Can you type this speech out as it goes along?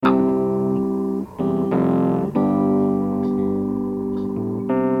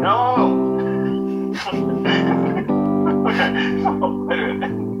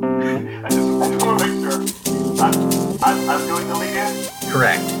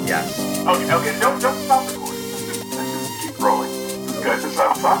Yes. Okay. Don't stop recording. Let's just keep rolling. Good. This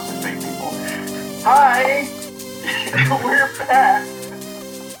sounds interesting, people. Hi. We're back.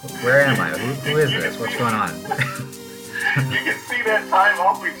 Where am I? Who is this? What's going on? You can see that time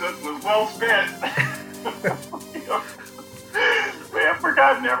off we took was well spent. We have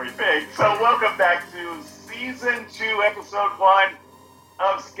forgotten everything. So welcome back to Season 2, Episode 1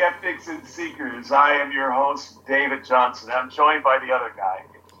 of Skeptics and Seekers. I am your host, David Johnson. I'm joined by the other guy.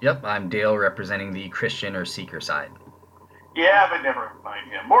 Yep, I'm Dale, representing the Christian or Seeker side. Yeah, but never mind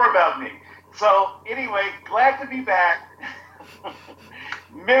him. More about me. So, anyway, glad to be back.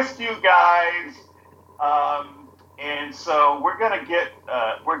 Missed you guys. And so we're going to get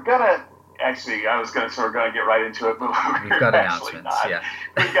right into it, but we've got announcements, not. Yeah.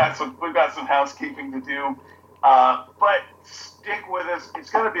 We've got some housekeeping to do. But stick with us. It's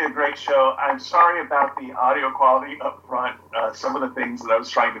going to be a great show. I'm sorry about the audio quality up front. Some of the things that I was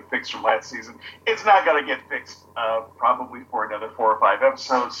trying to fix from last season, it's not going to get fixed probably for another 4 or 5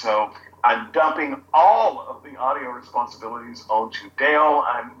 episodes. So I'm dumping all of the audio responsibilities onto Dale.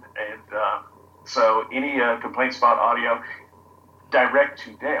 So any complaints about audio, direct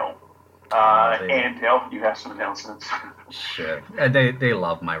to Dale. And Dale, you have some announcements. Sure. They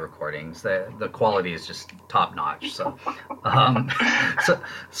love my recordings. The quality is just top notch. So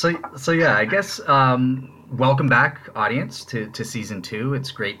yeah, I guess welcome back, audience, to Season 2. It's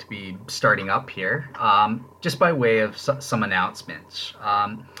great to be starting up here. Just by way of some announcements.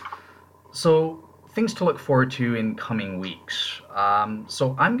 So things to look forward to in coming weeks.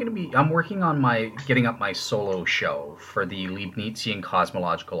 So I'm working on getting up my solo show for the Leibnizian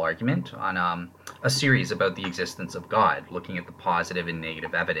cosmological argument on a series about the existence of God, looking at the positive and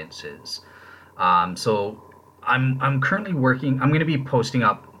negative evidences. So I'm currently working. I'm going to be posting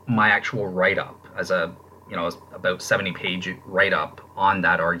up my actual write-up as about 70-page write-up on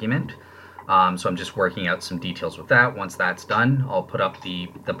that argument. So I'm just working out some details with that. Once that's done, I'll put up the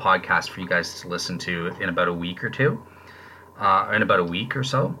podcast for you guys to listen to in about a week or two, in about a week or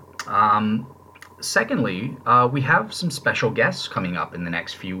so. Secondly, we have some special guests coming up in the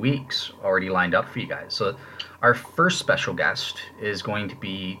next few weeks already lined up for you guys. So our first special guest is going to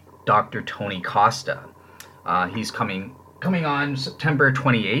be Dr. Tony Costa. He's coming on September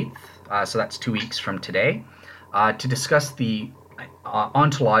 28th, so that's 2 weeks from today, to discuss the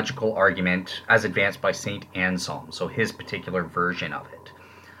ontological argument as advanced by Saint Anselm, so his particular version of it.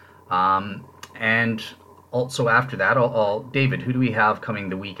 And also after that, David, who do we have coming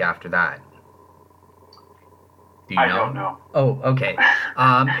the week after that? Do you know? I don't know. Oh, okay.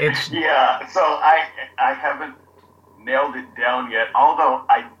 It's yeah. So I haven't nailed it down yet. Although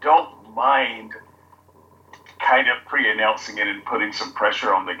I don't mind kind of pre-announcing it and putting some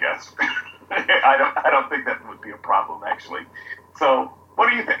pressure on the guest. I don't think that would be a problem, actually. So, what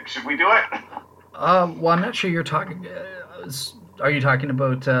do you think? Should we do it? Well, I'm not sure you're talking. Are you talking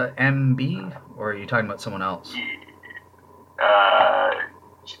about MB, or are you talking about someone else?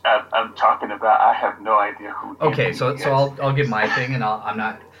 I'm talking about. I have no idea who. Okay, so I'll give my thing, and I'm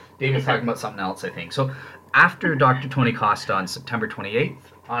not. David's talking about something else, I think. So, after Dr. Tony Costa on September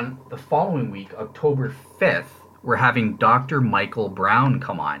 28th, on the following week, October 5th, we're having Dr. Michael Brown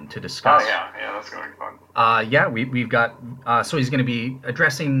come on to discuss. Oh yeah, that's going to be fun. We've got. So he's going to be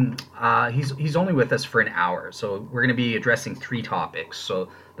addressing. He's only with us for an hour, so we're going to be addressing 3 topics. So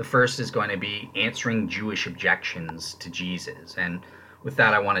the first is going to be answering Jewish objections to Jesus, and with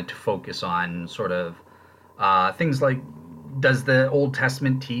that, I wanted to focus on sort of things like, does the Old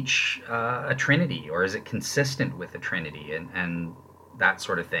Testament teach a Trinity, or is it consistent with a Trinity, and that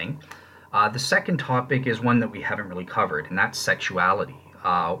sort of thing. The second topic is one that we haven't really covered, and that's sexuality.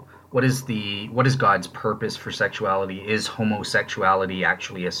 What is God's purpose for sexuality? Is homosexuality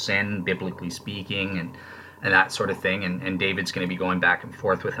actually a sin, biblically speaking, and that sort of thing? And David's going to be going back and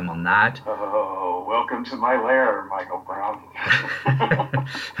forth with him on that. Oh, welcome to my lair, Michael Brown.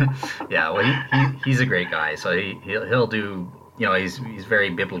 Yeah, well, he's a great guy, so he'll do. He's very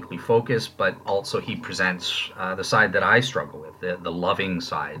biblically focused, but also he presents the side that I struggle with, the loving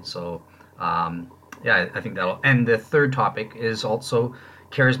side. So. I think that'll. And the third topic is also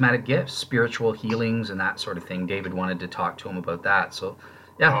charismatic gifts, spiritual healings, and that sort of thing. David wanted to talk to him about that. So,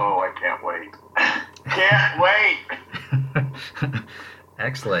 yeah. Oh, I can't wait. Can't wait.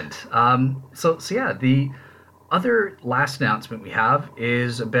 Excellent. So yeah, the other last announcement we have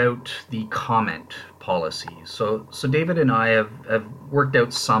is about the comment policy. So David and I have worked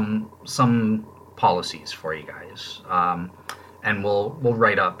out some policies for you guys. And we'll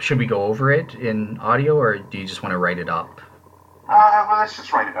write up. Should we go over it in audio, or do you just want to write it up? Well, let's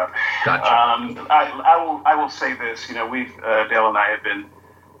just write it up. Gotcha. I will say this. Dale and I have been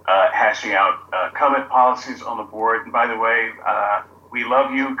hashing out comment policies on the board. And by the way, we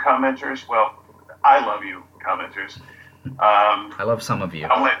love you, commenters. Well, I love you, commenters. I love some of you.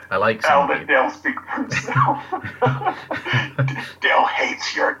 I like some of you. Dale speak for himself. Dale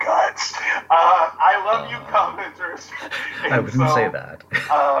hates your guts. I love you, commenters. I wouldn't say that.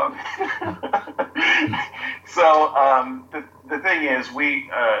 The thing is, we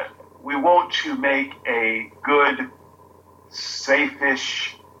want to make a good,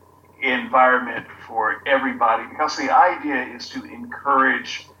 safe-ish environment for everybody, because the idea is to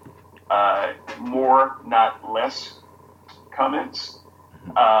encourage more, not less comments.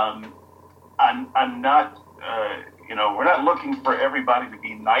 I'm not, we're not looking for everybody to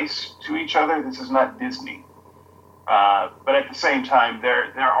be nice to each other. This is not Disney. But at the same time,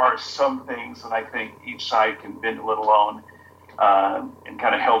 there are some things that I think each side can bend a little on and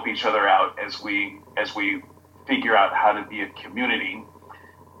kind of help each other out as we figure out how to be a community.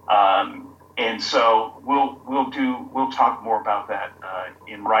 And so we'll talk more about that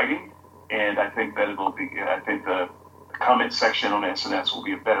in writing, and I think that it'll be good. I think the comment section on SNS will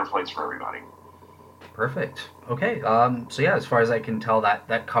be a better place for everybody. Perfect. Okay. So yeah, as far as I can tell,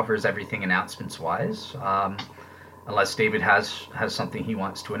 that covers everything announcements wise. Unless David has something he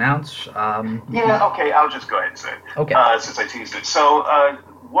wants to announce. Yeah. Okay. I'll just go ahead and say it. Okay. Since I teased it. So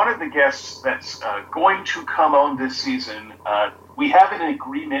one of the guests that's going to come on this season, we have an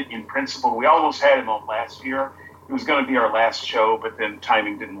agreement in principle. We almost had him on last year. It was going to be our last show, but then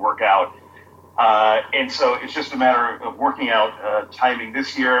timing didn't work out. And so it's just a matter of working out timing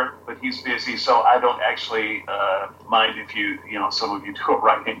this year, but he's busy, so I don't actually mind if some of you do a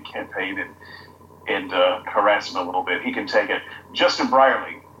write-in campaign and harass him a little bit. He can take it. Justin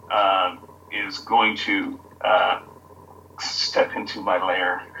Brierley is going to step into my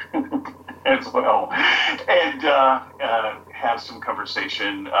lair as well and have some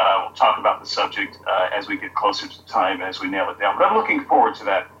conversation. We'll talk about the subject as we get closer to the time, as we nail it down. But I'm looking forward to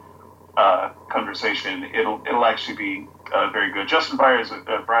that conversation. It'll actually be very good. Justin Brierley is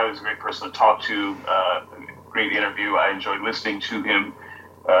a great person to talk to. Great interview. I enjoyed listening to him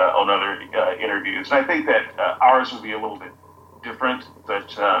on other interviews, and I think that ours will be a little bit different.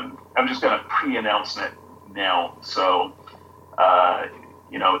 But I'm just going to pre-announce that now. So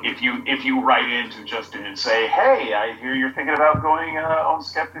if you write into Justin and say, "Hey, I hear you're thinking about going on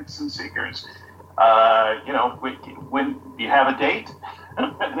Skeptics and Seekers," when you have a date.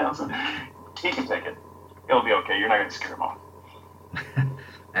 He can take it. It'll be okay. You're not going to scare him off.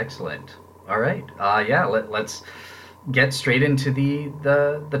 Excellent. All right. Let's get straight into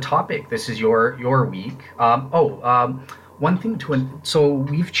the topic. This is your week. One thing so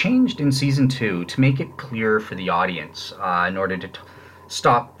we've changed in season 2 to make it clear for the audience in order to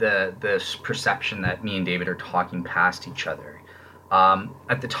stop this perception that me and David are talking past each other.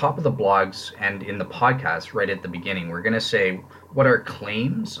 At the top of the blogs and in the podcast, right at the beginning, we're going to say what our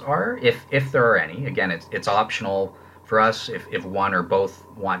claims are, if there are any. Again, it's optional for us if one or both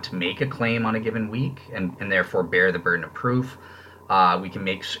want to make a claim on a given week and therefore bear the burden of proof. We can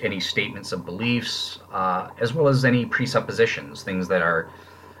make any statements of beliefs, as well as any presuppositions, things that our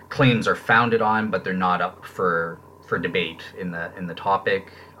claims are founded on, but they're not up for debate in the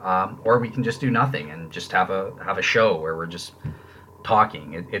topic. Or we can just do nothing and just have a show where we're just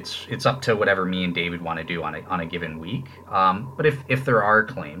talking. It's up to whatever me and David want to do on a given week. But if there are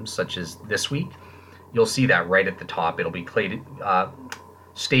claims such as this week, you'll see that right at the top. It'll be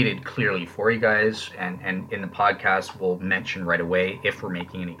stated clearly for you guys, and in the podcast we'll mention right away if we're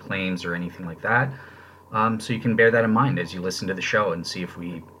making any claims or anything like that. So you can bear that in mind as you listen to the show and see if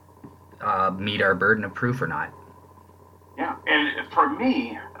we meet our burden of proof or not. Yeah, and for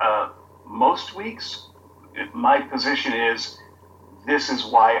me, most weeks, my position is, this is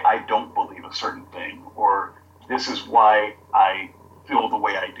why I don't believe a certain thing, or this is why I feel the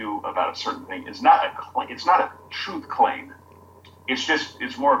way I do about a certain thing. It's not a truth claim.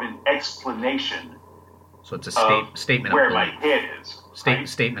 It's more of an explanation. So it's a statement where of belief. My head is. Right?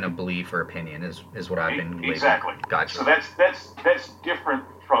 Statement of belief or opinion is what I've been labeling. Exactly. Gotcha. So that's different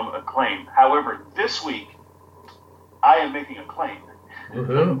from a claim. However, this week I am making a claim.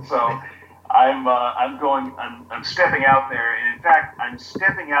 Woohoo. So I'm stepping out there, and in fact, I'm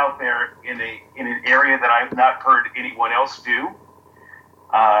stepping out there in an area that I've not heard anyone else do,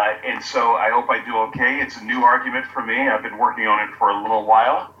 and so I hope I do okay. It's a new argument for me. I've been working on it for a little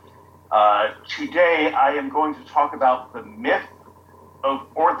while. Today, I am going to talk about the myth of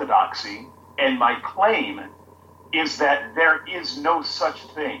orthodoxy, and my claim is that there is no such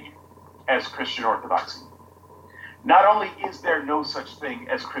thing as Christian orthodoxy. Not only is there no such thing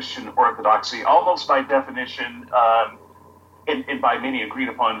as Christian orthodoxy, almost by definition, and by many agreed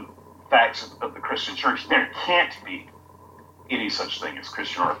upon facts of the Christian church, there can't be any such thing as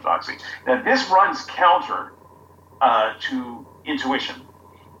Christian orthodoxy. Now, this runs counter to intuition.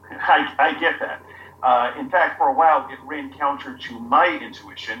 I get that. In fact, for a while, it ran counter to my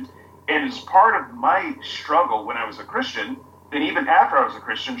intuition, and as part of my struggle when I was a Christian, and even after I was a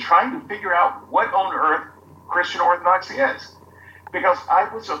Christian, trying to figure out what on earth Christian orthodoxy is. Because I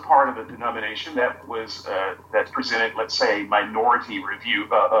was a part of a denomination that was that presented, let's say, minority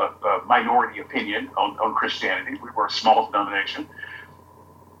opinion on Christianity. We were a small denomination,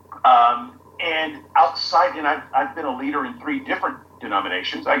 and outside, and I've been a leader in 3 different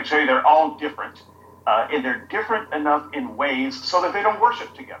denominations. I can tell you they're all different, and they're different enough in ways so that they don't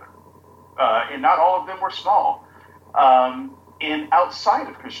worship together, and not all of them were small. And outside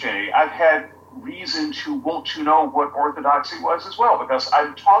of Christianity, I've had reason to want to know what orthodoxy was as well, because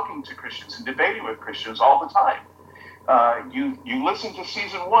I'm talking to Christians and debating with Christians all the time. You listen to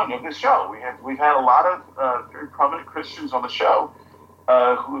season 1 of this show. We've had a lot of very prominent Christians on the show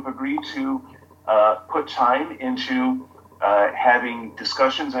who have agreed to put time into having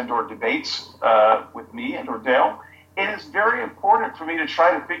discussions and or debates with me and or Dale. And it's very important for me to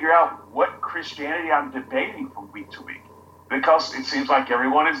try to figure out what Christianity I'm debating from week to week, because it seems like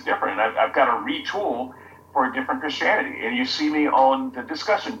everyone is different. I've got to retool for a different Christianity. And you see me on the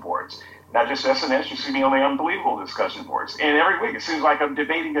discussion boards, not just SNS, you see me on the Unbelievable discussion boards. And every week it seems like I'm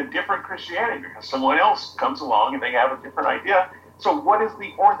debating a different Christianity because someone else comes along and they have a different idea. So what is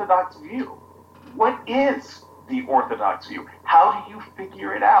the Orthodox view? What is the Orthodox view? How do you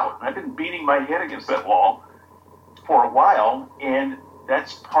figure it out? I've been beating my head against that wall for a while, and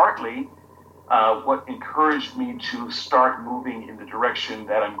that's partly what encouraged me to start moving in the direction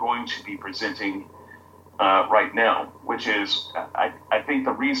that I'm going to be presenting right now, which is, I think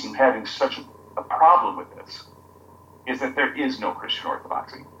the reason having such a problem with this is that there is no Christian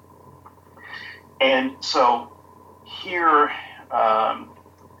orthodoxy. And so here, I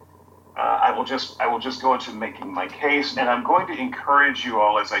will just go into making my case, and I'm going to encourage you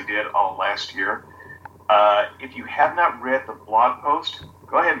all, as I did all last year, if you have not read the blog post,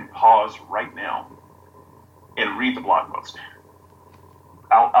 go ahead and pause right now and read the blog post.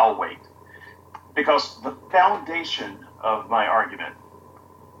 I'll wait. Because the foundation of my argument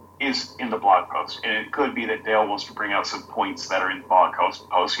is in the blog post. And it could be that Dale wants to bring out some points that are in the blog post.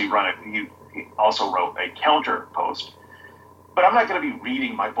 He also wrote a counter post. But I'm not going to be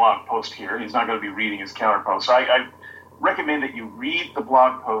reading my blog post here. He's not going to be reading his counter post. So I recommend that you read the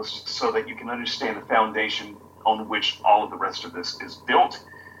blog post so that you can understand the foundation on which all of the rest of this is built.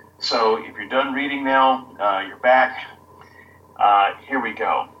 So if you're done reading now, you're back. Here we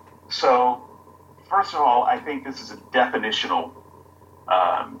go. So first of all, I think this is a definitional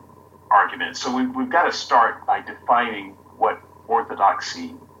argument. So we've got to start by defining what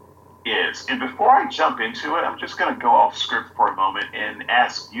orthodoxy is. And before I jump into it, I'm just going to go off script for a moment and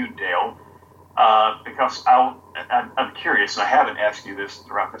ask you, Dale, because I'm curious, and I haven't asked you this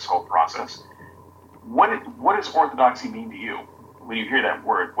throughout this whole process. What does orthodoxy mean to you when you hear that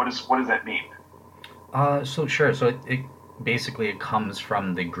word? What does that mean? So sure. So it basically it comes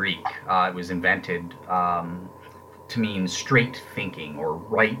from the Greek. It was invented to mean straight thinking or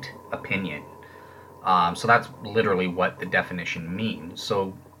right opinion. So that's literally what the definition means.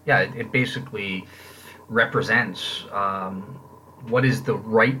 So yeah, it basically represents what is the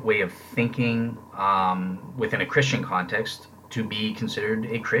right way of thinking within a Christian context to be considered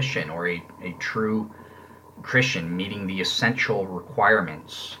a Christian or a true Christian, meeting the essential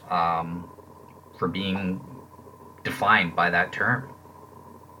requirements for being defined by that term.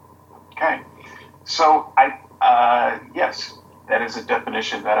 Okay, so yes, that is a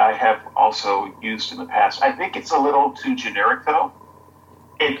definition that I have also used in the past. I think it's a little too generic, though.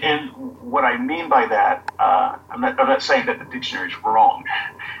 And what I mean by that, I'm not saying that the dictionary is wrong.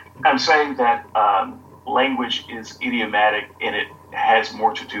 I'm saying that language is idiomatic, and it has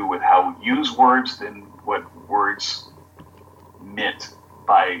more to do with how we use words than what words meant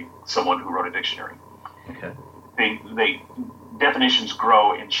by someone who wrote a dictionary. Okay. They definitions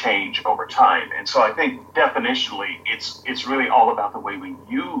grow and change over time, and so I think definitionally, it's really all about the way we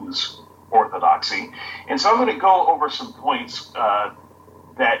use orthodoxy. And so I'm going to go over some points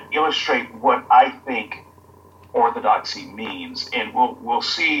that illustrate what I think orthodoxy means, and we'll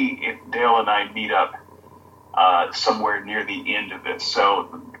see if Dale and I meet up somewhere near the end of this.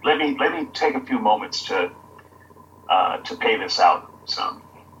 So let me take a few moments to pay this out some.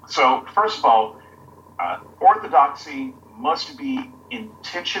 So first of all, orthodoxy must be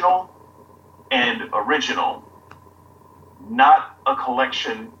intentional and original, not a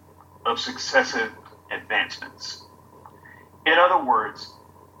collection of successive advancements. In other words,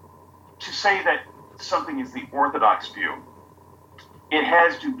 to say that something is the orthodox view, it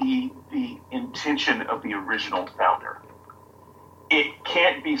has to be the intention of the original founder. It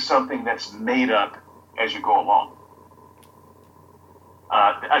can't be something that's made up as you go along.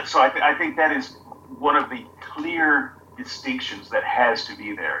 So I think that is one of the clear distinctions that has to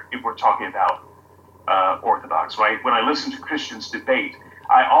be there if we're talking about orthodox, right? When I listen to Christians debate,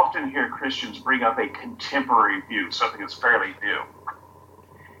 I often hear Christians bring up a contemporary view, something that's fairly new.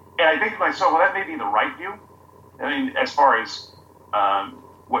 And I think to myself, well, that may be the right view. I mean, as far as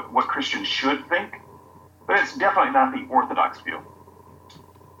what Christians should think, but it's definitely not the orthodox view,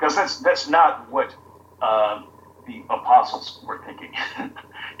 because that's not what the apostles were thinking.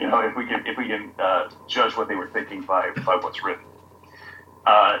 If we can judge what they were thinking by what's written.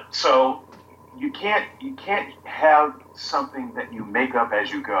 So you can't have something that you make up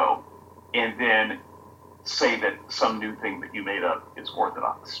as you go, and then say that some new thing that you made up is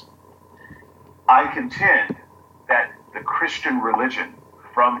orthodox. I contend that the Christian religion,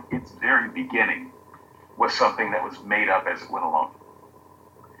 from its very beginning, was something that was made up as it went along.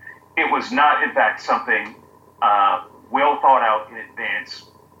 It was not, in fact, something well thought out in advance,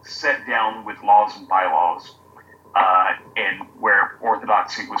 set down with laws and bylaws, and where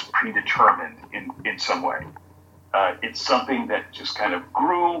orthodoxy was predetermined in some way. It's something that just kind of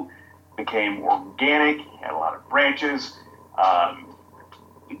grew, became organic, had a lot of branches,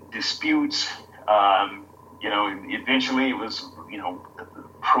 disputes. Eventually it was,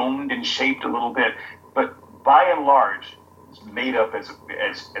 pruned and shaped a little bit, but by and large, it's made up as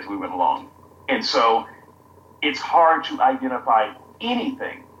we went along. And so it's hard to identify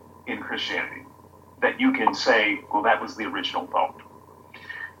anything in Christianity that you can say, well, that was the original thought.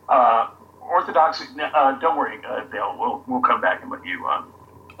 Orthodoxy, don't worry, Dale, we'll come back and let you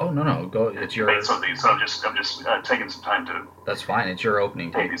Oh, no, go. It's your. debate some of these. So I'm just taking some time to. That's fine. It's your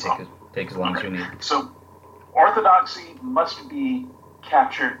opening. Take as long as you need. So, orthodoxy must be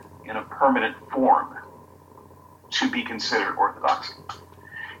captured in a permanent form to be considered orthodoxy.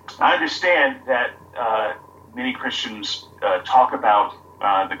 I understand that many Christians talk about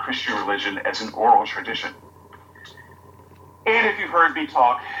the Christian religion as an oral tradition. And if you've heard me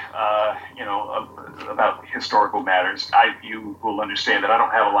talk, about historical matters, you will understand that I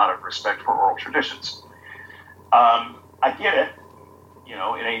don't have a lot of respect for oral traditions. I get it.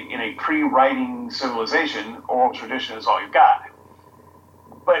 In a pre-writing civilization, oral tradition is all you've got.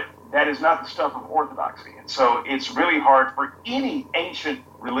 But that is not the stuff of orthodoxy. And so it's really hard for any ancient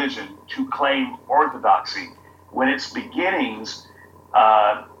religion to claim orthodoxy when its beginnings,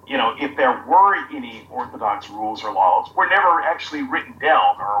 if there were any orthodox rules or laws, were never actually written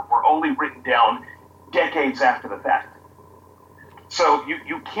down, or were only written down decades after the fact. So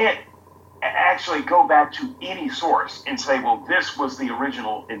you can't actually go back to any source and say, well, this was the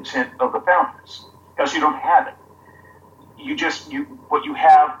original intent of the founders, because you don't have it. What you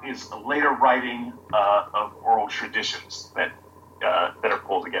have is a later writing of oral traditions that are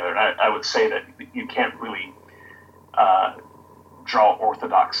pulled together. And I would say that you can't really draw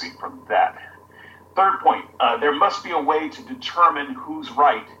orthodoxy from that. Third point, there must be a way to determine who's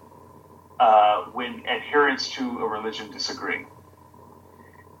right when adherents to a religion disagree.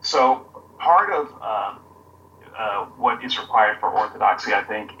 So part of what is required for orthodoxy, I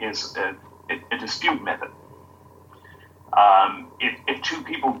think, is a dispute method. If two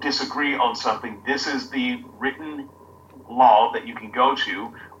people disagree on something, this is the written law that you can go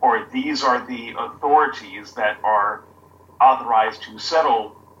to, or these are the authorities that are authorized to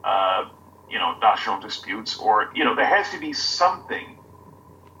settle, doctrinal disputes, or, there has to be something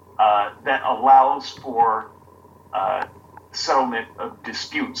that allows for settlement of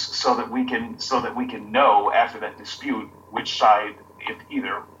disputes, so that we can know after that dispute which side, if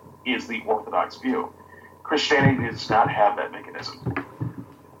either, is the orthodox view. Christianity does not have that mechanism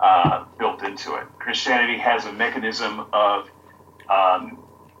built into it. Christianity has a mechanism of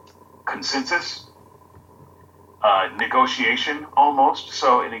consensus, negotiation almost.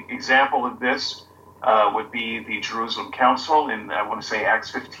 So an example of this would be the Jerusalem Council in, I want to say,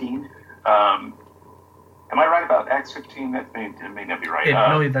 Acts 15. Am I right about Acts 15? That may not be right.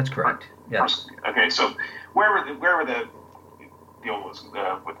 No, that's correct. Yes. Okay, so where were the deal was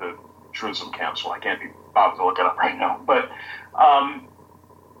with the Jerusalem Council? I can't be bothered to look it up right now. But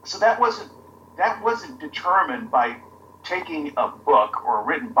so that wasn't determined by taking a book or a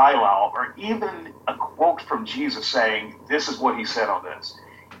written bylaw or even a quote from Jesus saying this is what he said on this.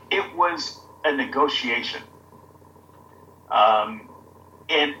 It was a negotiation,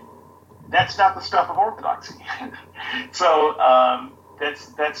 and that's not the stuff of orthodoxy. So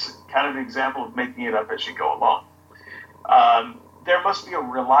that's kind of an example of making it up as you go along. There must be a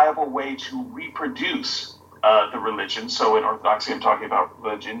reliable way to reproduce the religion. So in Orthodoxy, I'm talking about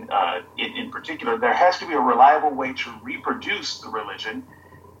religion in particular. There has to be a reliable way to reproduce the religion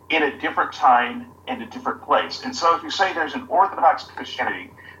in a different time and a different place. And so if you say there's an Orthodox Christianity,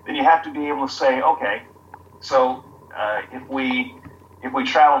 then you have to be able to say, okay, so if we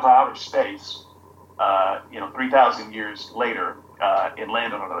travel to outer space, 3,000 years later, and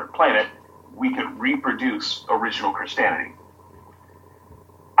land on another planet, we could reproduce original Christianity.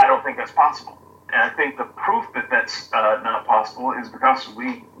 I don't think that's possible. And I think the proof that that's not possible is because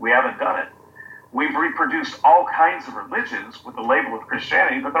we haven't done it. We've reproduced all kinds of religions with the label of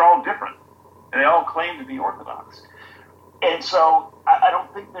Christianity, but they're all different. And they all claim to be Orthodox. And so I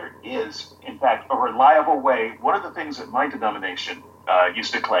don't think there is, in fact, a reliable way. One of the things that my denomination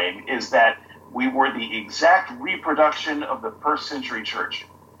used to claim is that we were the exact reproduction of the first century church,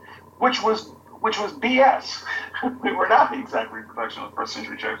 which was BS. We were not the exact reproduction of the first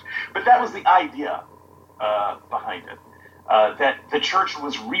century church, but that was the idea behind it. That the church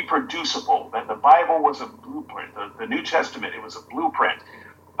was reproducible, that the Bible was a blueprint, the New Testament, it was a blueprint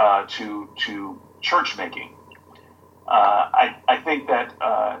to church making. I think that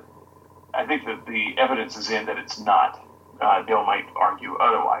the evidence is in that it's not. Bill might argue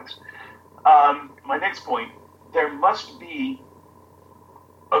otherwise. My next point: there must be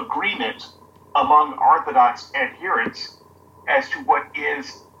agreement among Orthodox adherents as to what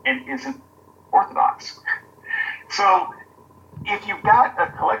is and isn't Orthodox. So, if you've got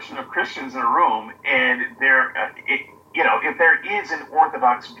a collection of Christians in a room and if there is an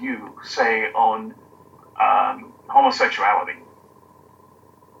Orthodox view, say on homosexuality,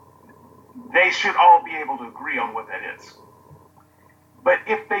 they should all be able to agree on what that is. But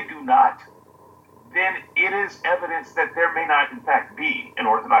if they do not, then it is evidence that there may not, in fact, be an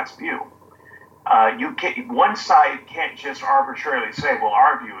Orthodox view. One side can't just arbitrarily say, well,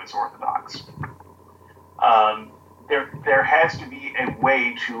 our view is Orthodox. There has to be a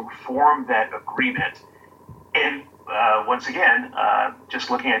way to form that agreement. And once again,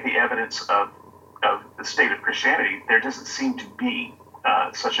 just looking at the evidence of the state of Christianity, there doesn't seem to be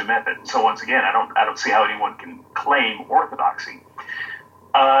such a method. So once again, I don't see how anyone can claim orthodoxy.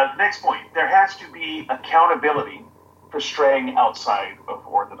 Next point: there has to be accountability for straying outside of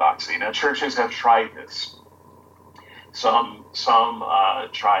orthodoxy. Now, churches have tried this. Some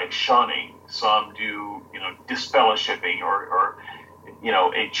try shunning. Some do disfellowshipping, or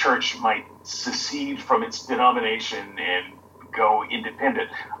a church might secede from its denomination and go independent.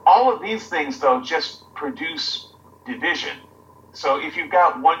 All of these things, though, just produce division. So if you've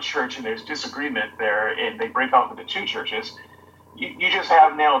got one church and there's disagreement there and they break off into two churches, you just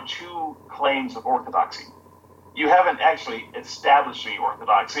have now two claims of orthodoxy. You haven't actually established any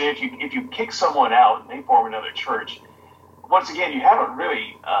orthodoxy. If you kick someone out and they form another church, once again, you haven't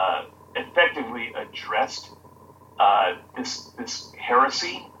really effectively addressed this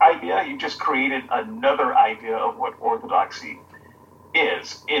heresy idea. You just created another idea of what orthodoxy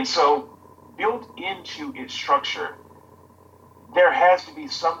is. And so built into its structure, there has to be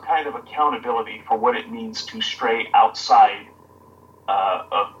some kind of accountability for what it means to stray outside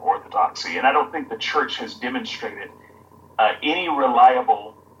of orthodoxy. And I don't think the church has demonstrated any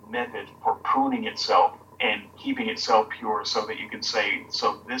reliable method for pruning itself and keeping itself pure so that you can say,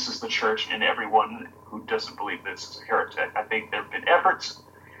 so this is the church and everyone who doesn't believe this is a heretic. I think there have been efforts,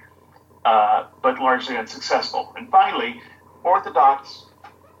 but largely unsuccessful. And finally, Orthodox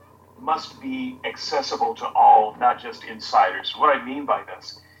must be accessible to all, not just insiders. What I mean by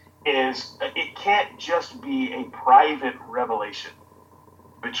this is it can't just be a private revelation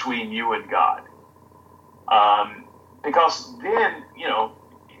between you and God. Because then,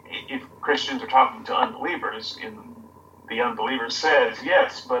 if Christians are talking to unbelievers, and the unbeliever says,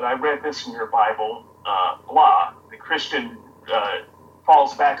 yes, but I read this in your Bible, blah, the Christian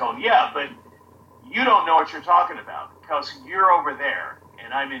falls back on, yeah, but you don't know what you're talking about because you're over there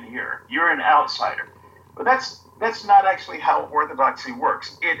and I'm in here. You're an outsider. But that's not actually how orthodoxy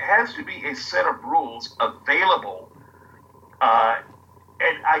works. It has to be a set of rules available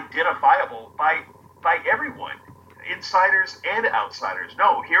and identifiable by everyone, insiders and outsiders.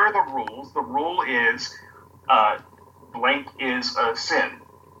 No, here are the rules. The rule is blank is a sin.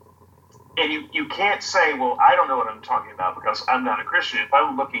 And you can't say, well, I don't know what I'm talking about because I'm not a Christian. If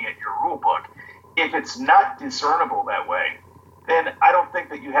I'm looking at your rule book, if it's not discernible that way, then I don't think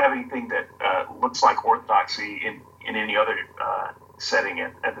that you have anything that looks like orthodoxy in any other setting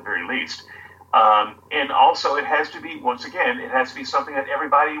at the very least. And also it has to be, once again, it has to be something that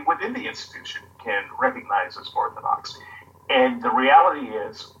everybody within the institution can recognize as orthodox. And the reality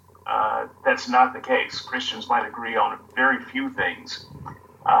is That's not the case. Christians might agree on very few things,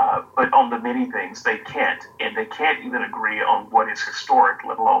 but on the many things they can't, and they can't even agree on what is historic,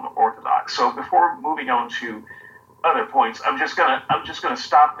 let alone orthodox. So before moving on to other points, I'm just gonna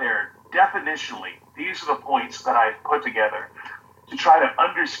stop there. Definitionally, these are the points that I've put together to try to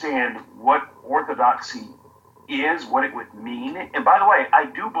understand what orthodoxy is, what it would mean. And by the way, I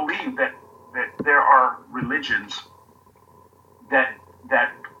do believe that there are religions that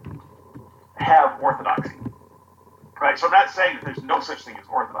have orthodoxy, right? So I'm not saying that there's no such thing as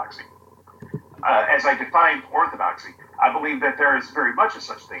orthodoxy. As I define orthodoxy, I believe that there is very much a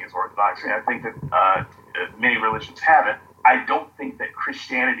such thing as orthodoxy. I think that many religions have it. I don't think that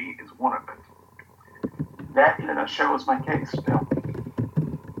Christianity is one of it. That, in a nutshell, is my case, Bill.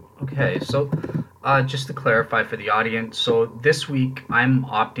 Okay, so just to clarify for the audience, so this week I'm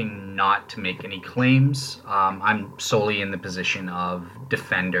opting not to make any claims. I'm solely in the position of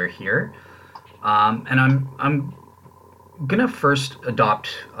defender here, and I'm gonna first adopt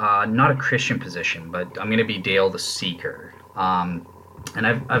not a Christian position, but I'm gonna be Dale the Seeker. And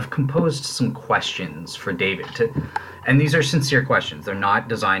I've composed some questions for David and these are sincere questions. They're not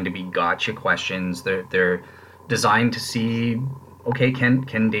designed to be gotcha questions. They're designed to see, okay,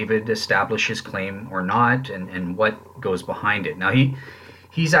 can David establish his claim or not, and what goes behind it. Now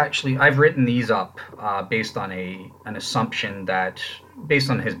he's actually, I've written these up based on an assumption that,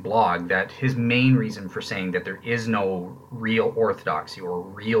 based on his blog, that his main reason for saying that there is no real orthodoxy or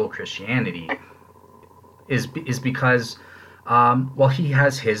real Christianity is because well, he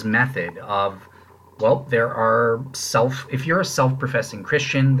has his method of, well, if you're a self-professing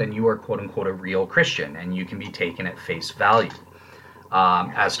Christian, then you are quote unquote a real Christian, and you can be taken at face value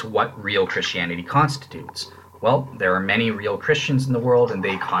as to what real Christianity constitutes. Well, there are many real Christians in the world, and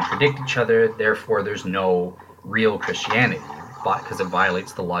they contradict each other. Therefore, there's no real Christianity, because it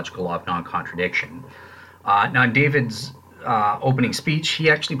violates the logical law of non-contradiction. Now, in David's opening speech,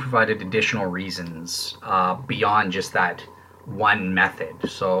 he actually provided additional reasons beyond just that one method.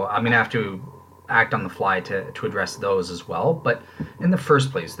 So I'm going to have to act on the fly to address those as well. But in the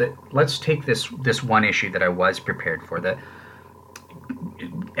first place, let's take this one issue that I was prepared for, that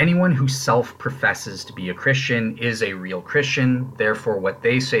anyone who self-professes to be a Christian is a real Christian. Therefore, what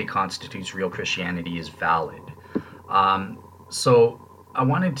they say constitutes real Christianity is valid. So I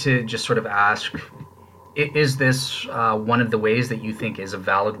wanted to just sort of ask, is this one of the ways that you think is a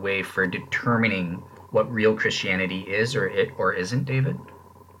valid way for determining what real Christianity is or isn't, David?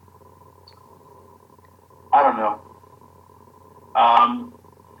 I don't know.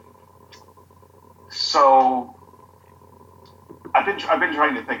 So I've been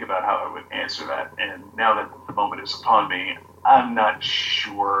trying to think about how I would answer that, and now that the moment is upon me, I'm not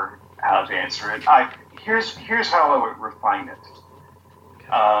sure how to answer it. Here's how I would refine it. Okay.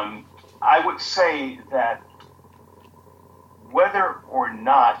 I would say that whether or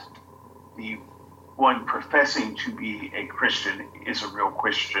not the one professing to be a Christian is a real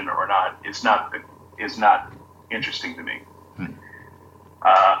Christian or not is not interesting to me.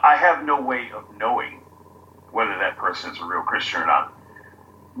 I have no way of knowing whether that person is a real Christian or not.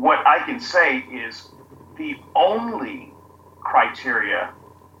 What I can say is the only criteria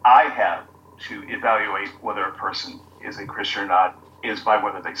I have to evaluate whether a person is a Christian or not is by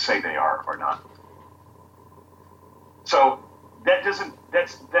whether they say they are or not. So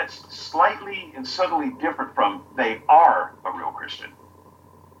that's slightly and subtly different from they are a real Christian.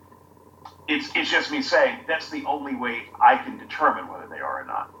 It's just me saying that's the only way I can determine whether they are or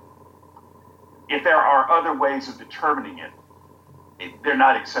not. If there are other ways of determining it, they're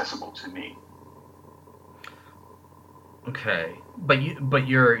not accessible to me. Okay, but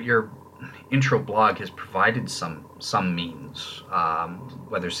your intro blog has provided some means,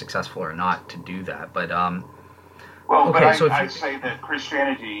 whether successful or not, to do that. But well, okay, but so I'd say that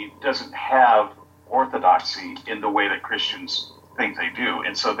Christianity doesn't have orthodoxy in the way that Christians think they do,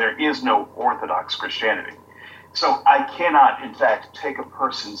 and so there is no orthodox Christianity. So I cannot, in fact, take a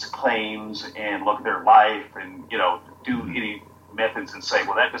person's claims and look at their life and do any methods and say,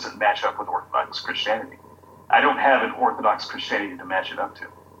 well, that doesn't match up with Orthodox Christianity. I don't have an Orthodox Christianity to match it up to.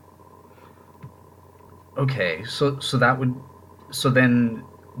 Okay, so then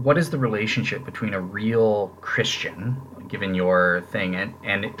what is the relationship between a real Christian, given your thing,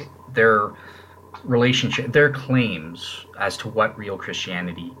 and their relationship, their claims as to what real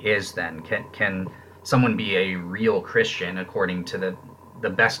Christianity is? Then can someone be a real Christian according to the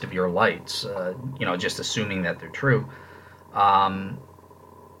best of your lights, just assuming that they're true?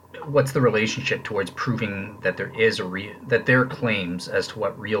 What's the relationship towards proving that there is that their claims as to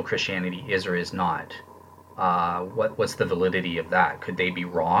what real Christianity is or is not What's the validity of that? Could they be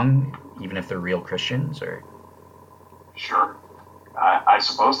wrong, even if they're real Christians? Or Sure, I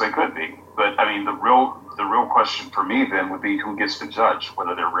suppose they could be, but I mean, the real question for me then would be who gets to judge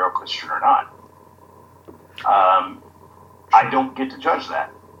whether they're real Christian or not. I don't get to judge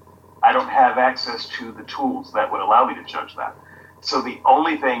that. I don't have access to the tools that would allow me to judge that. So the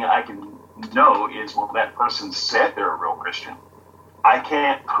only thing I can know is, well, that person said they're a real Christian. I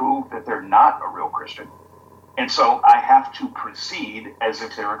can't prove that they're not a real Christian. And so I have to proceed as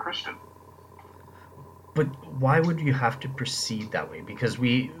if they're a Christian. but why would you have to proceed that way? Because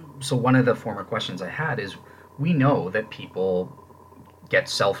so one of the former questions I had is, we know that people get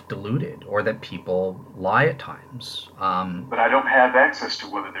self-deluded or that people lie at times. But I don't have access to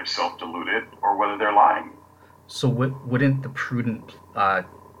whether they're self-deluded or whether they're lying. So wouldn't the prudent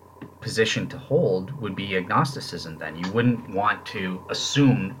position to hold would be agnosticism then? You wouldn't want to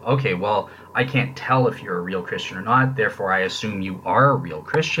assume, okay, well, I can't tell if you're a real Christian or not, therefore I assume you are a real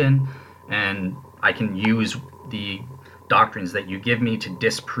Christian, and I can use the doctrines that you give me to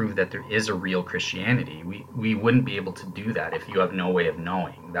disprove that there is a real Christianity. We wouldn't be able to do that if you have no way of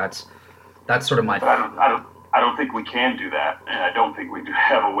knowing. That's sort of my. But I don't think we can do that, and I don't think we do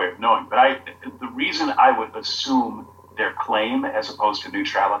have a way of knowing. But the reason I would assume their claim as opposed to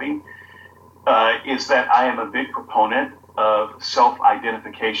neutrality is that I am a big proponent of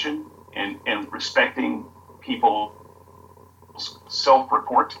self-identification and respecting people's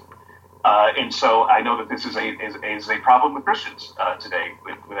self-report. And so I know that this is a problem with Christians today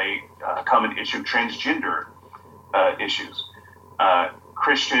with a common issue, transgender issues.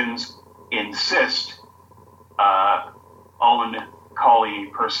 Christians insist on calling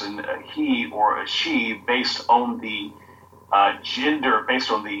a person a he or a she based on the gender,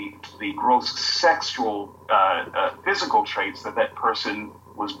 based on the gross sexual physical traits that person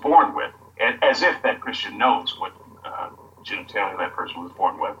was born with, as if that Christian knows what genitalia that person was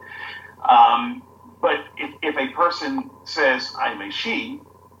born with. But if a person says I'm a she,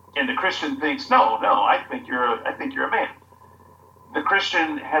 and the Christian thinks no, I think you're a man, the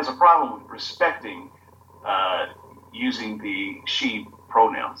Christian has a problem with respecting using the she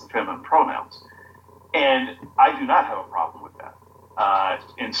pronouns, the feminine pronouns, and I do not have a problem with that.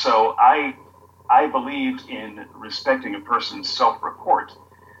 And so I believe in respecting a person's self-report.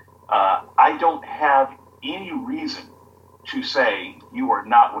 I don't have any reason to say you are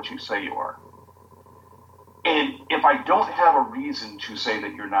not what you say you are. And if I don't have a reason to say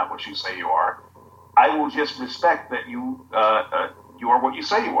that you're not what you say you are, I will just respect that you are what you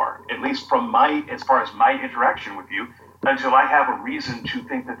say you are, at least from as far as my interaction with you, until I have a reason to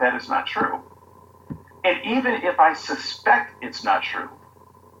think that that is not true. And even if I suspect it's not true,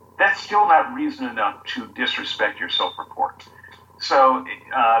 that's still not reason enough to disrespect your self-report. So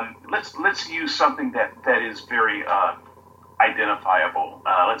let's use something that is very identifiable.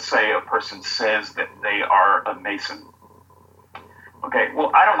 Let's say a person says that they are a Mason. Okay,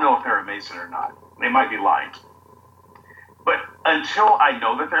 well, I don't know if they're a Mason or not. They might be lying. But until I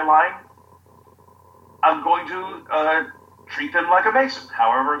know that they're lying, I'm going to treat them like a Mason,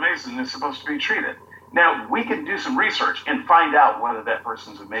 however a Mason is supposed to be treated. Now, we can do some research and find out whether that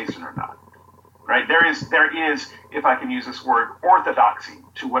person's a Mason or not. Right? There is, if I can use this word, orthodoxy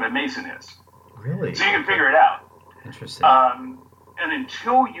to what a Mason is. Really? So you can figure it out. Interesting. And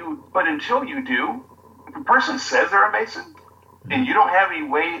until you do, if a person says they're a Mason, and you don't have any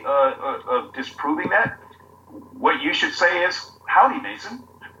way of disproving that, what you should say is, howdy, Mason.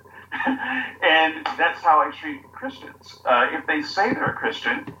 And that's how I treat Christians. If they say they're a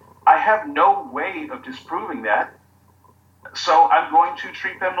Christian, I have no way of disproving that, so I'm going to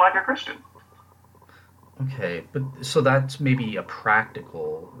treat them like a Christian. Okay, but so that's maybe a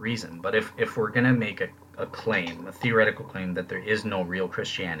practical reason. But if we're going to make a claim, a theoretical claim that there is no real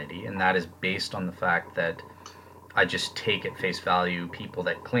Christianity, and that is based on the fact that I just take at face value people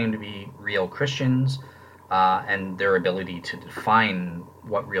that claim to be real Christians and their ability to define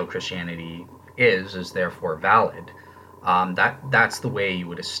what real Christianity is therefore valid, that's the way you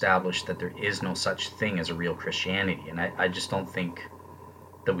would establish that there is no such thing as a real Christianity. And I just don't think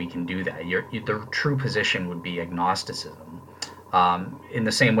that we can do that. The true position would be agnosticism. In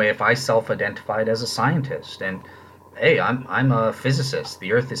the same way, if I self-identified as a scientist and, hey, I'm a physicist,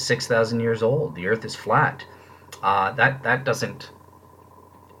 the Earth is 6,000 years old, the Earth is flat, that doesn't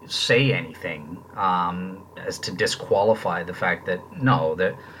say anything as to disqualify the fact that no,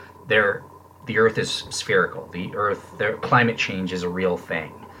 that the Earth is spherical. The climate change is a real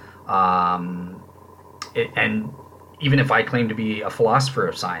thing, and even if I claim to be a philosopher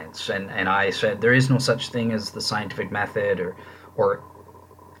of science and I said there is no such thing as the scientific method or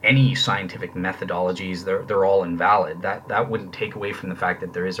any scientific methodologies, they're all invalid. That wouldn't take away from the fact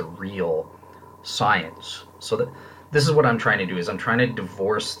that there is a real science. So that this is what I'm trying to do, is I'm trying to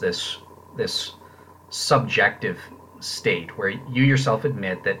divorce this subjective state where you yourself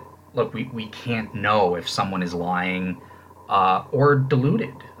admit that, look, we can't know if someone is lying or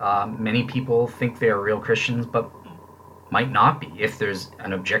deluded. Many people think they are real Christians, but might not be if there's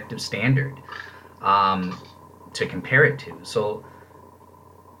an objective standard to compare it to. So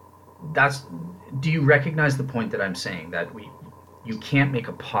do you recognize the point that I'm saying, that you can't make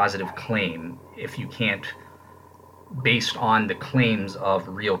a positive claim if you can't, based on the claims of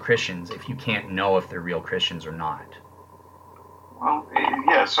real Christians, if you can't know if they're real Christians or not? Well,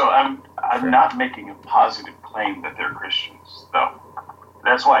 yeah, so I'm not making a positive claim that they're Christians, though.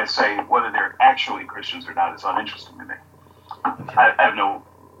 That's why I say whether they're actually Christians or not is uninteresting to me. Okay. I have no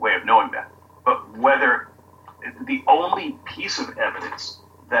way of knowing that. But whether the only piece of evidence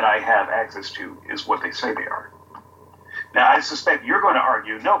that I have access to is what they say they are. Now, I suspect you're going to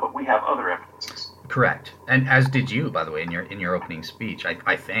argue, no, but we have other evidences. Correct. And as did you, by the way, in your opening speech,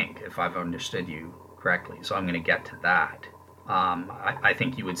 I think, if I've understood you correctly. So I'm going to get to that. I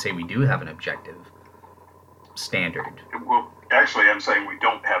think you would say we do have an objective standard. Well, actually, I'm saying we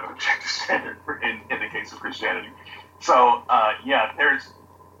don't have an objective standard in the case of Christianity. So, yeah,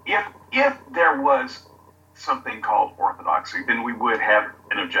 if there was something called orthodoxy, then we would have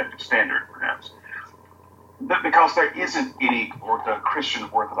an objective standard, perhaps. But because there isn't any Christian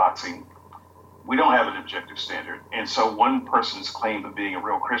orthodoxy, we don't have an objective standard. And so one person's claim of being a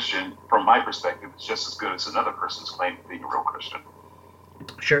real Christian, from my perspective, is just as good as another person's claim of being a real Christian.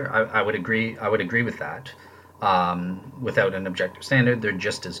 Sure, I would agree. I would agree with that. Without an objective standard, they're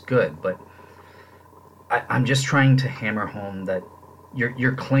just as good. But I'm just trying to hammer home that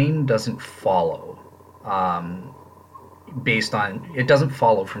your claim doesn't follow. It doesn't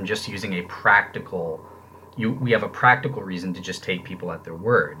follow from just using a practical. We have a practical reason to just take people at their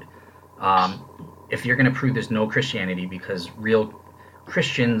word. If you're going to prove there's no Christianity because real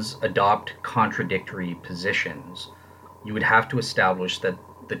Christians adopt contradictory positions, you would have to establish that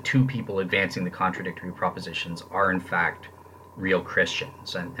the two people advancing the contradictory propositions are in fact real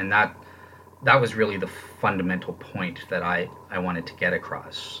Christians. And that was really the fundamental point that I wanted to get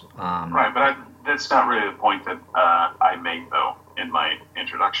across. Right, but that's not really the point that I made, though, in my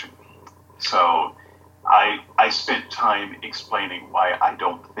introduction. So I spent time explaining why I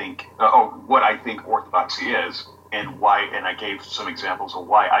don't think, what I think orthodoxy is, and I gave some examples of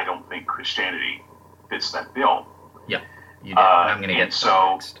why I don't think Christianity fits that bill. Yeah, you did. I'm going to get to that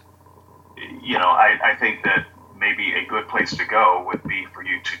next. I think that maybe a good place to go would be for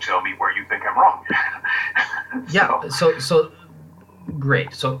you to tell me where you think I'm wrong. Yeah, so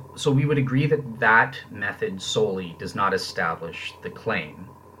great. So we would agree that method solely does not establish the claim.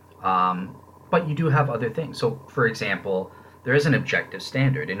 But you do have other things. So, for example, there is an objective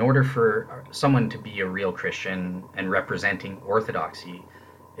standard. In order for someone to be a real Christian and representing orthodoxy,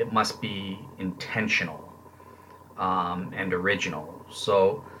 it must be intentional and original.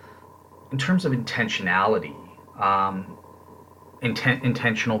 So, in terms of intentionality,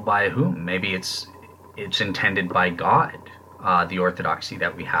 intentional by whom? Maybe it's intended by God, the orthodoxy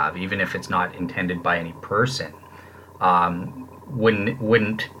that we have, even if it's not intended by any person.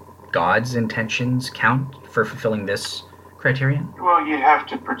 Wouldn't God's intentions count for fulfilling this criterion? Well, you'd have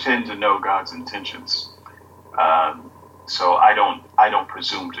to pretend to know God's intentions. So I don't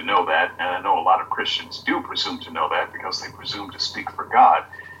presume to know that, and I know a lot of Christians do presume to know that because they presume to speak for God.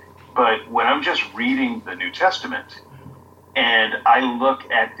 But when I'm just reading the New Testament and I look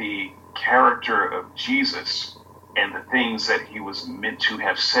at the character of Jesus and the things that he was meant to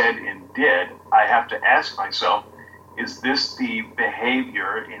have said and did, I have to ask myself, is this the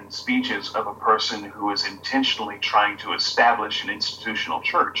behavior in speeches of a person who is intentionally trying to establish an institutional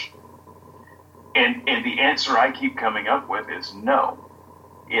church? And the answer I keep coming up with is no,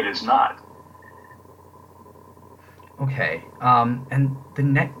 it is not. Okay, and the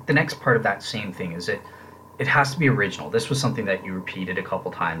next part of that same thing is it has to be original. This was something that you repeated a couple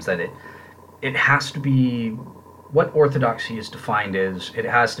times, that it has to be. What orthodoxy is defined as, it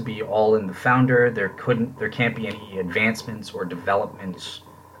has to be all in the founder. There can't be any advancements or developments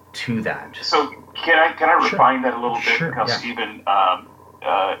to that. So can I refine that a little bit? Sure, because yeah.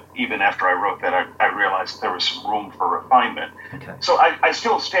 even after I wrote that, I realized there was some room for refinement. Okay. So I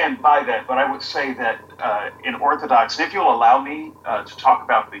still stand by that, but I would say that in Orthodox, if you'll allow me to talk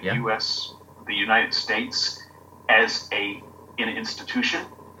about the U.S., the United States, as an institution.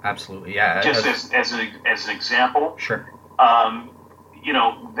 Absolutely, yeah. Just as an example. Sure.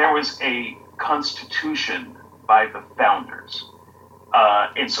 There was a constitution by the founders.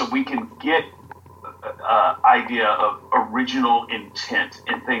 And so we can get idea of original intent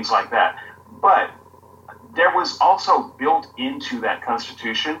and things like that. But there was also built into that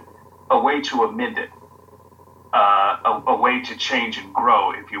Constitution a way to amend it, a way to change and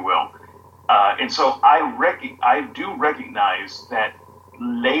grow, if you will. And so I do recognize that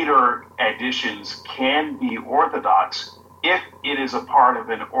later additions can be orthodox if it is a part of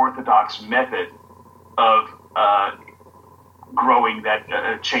an orthodox method of growing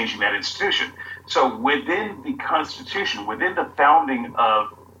that, changing that institution. So within the Constitution, within the founding of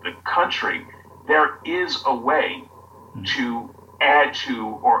the country, there is a way to add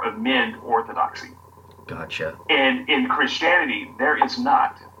to or amend orthodoxy. Gotcha. And in Christianity, there is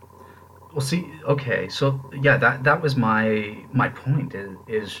not. Well, see, okay, so yeah, that was my point.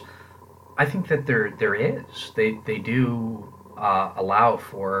 Is I think that there is they do allow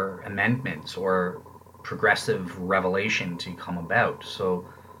for amendments or progressive revelation to come about. So,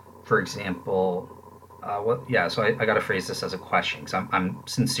 for example, so I got to phrase this as a question because I'm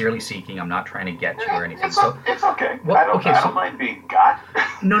sincerely seeking. I'm not trying to get to or anything. It's okay. Well, I don't mind being got.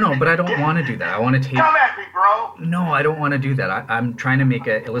 No, but I don't want to do that. I want to take. Come at me, bro. No, I don't want to do that. I'm trying to make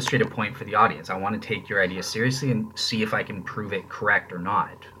an illustrative point for the audience. I want to take your idea seriously and see if I can prove it correct or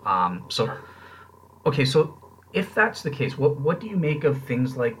not. Okay, so if that's the case, what do you make of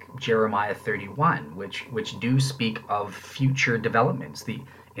things like Jeremiah 31, which do speak of future developments,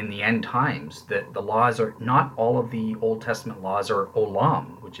 in the end times, that the laws are not all of the Old Testament laws are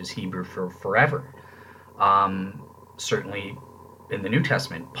olam, which is Hebrew for forever. Certainly in the New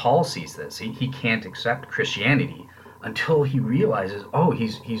Testament, Paul sees this. He can't accept Christianity until he realizes, oh,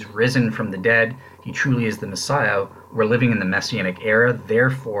 he's risen from the dead. He truly is the Messiah. We're living in the Messianic era.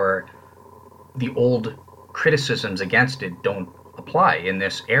 Therefore, the old criticisms against it don't apply in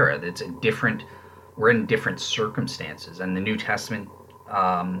this era. We're in different circumstances, and the New Testament,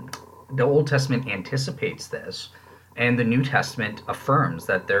 the Old Testament anticipates this, and the New Testament affirms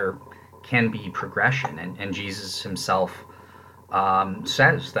that there can be progression, and Jesus himself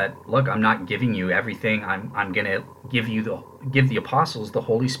says that, look, I'm not giving you everything. I'm going to give the apostles the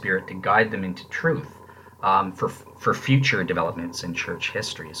Holy Spirit to guide them into truth for future developments in church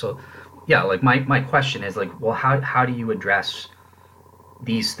history. So yeah, like my question is like, well, how do you address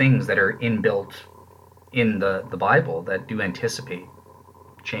these things that are inbuilt in the Bible that do anticipate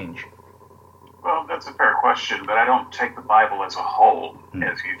change? Well, that's a fair question, but I don't take the Bible as a whole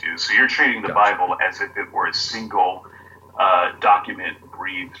as you do. So you're treating the Gotcha. Bible as if it were a single document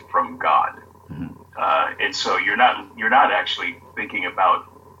breathed from God, and so you're not actually thinking about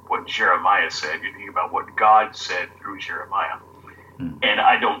what Jeremiah said. You're thinking about what God said through Jeremiah, and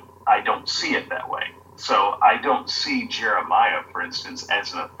I don't see it that way. So I don't see Jeremiah, for instance,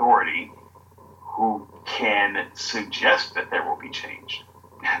 as an authority who can suggest that there will be change,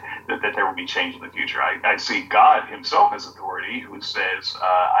 that there will be change in the future. I see God himself as authority who says,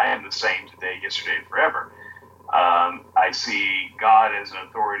 I am the same today, yesterday, and forever. I see God as an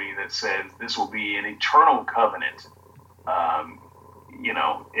authority that says this will be an eternal covenant,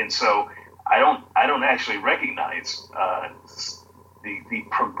 and so I don't actually recognize the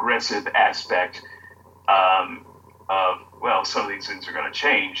progressive aspect of, well, some of these things are going to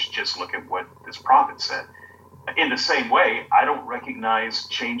change. Just look at what this prophet said. In the same way, I don't recognize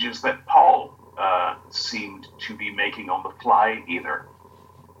changes that Paul seemed to be making on the fly either.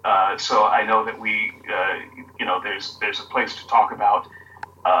 So I know that there's a place to talk about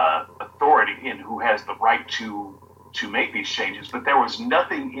authority and who has the right to make these changes, but there was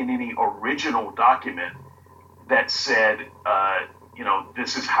nothing in any original document that said,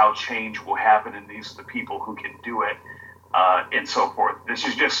 this is how change will happen, and these are the people who can do it, and so forth. This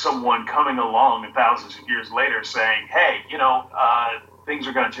is just someone coming along and thousands of years later saying, hey, things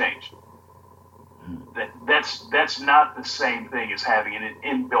are going to change. That's not the same thing as having an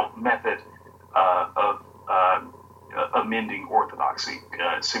inbuilt method of amending orthodoxy,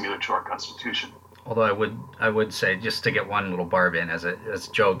 similar to our Constitution. Although I would say, just to get one little barb in as a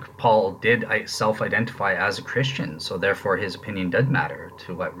joke, Paul did self-identify as a Christian, so therefore his opinion did matter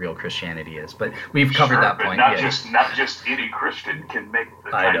to what real Christianity is. But we've covered that point. Not just any Christian can make the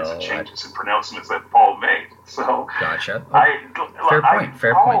kinds of changes and pronouncements that Paul made. So gotcha.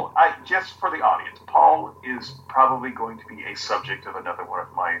 Fair point. Just for the audience, Paul is probably going to be a subject of another one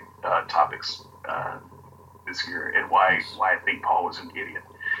of my topics this year, and why I think Paul was an idiot.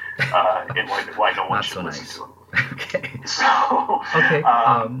 And why no one should listen to him. Okay.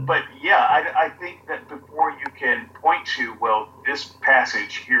 But yeah, I think that before you can point to, well, this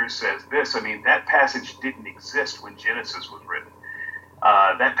passage here says this, I mean, that passage didn't exist when Genesis was written.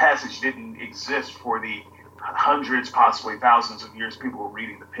 That passage didn't exist for the hundreds, possibly thousands of years, people were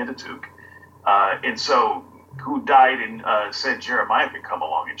reading the Pentateuch. And so who died and said Jeremiah could come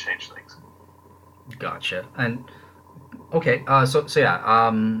along and change things? Gotcha. And okay, so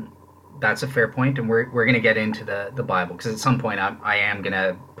yeah, that's a fair point, and we're gonna get into the Bible, because at some point I am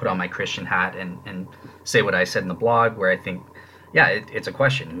gonna put on my Christian hat and say what I said in the blog, where I think, yeah, it's a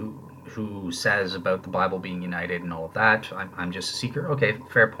question who says about the Bible being united and all of that. I'm just a seeker. Okay,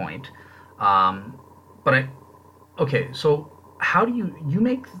 fair point. But okay, so how do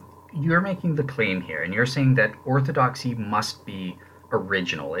you're making the claim here, and you're saying that orthodoxy must be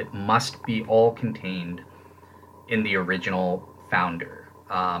original. It must be all contained in the original founder.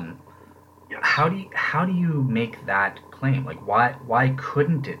 Yeah. How do you make that claim? Like, why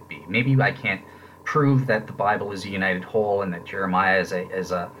couldn't it be? Maybe I can't prove that the Bible is a united whole and that Jeremiah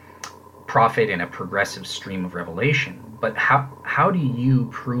is a prophet in a progressive stream of revelation. But how do you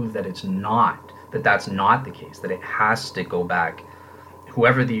prove that that's not the case? That it has to go back,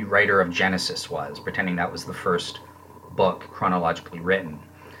 whoever the writer of Genesis was, pretending that was the first book chronologically written.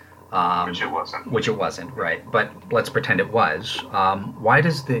 Which it wasn't, right? But let's pretend it was.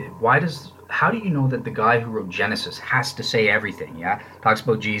 How do you know that the guy who wrote Genesis has to say everything? Yeah, talks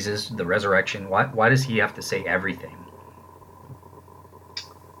about Jesus, the resurrection. Why does he have to say everything?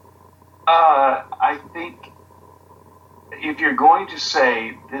 I think if you're going to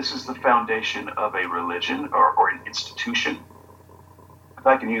say this is the foundation of a religion or an institution, if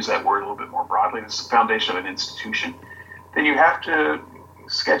I can use that word a little bit more broadly, this is the foundation of an institution, then you have to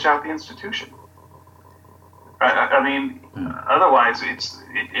sketch out the institution. I mean, otherwise,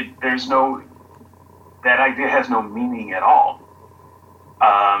 there's no, that idea has no meaning at all.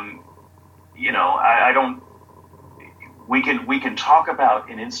 I don't. We can talk about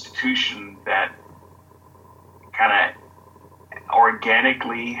an institution that kind of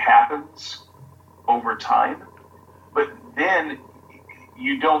organically happens over time, but then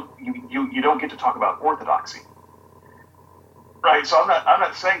you don't get to talk about orthodoxy, right? So I'm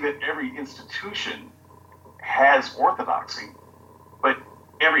not saying that every institution has orthodoxy, but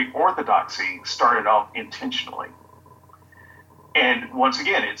every orthodoxy started off intentionally. And once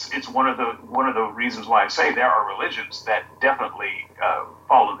again, it's one of the reasons why I say there are religions that definitely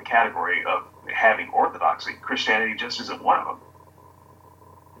fall in the category of having orthodoxy. Christianity just isn't one of them.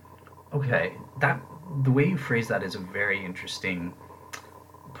 Okay, the way you phrase that is a very interesting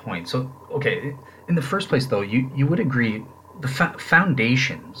point. So, okay, in the first place, though, you would agree the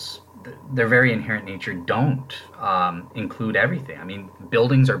foundations, their very inherent nature, don't include everything. I mean,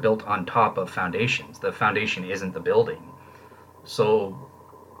 buildings are built on top of foundations. The foundation isn't the building. So,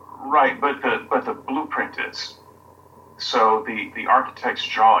 right, but the blueprint is. So the architect's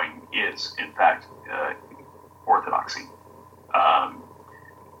drawing is, in fact, orthodoxy,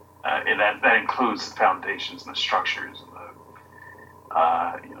 and that includes the foundations and the structures, and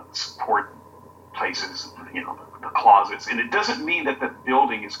the support places, the closets. And it doesn't mean that the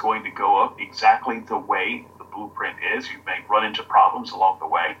building is going to go up exactly the way the blueprint is. You may run into problems along the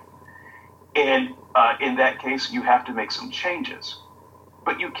way. And in that case, you have to make some changes.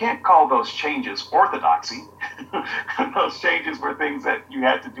 But you can't call those changes orthodoxy. Those changes were things that you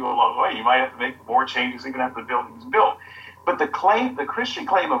had to do along the way. You might have to make more changes even after the building was built. But the Christian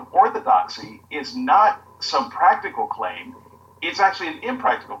claim of orthodoxy is not some practical claim. It's actually an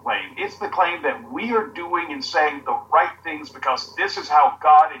impractical claim. It's the claim that we are doing and saying the right things because this is how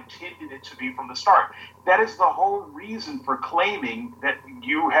God intended it to be from the start. That is the whole reason for claiming that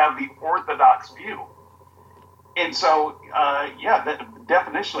you have the orthodox view. And so,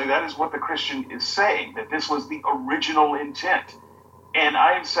 definitionally, that is what the Christian is saying, that this was the original intent. And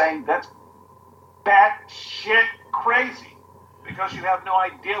I am saying that's batshit crazy because you have no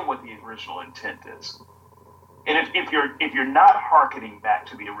idea what the original intent is. And if you're not hearkening back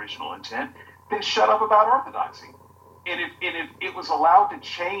to the original intent, then shut up about orthodoxy. And if it was allowed to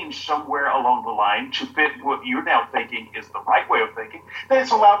change somewhere along the line to fit what you're now thinking is the right way of thinking, then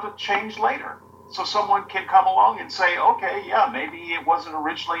it's allowed to change later. So someone can come along and say, okay, yeah, maybe it wasn't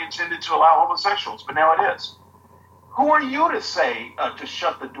originally intended to allow homosexuals, but now it is. Who are you to say to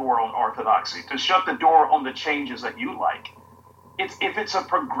shut the door on orthodoxy, to shut the door on the changes that you like? If it's a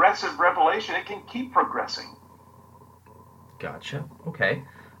progressive revelation, it can keep progressing. Gotcha. Okay.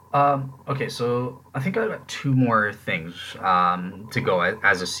 Okay, so I think I've got two more things to go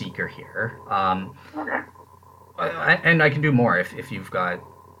as a seeker here. Okay. And I can do more if you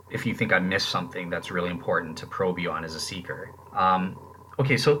think I missed something that's really important to probe you on as a seeker.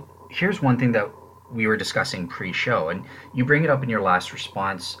 Okay, so here's one thing that we were discussing pre-show, and you bring it up in your last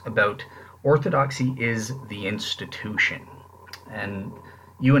response about orthodoxy is the institution. And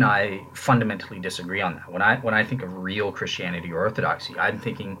you and I fundamentally disagree on that. When I think of real Christianity or orthodoxy, I'm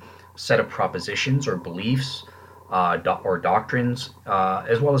thinking a set of propositions or beliefs or doctrines,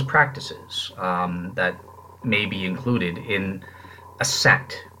 as well as practices that may be included in a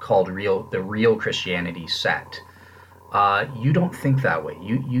sect called the Real Christianity sect. You don't think that way.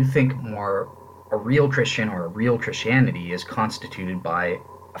 You think more a real Christian or a real Christianity is constituted by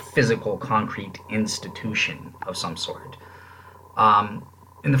a physical, concrete institution of some sort.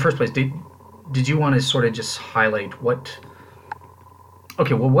 In the first place, did you want to sort of just highlight what?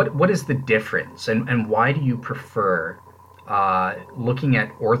 Okay, well, what is the difference, and why do you prefer looking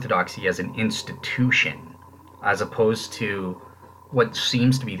at orthodoxy as an institution as opposed to what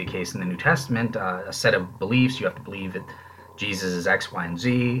seems to be the case in the New Testament, a set of beliefs? You have to believe that Jesus is X, Y, and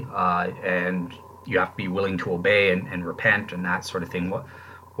Z, and you have to be willing to obey and repent and that sort of thing.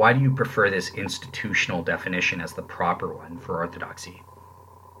 Why do you prefer this institutional definition as the proper one for orthodoxy?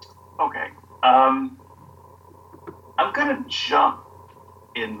 Okay. I'm going to jump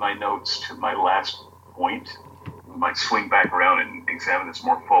in my notes to my last point. We might swing back around and examine this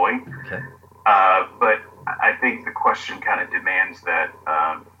more fully. Okay. But I think the question kind of demands that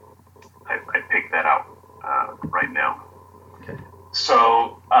I pick that out right now. Okay.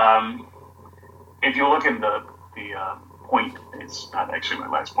 So if you look in the point, it's not actually my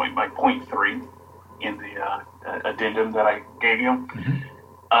last point, my point 3 in the addendum that I gave you,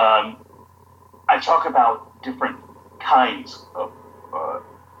 Mm-hmm. I talk about different kinds of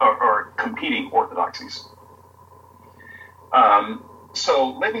or competing orthodoxies. So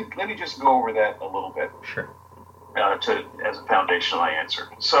let me just go over that a little bit. Sure. As a foundational answer.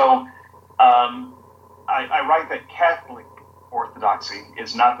 So I write that Catholic orthodoxy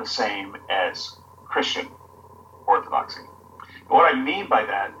is not the same as Christian orthodoxy. What I mean by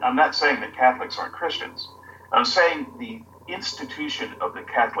that, I'm not saying that Catholics aren't Christians. I'm saying the institution of the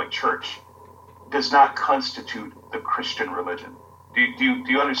Catholic Church does not constitute the Christian religion. Do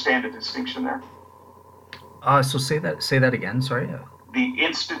you understand the distinction there? So say that again. Sorry. The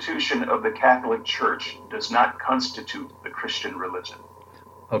institution of the Catholic Church does not constitute the Christian religion.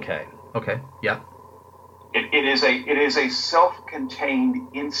 Okay. Yeah. It is a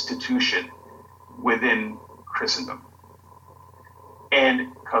self-contained institution within Christendom.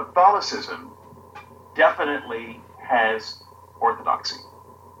 And Catholicism definitely has orthodoxy.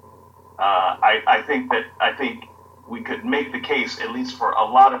 I think we could make the case, at least for a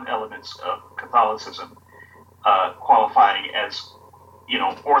lot of elements of Catholicism, qualifying as,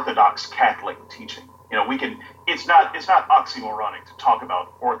 Orthodox Catholic teaching. We can. It's not oxymoronic to talk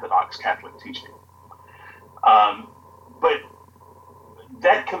about Orthodox Catholic teaching, but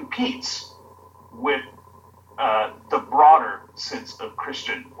that competes with the broader sense of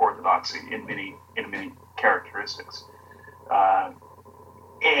Christian orthodoxy in many characteristics,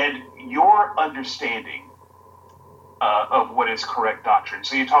 and your understanding of what is correct doctrine.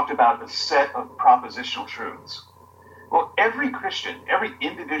 So you talked about a set of propositional truths. Well, every Christian, every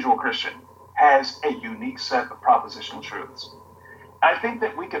individual Christian, has a unique set of propositional truths. I think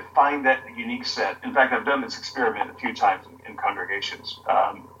that we could find that unique set. In fact, I've done this experiment a few times in congregations.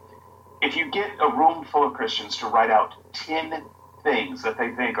 If you get a room full of Christians to write out 10 things that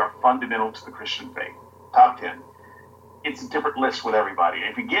they think are fundamental to the Christian faith, top 10, it's a different list with everybody.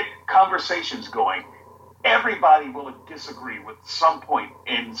 And if you get conversations going, everybody will disagree with some point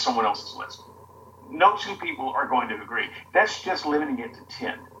in someone else's list. No two people are going to agree. That's just limiting it to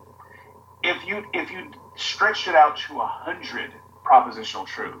 10. If you stretched it out to 100 propositional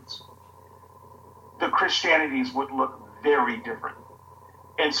truths, the Christianities would look very different.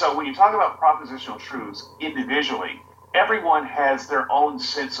 And so when you talk about propositional truths individually, everyone has their own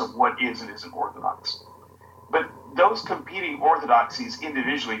sense of what is and isn't orthodox. But those competing orthodoxies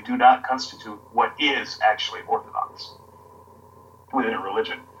individually do not constitute what is actually orthodox within a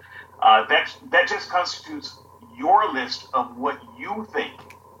religion. That just constitutes your list of what you think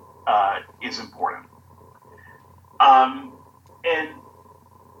is important. And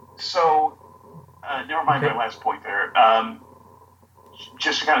so, never mind my last point there.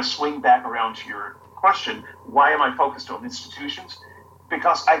 Just to kind of swing back around to your question, why am I focused on institutions?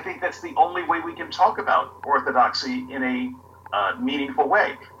 Because I think that's the only way we can talk about orthodoxy in a meaningful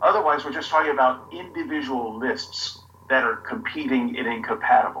way. Otherwise, we're just talking about individual lists that are competing and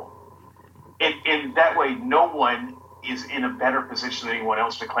incompatible. And that way, no one is in a better position than anyone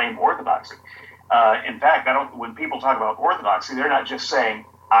else to claim orthodoxy. In fact, when people talk about orthodoxy, they're not just saying,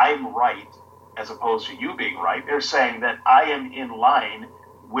 I'm right, as opposed to you being right. They're saying that I am in line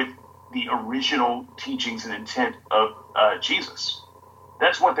with the original teachings and intent of Jesus.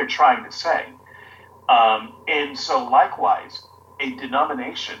 That's what they're trying to say. And so likewise, a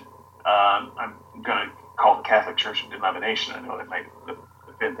denomination, I'm going to call the Catholic Church a denomination. I know that might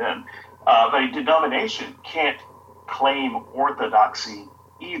offend them, but a denomination can't claim orthodoxy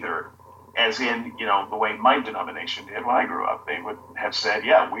either, as in, the way my denomination did when I grew up. They would have said,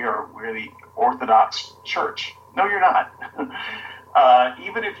 yeah, we're the Orthodox Church. No, you're not.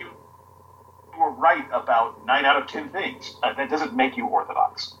 Even if you were right about 9 out of 10 things, that doesn't make you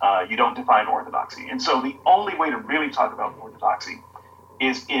Orthodox. You don't define orthodoxy. And so the only way to really talk about orthodoxy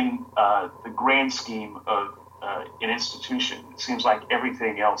is in the grand scheme of an institution. It seems like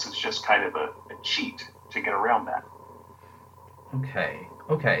everything else is just kind of a cheat to get around that. Okay.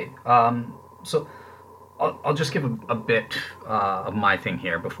 So I'll just give a bit of my thing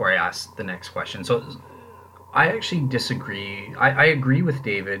here before I ask the next question. So I actually disagree. I agree with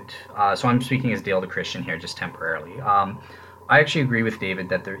David. So I'm speaking as Dale the Christian here, just temporarily. I actually agree with David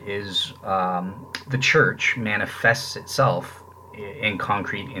that there is the church manifests itself in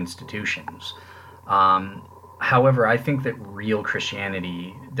concrete institutions. However, I think that real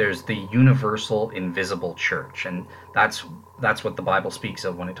Christianity, there's the universal, invisible church, and that's what the Bible speaks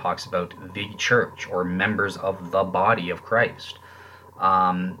of when it talks about the church or members of the body of Christ.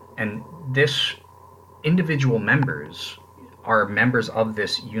 And this individual members are members of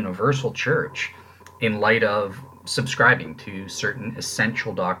this universal church in light of subscribing to certain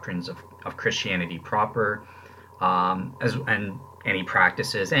essential doctrines of Christianity proper, and any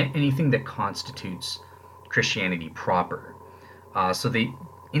practices, anything that constitutes Christianity proper. So the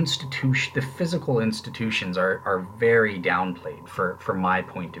physical institutions are very downplayed from my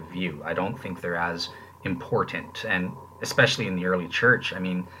point of view. I don't think they're as important, and especially in the early church. I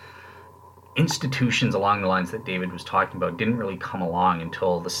mean, institutions along the lines that David was talking about didn't really come along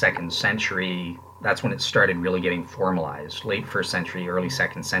until the 2nd century. That's when it started really getting formalized. Late 1st century, early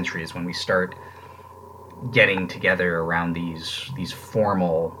 2nd century is when we start getting together around these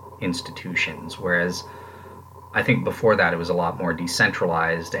formal institutions, whereas I think before that it was a lot more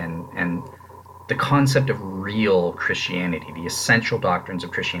decentralized, and the concept of real Christianity, the essential doctrines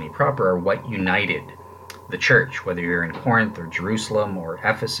of Christianity proper, are what united the church. Whether you're in Corinth or Jerusalem or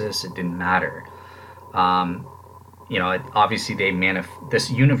Ephesus, it didn't matter. Obviously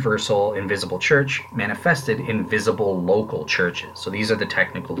this universal, invisible church manifested in visible local churches. So these are the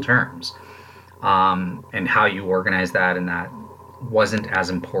technical terms. And how you organize that, and that wasn't as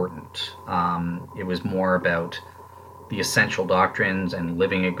important. It was more about the essential doctrines and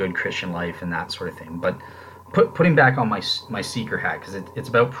living a good Christian life and that sort of thing. But putting back on my seeker hat, because it's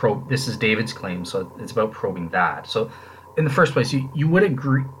about this is David's claim, so it's about probing that. So in the first place,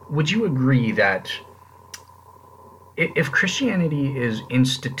 would you agree that if Christianity is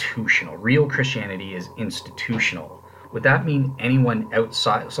institutional, real Christianity is institutional, would that mean anyone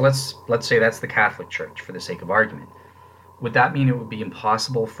outside? So let's say that's the Catholic Church for the sake of argument. Would that mean it would be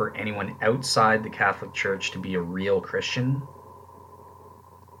impossible for anyone outside the Catholic Church to be a real Christian?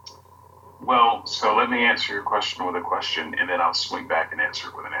 Well, so let me answer your question with a question, and then I'll swing back and answer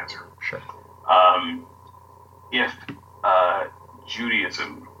it with an answer. Sure. If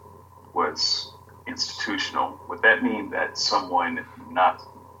Judaism was institutional, would that mean that someone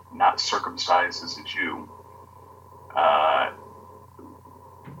not circumcised as a Jew,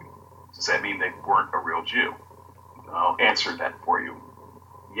 does that mean they weren't a real Jew? I'll answer that for you.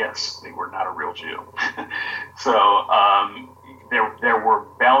 Yes, they were not a real Jew. So there were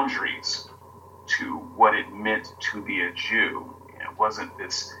boundaries to what it meant to be a Jew. It wasn't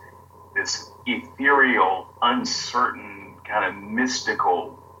this ethereal, uncertain, kind of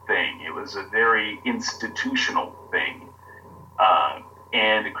mystical thing. It was a very institutional thing.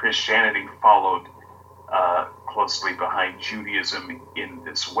 And Christianity followed closely behind Judaism in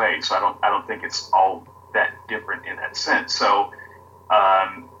this way. So I don't think it's all that different in that sense. So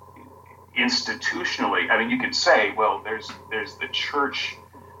institutionally, I mean, you could say, well, there's the church,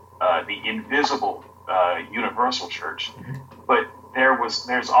 the invisible universal church, but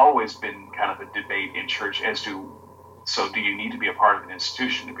there's always been kind of a debate in church as to, so do you need to be a part of an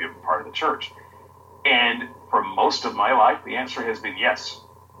institution to be a part of the church? And for most of my life, the answer has been yes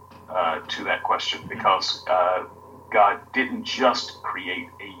to that question, because God didn't just create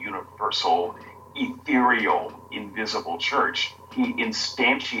a universal, ethereal, invisible church. He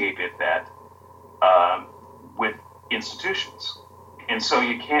instantiated that with institutions. And so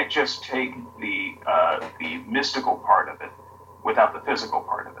you can't just take the mystical part of it without the physical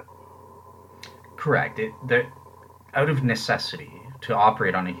part of it. Correct. Out of necessity to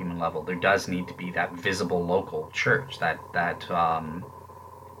operate on a human level, there does need to be that visible local church, that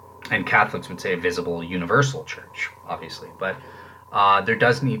and Catholics would say a visible universal church, obviously, but there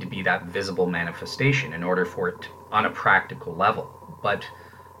does need to be that visible manifestation in order for it on a practical level. But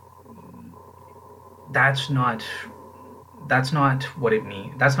that's not what it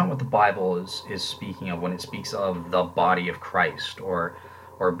means. That's not what the Bible is speaking of when it speaks of the body of Christ, or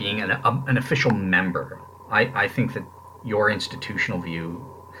being an official member. I think that your institutional view.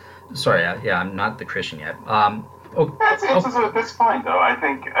 Sorry, yeah, I'm not the Christian yet. That's fine though. I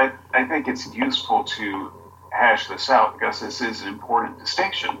think it's useful to hash this out because this is an important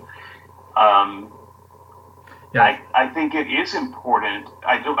distinction. Yeah. I think it is important.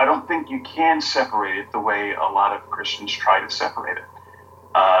 I don't think you can separate it the way a lot of Christians try to separate it.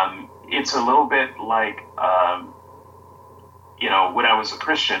 It's a little bit like, when I was a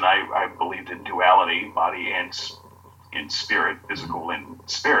Christian, I believed in duality, body and in spirit, physical and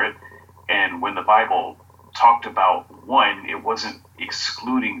spirit. And when the Bible talked about one, it wasn't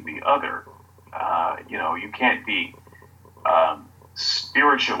excluding the other. You can't be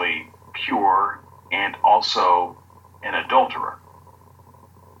spiritually pure and also an adulterer.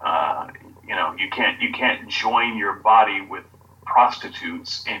 You can't join your body with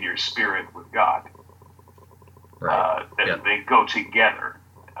prostitutes and your spirit with God. Right. They go together.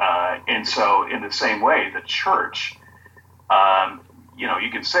 And so in the same way, the church, you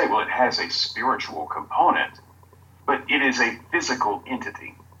can say, well, it has a spiritual component, but it is a physical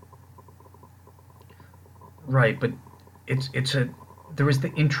entity. Right, but there was the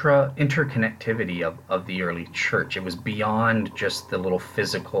interconnectivity of the early church. It was beyond just the little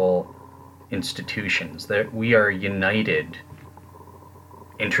physical institutions. That we are united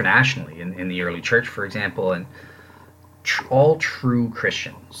internationally in the early church, for example, and all true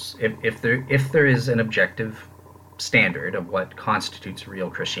Christians. If there is an objective standard of what constitutes real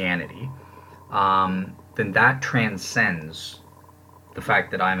Christianity, then that transcends the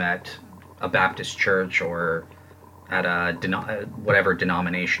fact that I'm at a Baptist church or at a whatever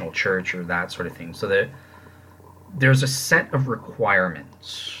denominational church or that sort of thing. So that there's a set of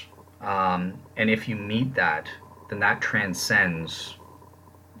requirements, and if you meet that, then that transcends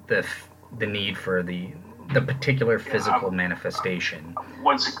the need for the particular physical manifestation.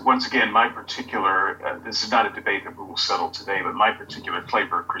 Once again, my particular this is not a debate that we will settle today, but my particular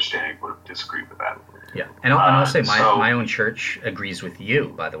flavor of Christianity would have disagreed with that. Yeah, and I'll say my own church agrees with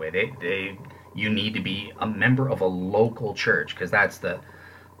you. By the way, you need to be a member of a local church, because that's the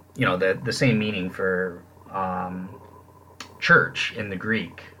same meaning for church in the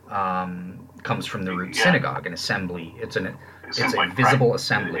Greek comes from the root synagogue, an assembly. It's a visible right.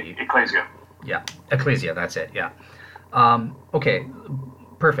 Assembly. Ecclesia. Yeah, ecclesia. That's it. Yeah. Okay,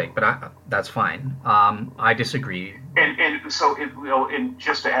 perfect. But that's fine. I disagree. And so and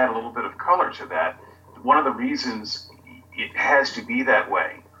just to add a little bit of color to that, one of the reasons it has to be that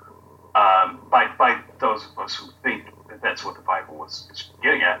way, by those of us who think that that's what the Bible was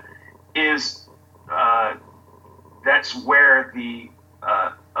getting at, is that's where the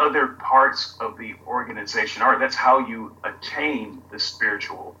other parts of the organization are. That's how you attain the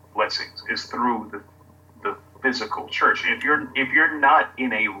spiritual blessings, is through the physical church. If you're not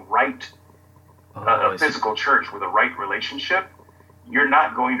in a right physical church with a right relationship, you're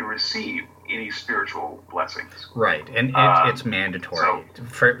not going to receive any spiritual blessings. Right, and it's mandatory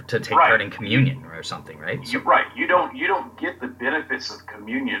to take part in communion or something, right? You don't get the benefits of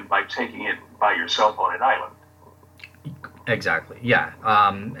communion by taking it by yourself on an island. Exactly. Yeah.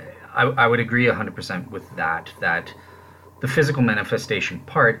 I would agree 100% with that the physical manifestation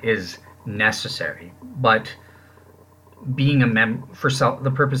part is necessary, but being a for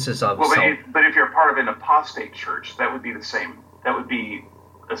the purposes of but if you're part of an apostate church, that would be the same. That would be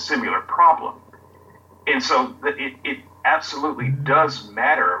a similar problem. And so it absolutely does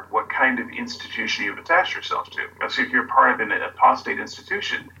matter what kind of institution you've attached yourself to. Because if you're part of an apostate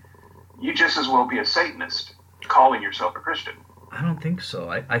institution, you just as well be a Satanist calling yourself a Christian. I don't think so.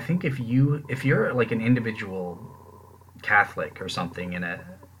 I think if you're like an individual Catholic or something in a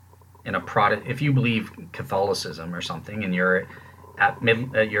if you believe Catholicism or something, and you're at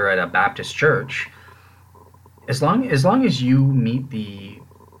a Baptist church, as long as you meet the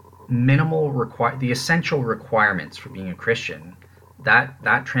the essential requirements for being a Christian,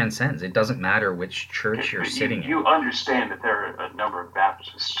 that transcends. It doesn't matter which church you're sitting in. You understand that there are a number of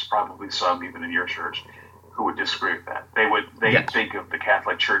Baptists, probably some even in your church, who would disagree with that. They think of the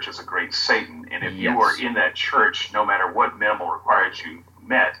Catholic Church as a great Satan, and if you are in that church, no matter what minimal requirements you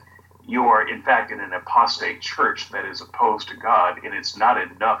met, you are in fact in an apostate church that is opposed to God, and it's not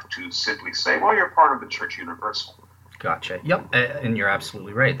enough to simply say, well, you're part of the Church Universal. Gotcha. Yep, and you're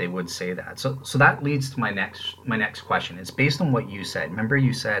absolutely right. They would say that. So that leads to my next question. It's based on what you said. Remember,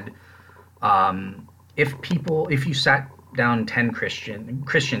 you said if you sat down 10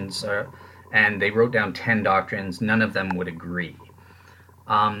 Christians and they wrote down 10 doctrines. None of them would agree.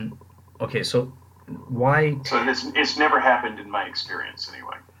 Okay, so why? So it's never happened in my experience,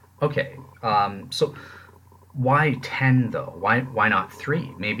 anyway. Okay, so why 10 though? Why not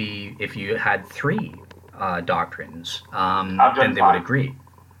 3? Maybe if you had 3 doctrines, then they would agree.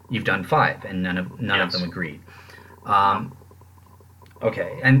 You've done 5, and none of them agreed.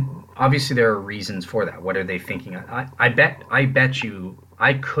 Okay, and obviously there are reasons for that. What are they thinking? I bet you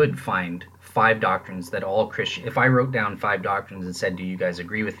I could find 5 doctrines that all Christian. If I wrote down 5 doctrines and said, "Do you guys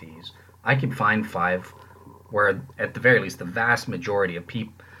agree with these?" I could find 5 where, at the very least, the vast majority of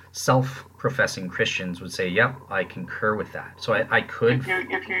self-professing Christians would say, "Yep, I concur with that." So I could.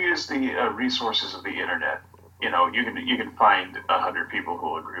 If you use the resources of the internet, you can find 100 people who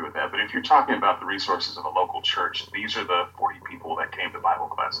will agree with that. But if you're talking about the resources of a local church, these are the 40 people that came to Bible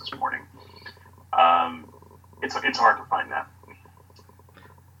class this morning. It's hard to find that.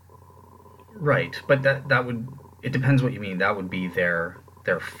 Right, but that would, it depends what you mean. That would be their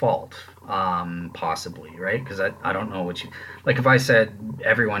fault, possibly, right? Because I don't know what you, like, if I said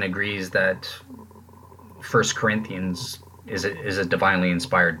everyone agrees that First Corinthians is a divinely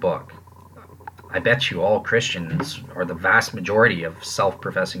inspired book, I bet you all Christians, or the vast majority of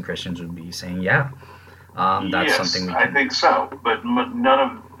self-professing Christians, would be saying, yeah, that's something we can. I think so, but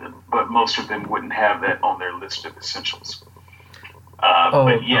most of them wouldn't have that on their list of essentials.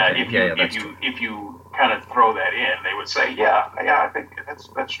 But yeah, okay. If you kind of throw that in, they would say, yeah, I think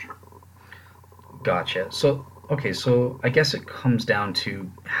that's true. Gotcha. So I guess it comes down to,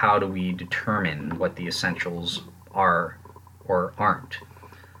 how do we determine what the essentials are or aren't?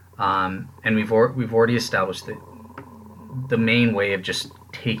 And we've already established that the main way of just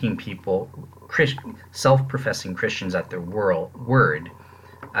taking people, self-professing Christians, at their word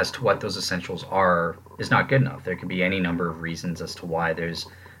as to what those essentials are is not good enough. There could be any number of reasons as to why there's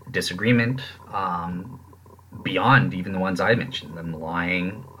disagreement, beyond even the ones I mentioned, them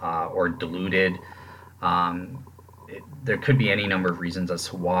lying or deluded. There could be any number of reasons as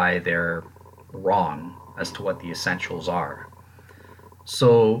to why they're wrong as to what the essentials are.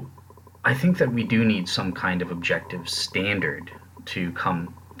 So I think that we do need some kind of objective standard to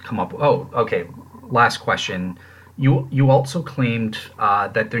come up with. Oh, okay. Last question. You also claimed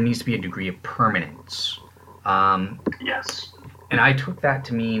that there needs to be a degree of permanence. Yes. And I took that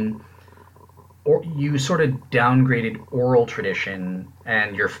to mean, or you sort of downgraded oral tradition,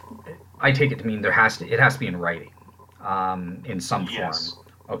 and I take it to mean it has to be in writing, in some form. Yes.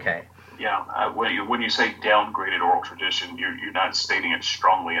 Okay. Yeah. When you say downgraded oral tradition, you're not stating it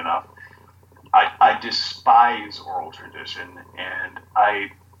strongly enough. I despise oral tradition, and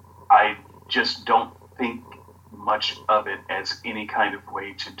I just don't think much of it as any kind of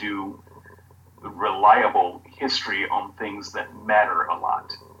way to do reliable history on things that matter a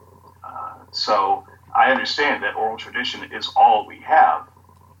lot. So I understand that oral tradition is all we have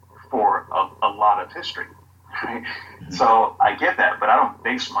for a lot of history, right? Mm-hmm. So I get that, but I don't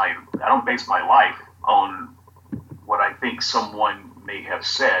base my life on what I think someone may have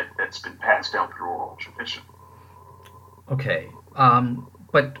said that's been passed down through oral tradition. Okay,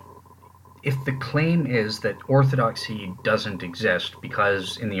 but if the claim is that orthodoxy doesn't exist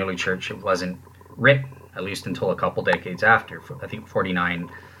because in the early church it wasn't written, at least until a couple decades after, I think 49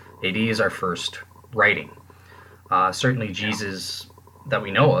 AD is our first writing. Certainly Jesus, that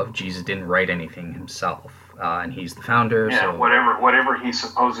we know of, Jesus didn't write anything himself, and he's the founder. Yeah, so whatever he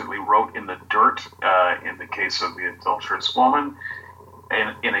supposedly wrote in the dirt, in the case of the adulterous woman,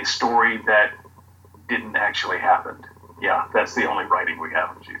 in a story that didn't actually happen. Yeah, that's the only writing we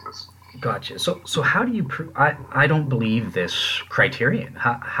have of Jesus. Gotcha. So how do you prove? I don't believe this criterion.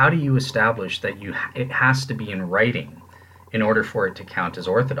 How do you establish that it has to be in writing in order for it to count as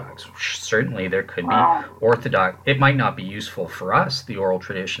orthodox? Certainly there could be orthodox. It might not be useful for us, the oral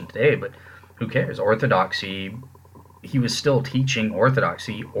tradition today, but who cares? Orthodoxy, he was still teaching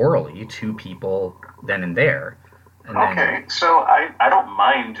orthodoxy orally to people then and there. And so I don't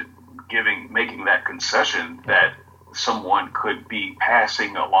mind making that concession that someone could be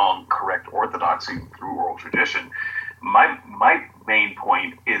passing along correct orthodoxy through oral tradition. My main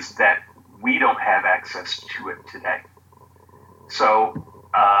point is that we don't have access to it today. So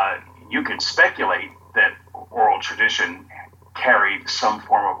you can speculate that oral tradition carried some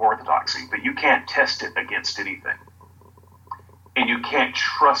form of orthodoxy, but you can't test it against anything. And you can't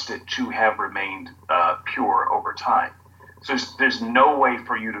trust it to have remained pure over time. So there's no way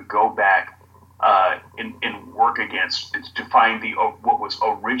for you to go back and work against, to find what was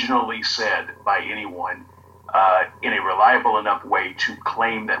originally said by anyone in a reliable enough way to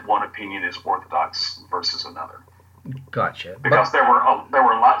claim that one opinion is orthodox versus another. Gotcha. because there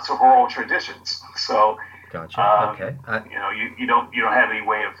were lots of oral traditions. So Gotcha. Okay. you don't have any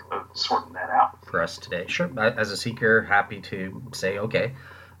way of sorting that out. For us today, sure. As a seeker, happy to say okay.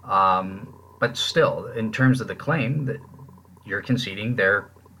 But still, in terms of the claim that you're conceding, there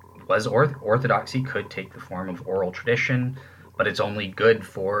was orthodoxy could take the form of oral tradition, but it's only good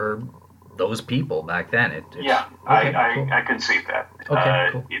for those people back then. Yeah, okay, cool. I concede that. Okay,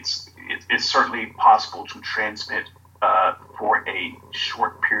 cool. It's certainly possible to transmit for a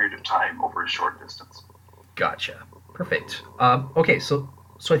short period of time over a short distance. Gotcha. Perfect. Okay, so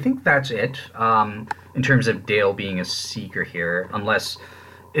I think that's it in terms of Dale being a seeker here. Unless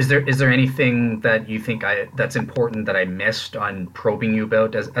is there anything that you think that's important that I missed on probing you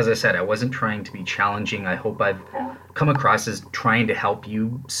about? As I said, I wasn't trying to be challenging. I hope I've come across as trying to help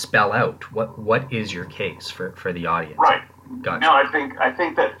you spell out what is your case for the audience. Right. Gotcha. No, I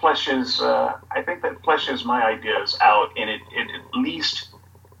think that fleshes my ideas out, and it at least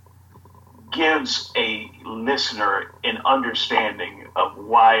gives a listener an understanding of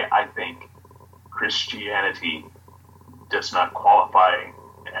why I think Christianity does not qualify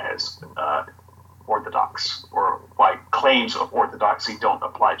as orthodox, or why claims of orthodoxy don't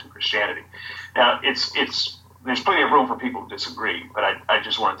apply to Christianity. Now, there's plenty of room for people to disagree, but I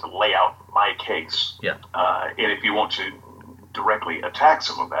just wanted to lay out my case. Yeah. And if you want to directly attack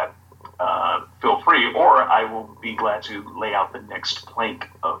some of that, feel free, or I will be glad to lay out the next plank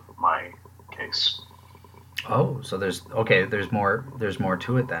of my case. Oh, so there's more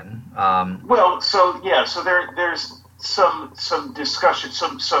to it then. So there's some discussion,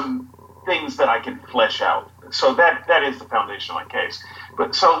 some things that I can flesh out. So that is the foundation of my case.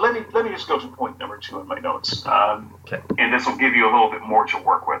 But so let me just go to point number 2 in my notes. Okay. And this will give you a little bit more to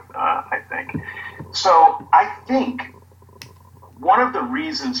work with, I think. So I think one of the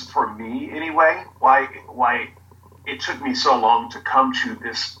reasons for me, anyway, why it took me so long to come to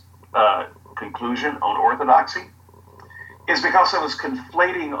this conclusion on orthodoxy is because I was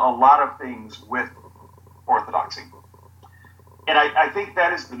conflating a lot of things with orthodoxy. And I think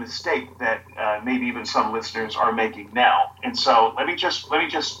that is the mistake that maybe even some listeners are making now. And so let me just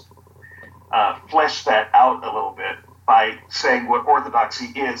flesh that out a little bit by saying what orthodoxy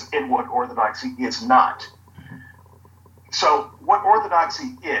is and what orthodoxy is not. So what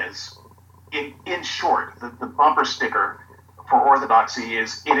orthodoxy is, in short, the bumper sticker for orthodoxy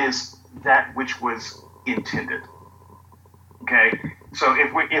is it is that which was intended. Okay? So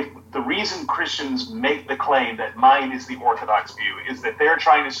if the reason Christians make the claim that mine is the orthodox view is that they're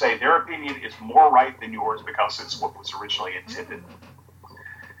trying to say their opinion is more right than yours because it's what was originally intended.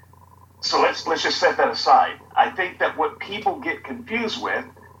 So let's just set that aside. I think that what people get confused with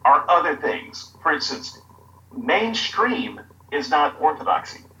are other things. For instance, mainstream is not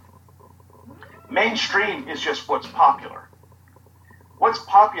orthodoxy. Mainstream is just what's popular. What's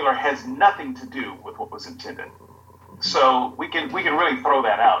popular has nothing to do with what was intended. So we can really throw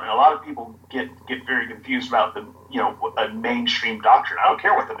that out, and a lot of people get very confused about a mainstream doctrine. I don't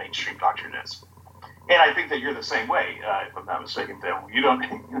care what the mainstream doctrine is, and I think that you're the same way. If I'm not mistaken, Dale, you don't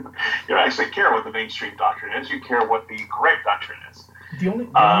actually care what the mainstream doctrine is. You care what the correct doctrine is. The only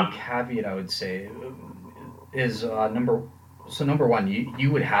caveat I would say is number one,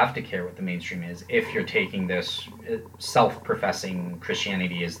 you would have to care what the mainstream is if you're taking this self-professing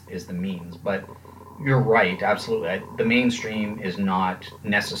Christianity is the means, but. You're right, absolutely. The mainstream is not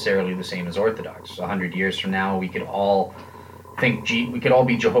necessarily the same as Orthodox. 100 years from now, we could all we could all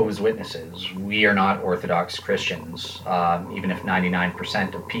be Jehovah's Witnesses. We are not Orthodox Christians, even if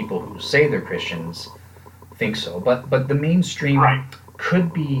 99% of people who say they're Christians think so. But the mainstream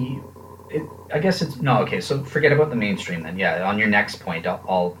could be. I guess it's no. Okay, so forget about the mainstream then. Yeah, on your next point,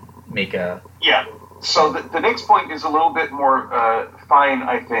 I'll make a. Yeah. So the next point is a little bit more fine,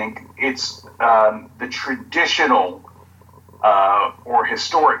 I think. It's the traditional or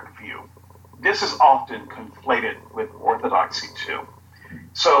historic view. This is often conflated with orthodoxy too.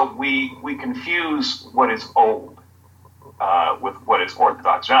 So we confuse what is old with what is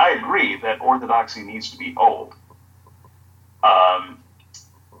orthodox. Now, I agree that orthodoxy needs to be old.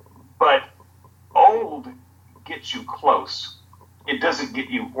 But old gets you close. It doesn't get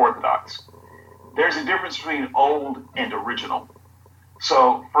you orthodox. There's a difference between old and original.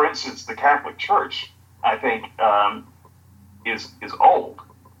 So, for instance, the Catholic Church, I think, is old,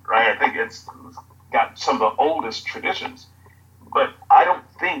 right? I think it's got some of the oldest traditions. But I don't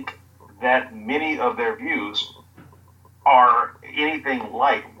think that many of their views are anything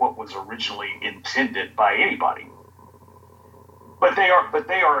like what was originally intended by anybody. But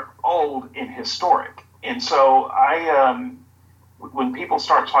they are old and historic. And so when people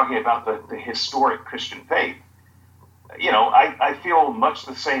start talking about the historic Christian faith, I feel much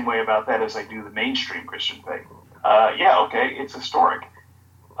the same way about that as I do the mainstream Christian faith. Okay, it's historic.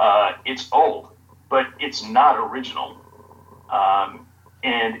 It's old, but it's not original.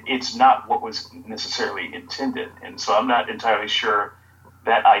 And it's not what was necessarily intended. And so I'm not entirely sure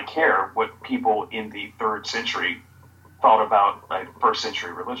that I care what people in the 3rd century thought about a 1st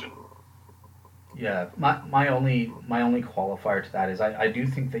century religion. Yeah, my only qualifier to that is I do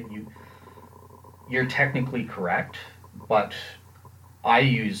think that you're technically correct, but I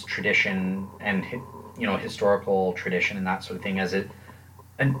use tradition and historical tradition and that sort of thing as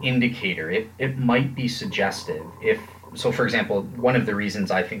an indicator. It might be suggestive. So, for example, one of the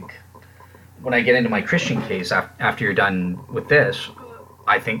reasons I think when I get into my Christian case after you're done with this,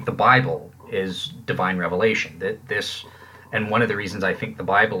 I think the Bible is divine revelation. And one of the reasons I think the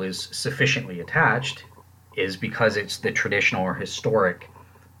Bible is sufficiently attached is because it's the traditional or historic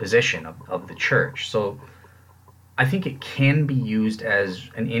position of the church. So I think it can be used as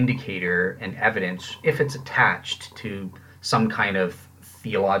an indicator and evidence if it's attached to some kind of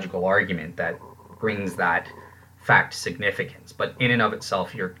theological argument that brings that fact significance. But in and of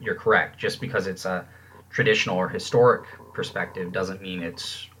itself, you're correct. Just because it's a traditional or historic perspective doesn't mean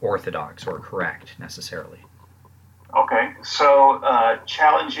it's orthodox or correct necessarily. Okay, so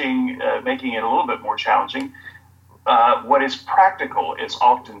challenging, making it a little bit more challenging, what is practical is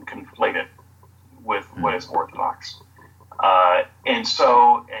often conflated with what is orthodox. And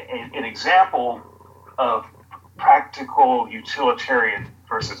so an example of practical utilitarian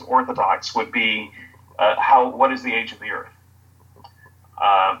versus orthodox would be what is the age of the earth?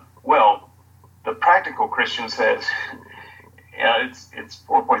 Well, the practical Christian says it's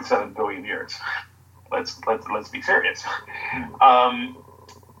 4.7 billion years. Let's be serious.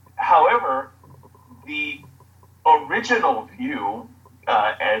 However, the original view,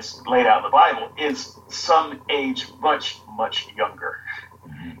 as laid out in the Bible, is some age much, much younger.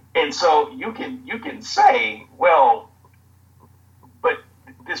 And so you can say, well, but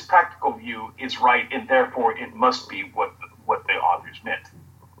this practical view is right, and therefore it must be what the authors meant.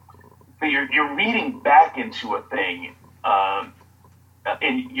 But you're reading back into a thing,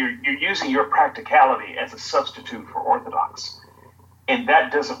 and you're using your practicality as a substitute for orthodox, and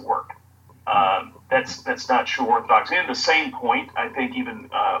that doesn't work. That's not true orthodoxy. And the same point, I think, even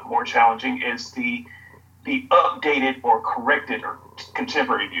more challenging is the updated or corrected or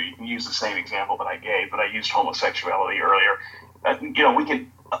contemporary view. You can use the same example that I gave, but I used homosexuality earlier.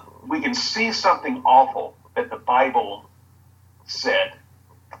 We can see something awful that the Bible said.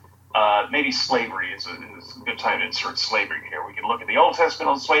 Maybe slavery is a good time to insert slavery here. We can look at the Old Testament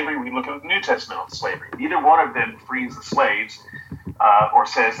on slavery. We can look at the New Testament on slavery. Neither one of them frees the slaves or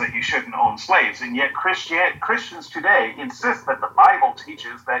says that you shouldn't own slaves. And yet Christians today insist that the Bible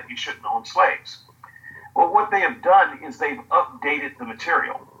teaches that you shouldn't own slaves. Well, what they have done is they've updated the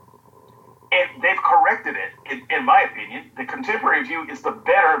material. And they've corrected it, in my opinion. The contemporary view is the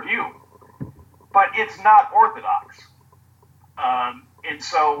better view. But it's not orthodox. And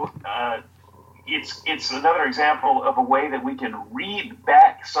so it's another example of a way that we can read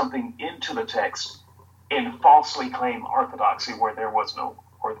back something into the text and falsely claim orthodoxy where there was no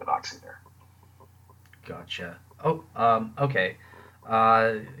orthodoxy there. Gotcha. Oh, okay.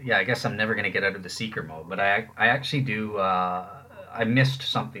 Yeah, I guess I'm never going to get out of the seeker mode, but I actually do. I missed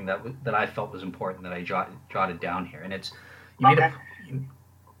something that I felt was important that I jotted down here, and it's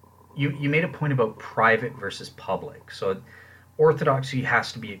you made a point about private versus public. So orthodoxy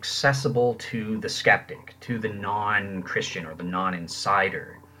has to be accessible to the skeptic, to the non-Christian or the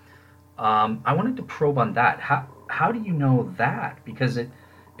non-insider. I wanted to probe on that. How do you know that? Because it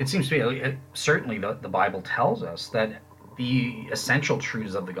seems to me, certainly the Bible tells us that the essential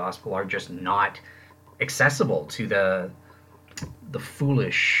truths of the gospel are just not accessible to the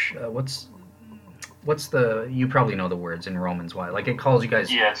foolish. What's the, you probably know the words in Romans, why? Like it calls you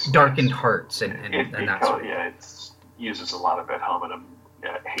guys darkened hearts and that sort of. Yeah, it uses a lot of ad hominem,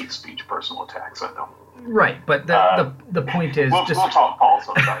 hate speech, personal attacks, I know. Right, but the point is we'll talk Paul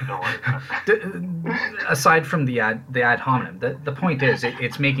sometime, don't worry. Aside from the ad hominem, the point is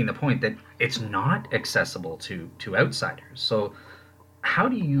it's making the point that it's not accessible to outsiders. So how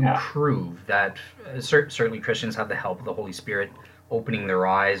do you prove that certainly Christians have the help of the Holy Spirit opening their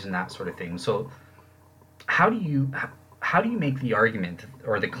eyes and that sort of thing? So how do you make the argument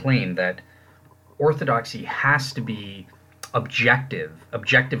or the claim that orthodoxy has to be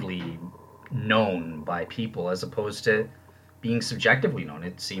objectively known by people as opposed to being subjectively known?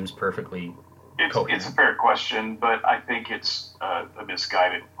 It seems perfectly coherent. It's a fair question, but I think it's a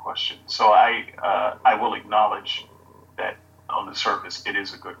misguided question. So I will acknowledge that on the surface it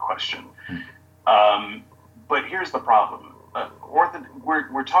is a good question. But here's the problem.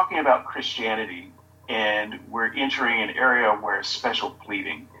 We're talking about Christianity, and we're entering an area where special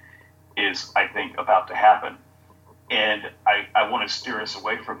pleading is, I think, about to happen. And I want to steer us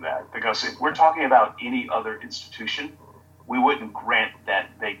away from that, because if we're talking about any other institution, we wouldn't grant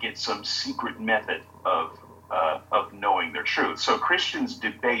that they get some secret method of knowing their truth. So Christians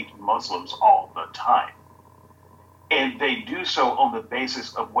debate Muslims all the time, and they do so on the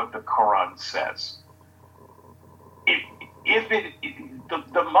basis of what the Quran says.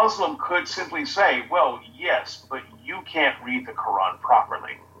 The Muslim could simply say, well, yes, but you can't read the Quran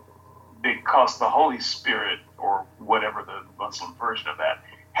properly because the Holy Spirit, or whatever the Muslim version of that,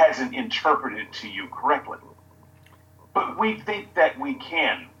 hasn't interpreted to you correctly. But we think that we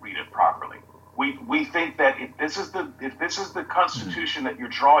can read it properly. We think that if this is the Constitution that you're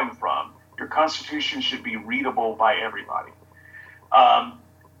drawing from, your Constitution should be readable by everybody.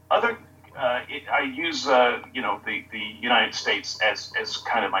 I use the United States as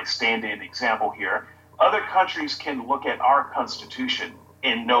kind of my stand-in example here. Other countries can look at our Constitution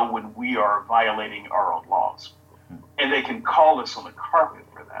and know when we are violating our own laws, and they can call us on the carpet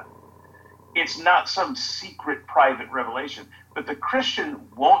for that. It's not some secret private revelation, but the Christian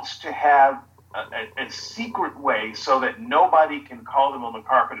wants to have a secret way so that nobody can call them on the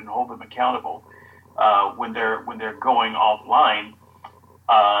carpet and hold them accountable when they're going offline,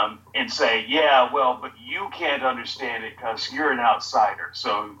 and say, yeah, well, but you can't understand it because you're an outsider,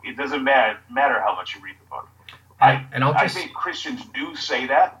 so it doesn't matter how much you read the book. I think Christians do say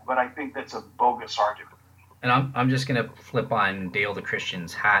that, but I think that's a bogus argument. And I'm just going to flip on Dale the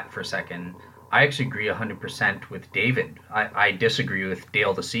Christian's hat for a second. I actually agree 100% with David. I disagree with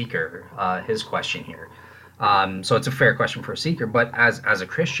Dale the Seeker, his question here. So it's a fair question for a seeker, but as a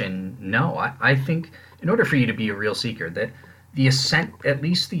Christian, no. I think in order for you to be a real seeker, that at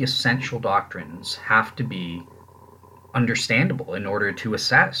least the essential doctrines have to be understandable in order to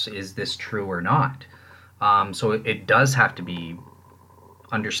assess, is this true or not? So it does have to be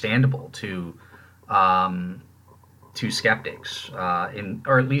understandable to skeptics,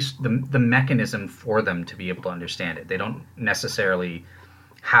 or at least the mechanism for them to be able to understand it. They don't necessarily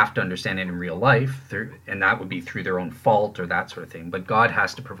have to understand it in real life, and that would be through their own fault or that sort of thing. But God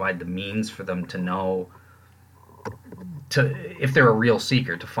has to provide the means for them to know, if they're a real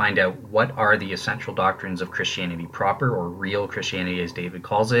seeker, to find out what are the essential doctrines of Christianity proper, or real Christianity as David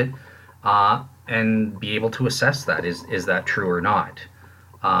calls it, and be able to assess that. Is that true or not?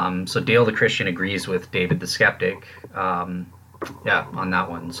 So Dale the Christian agrees with David the Skeptic, on that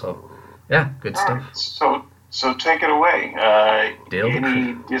one. So, yeah, good stuff. Right. So take it away. Dale,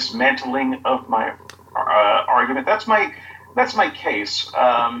 any dismantling of my argument? That's my case.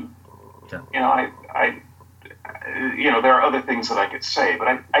 There are other things that I could say, but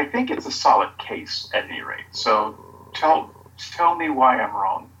I think it's a solid case at any rate. So tell me why I'm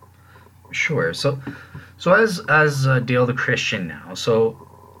wrong. Sure. So as Dale the Christian now, so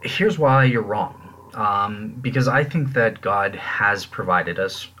here's why you're wrong. Because I think that God has provided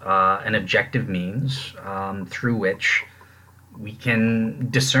us an objective means through which we can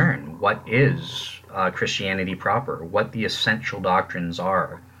discern what is Christianity proper, what the essential doctrines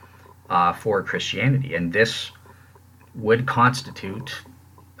are for Christianity. And this would constitute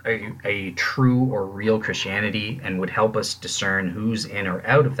a true or real Christianity, and would help us discern who's in or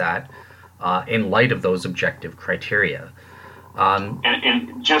out of that in light of those objective criteria.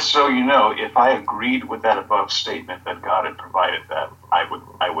 And just so you know, if I agreed with that above statement that God had provided that, I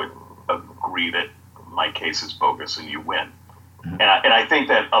would agree that my case is bogus and you win. Mm-hmm. And I think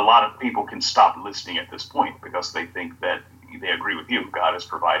that a lot of people can stop listening at this point because they think that they agree with you. God has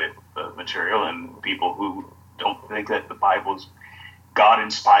provided the material, and people who don't think that the Bible is God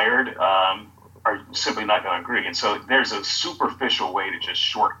inspired are simply not going to agree. And so there's a superficial way to just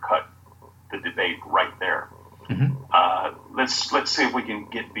shortcut the debate right there. Mm-hmm. Let's see if we can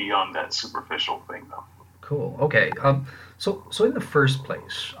get beyond that superficial thing, though. Cool. Okay. So in the first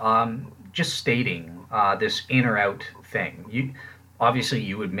place, just stating this in or out thing, you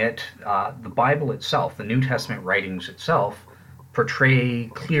admit the Bible itself, the New Testament writings itself, portray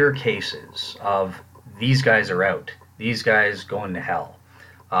clear cases of these guys are out, these guys going to hell.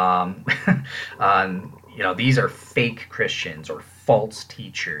 These are fake Christians or false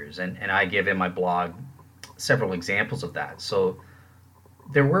teachers, and I give in my blog several examples of that. So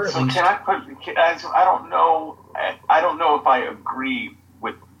there were at least. I don't know if I agree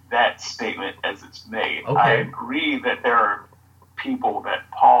with that statement as it's made. Okay. I agree that there are people that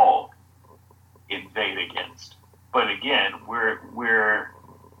Paul inveighed against, but again, we're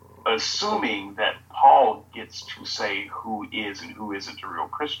assuming that Paul gets to say who is and who isn't a real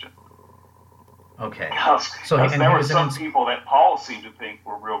Christian. Okay. Because there were some people that Paul seemed to think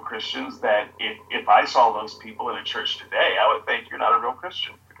were real Christians that if I saw those people in a church today, I would think you're not a real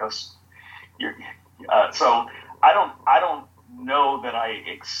Christian because you're. So I don't know that I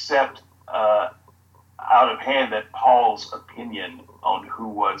accept out of hand that Paul's opinion on who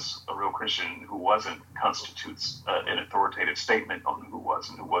was a real Christian and who wasn't constitutes an authoritative statement on who was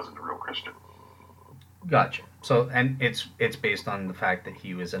and who wasn't a real Christian. Gotcha. So, and it's based on the fact that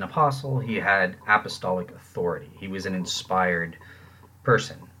he was an apostle. He had apostolic authority. He was an inspired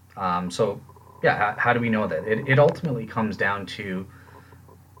person. So, yeah, how do we know that? It ultimately comes down to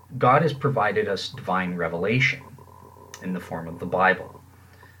God has provided us divine revelation in the form of the Bible.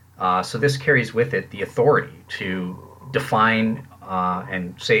 So this carries with it the authority to define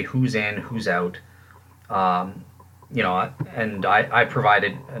and say who's in, who's out. And I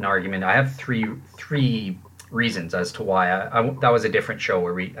provided an argument. I have three reasons as to why. That was a different show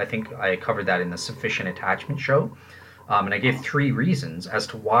where I think I covered that in the sufficient attachment show. And I gave 3 reasons as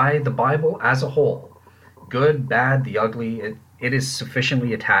to why the Bible as a whole, good, bad, the ugly, it is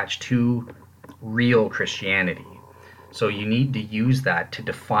sufficiently attached to real Christianity. So you need to use that to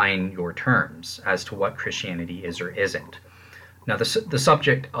define your terms as to what Christianity is or isn't. Now, the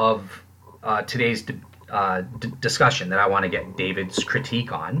subject of today's discussion that I want to get David's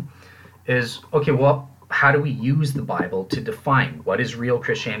critique on is, okay, well, how do we use the Bible to define what is real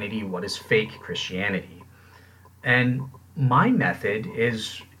Christianity, what is fake Christianity? And my method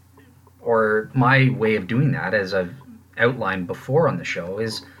is, or my way of doing that, as I've outlined before on the show,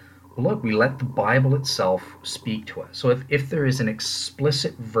 is, look, we let the Bible itself speak to us. So if there is an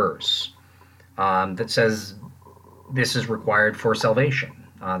explicit verse that says this is required for salvation,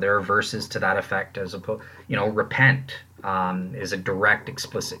 there are verses to that effect, as opposed, repent is a direct,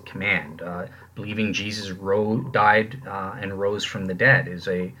 explicit command. Believing Jesus died and rose from the dead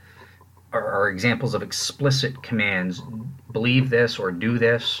are examples of explicit commands. Believe this or do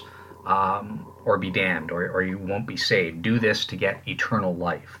this, or be damned, or you won't be saved. Do this to get eternal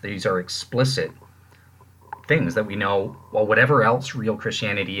life. These are explicit things that we know. Well, whatever else real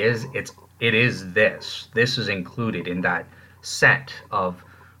Christianity is, it is this. This is included in that set of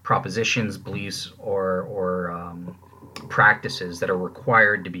propositions, beliefs, or practices that are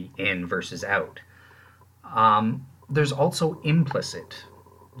required to be in versus out. There's also implicit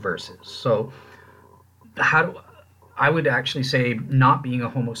verses. So I would actually say not being a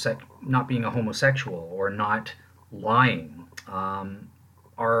homosexual or not lying, the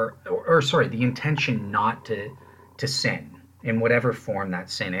intention not to sin in whatever form that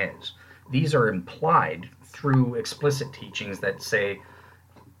sin is. These are implied through explicit teachings that say,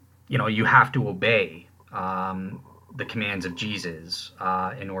 you have to obey the commands of Jesus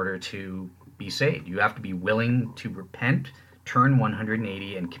in order to be saved. You have to be willing to repent, turn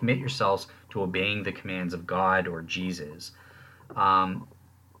 180, and commit yourselves to obeying the commands of God or Jesus.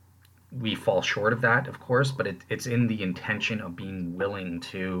 We fall short of that, of course, but it's in the intention of being willing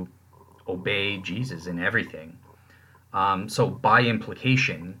to obey Jesus in everything. So by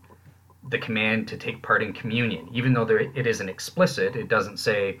implication, the command to take part in communion, even though it isn't explicit, it doesn't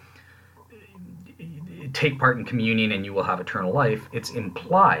say take part in communion and you will have eternal life. It's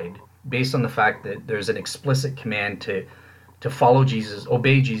implied based on the fact that there's an explicit command to follow Jesus,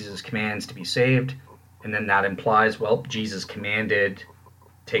 obey Jesus' commands to be saved, and then that implies, well, Jesus commanded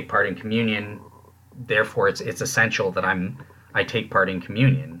take part in communion, therefore it's essential that I take part in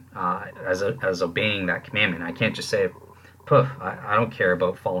communion as obeying that commandment. I can't just say, poof, I don't care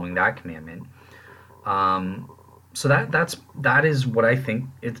about following that commandment. So that is what I think.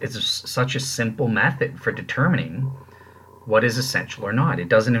 It's such a simple method for determining what is essential or not. It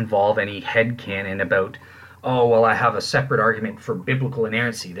doesn't involve any headcanon about, oh, well, I have a separate argument for biblical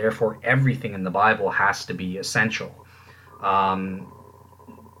inerrancy, therefore everything in the Bible has to be essential.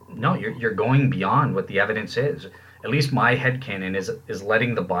 No, you're going beyond what the evidence is. At least my headcanon is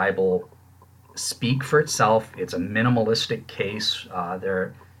letting the Bible speak for itself. It's a minimalistic case.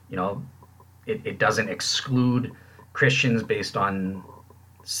 It doesn't exclude Christians based on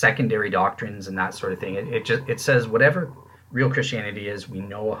secondary doctrines and that sort of thing. It says whatever real Christianity is, we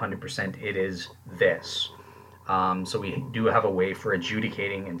know 100% it is this. So we do have a way for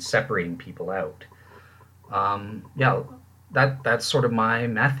adjudicating and separating people out. That's sort of my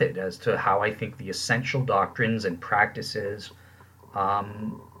method as to how I think the essential doctrines and practices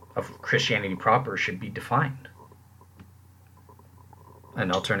of Christianity proper should be defined.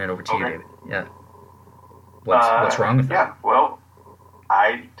 And I'll turn it over to you, David. Yeah. What's wrong with that? Yeah, well,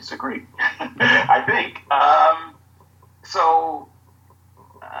 I disagree. I think.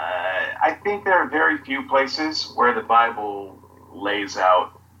 I think there are very few places where the Bible lays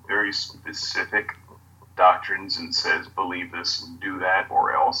out very specific doctrines and says believe this and do that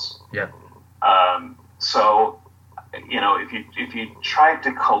or else. Yeah. So, if you tried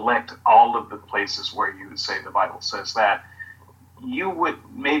to collect all of the places where you would say the Bible says that, you would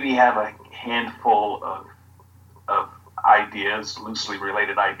maybe have a handful of ideas, loosely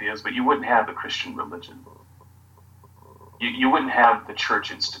related ideas, but you wouldn't have the Christian religion. You wouldn't have the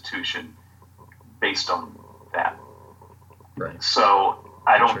church institution based on that. Right. So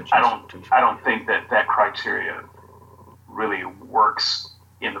I don't think that criteria really works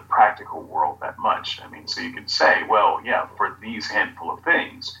in the practical world that much. I mean, so you could say, well, yeah, for these handful of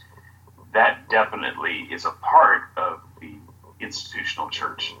things, that definitely is a part of the institutional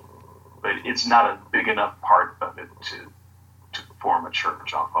church, but it's not a big enough part of it to form a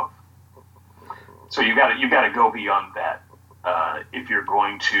church off of. So you got to go beyond that if you're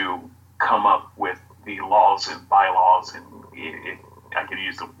going to come up with the laws and bylaws, and I could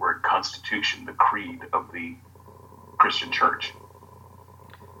use the word constitution, the creed of the Christian church.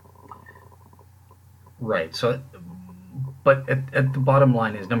 Right. So, but at the bottom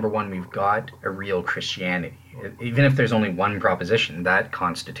line is, number one, we've got a real Christianity. Even if there's only one proposition, that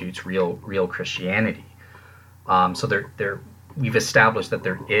constitutes real Christianity. So we've established that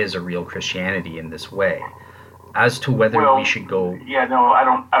there is a real Christianity in this way. As to whether we should go, yeah, no, I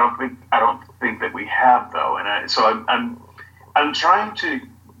don't think that we have, though, and I'm trying to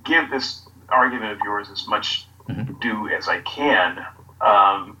give this argument of yours as much due as I can.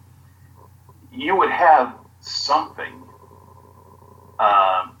 You would have something,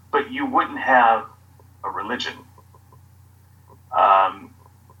 but you wouldn't have a religion.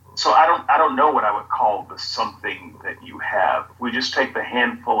 So I don't know what I would call the something that you have. We just take the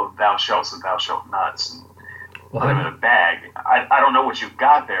handful of thou shalt and thou shalt nots and put them in a bag. I don't know what you've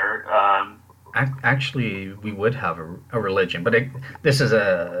got there. Actually, we would have a religion, but this is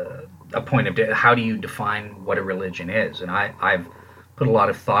a point of how do you define what a religion is? And I've put a lot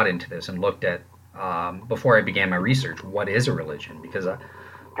of thought into this and looked at, before I began my research, what is a religion? Because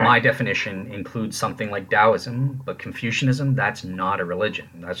my definition includes something like Taoism, but Confucianism, that's not a religion.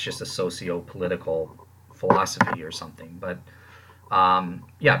 That's just a socio-political philosophy or something. But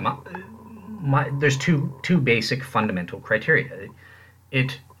there's two basic fundamental criteria.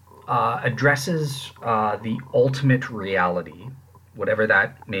 It addresses the ultimate reality, whatever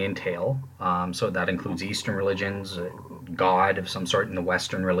that may entail. So that includes Eastern religions, God of some sort in the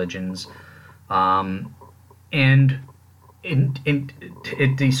Western religions, and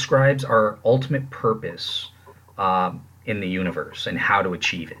it describes our ultimate purpose in the universe and how to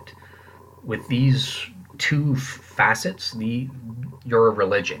achieve it. With these two facets, you're a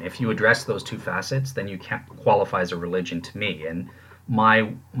religion. If you address those two facets, then you can't qualify as a religion to me. And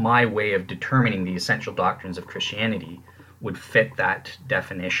my way of determining the essential doctrines of Christianity would fit that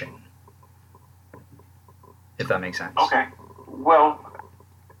definition, if that makes sense. Okay. Well,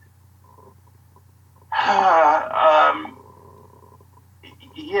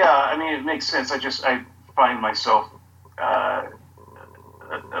 yeah, I mean, it makes sense. I find myself a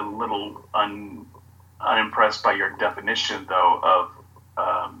little unimpressed by your definition, though, of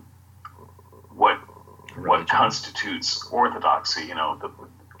what constitutes orthodoxy.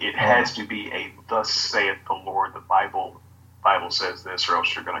 It has to be a "Thus saith the Lord." The Bible says this, or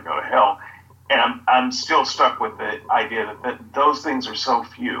else you're going to go to hell. And I'm still stuck with the idea that those things are so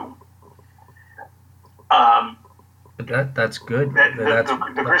few. But that's good.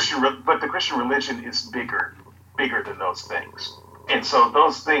 The Christian religion is bigger than those things, and so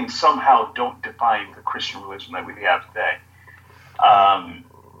those things somehow don't define the Christian religion that we have today.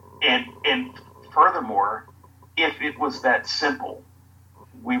 And furthermore, if it was that simple,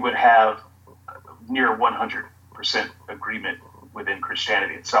 we would have near 100% agreement within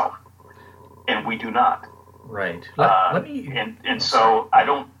Christianity itself, and we do not. Right. So I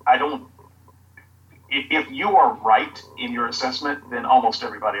don't. If you are right in your assessment, then almost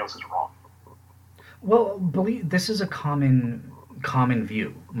everybody else is wrong. Well, this is a common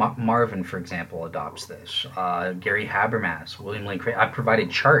view. Marvin, for example, adopts this. Gary Habermas, William Lane Craig. I've provided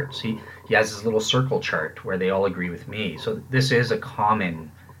charts. He has his little circle chart where they all agree with me. So this is a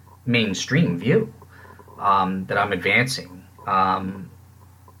common mainstream view that I'm advancing. You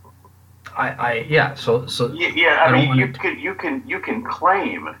can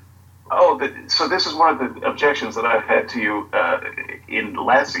claim. So this is one of the objections that I've had to you in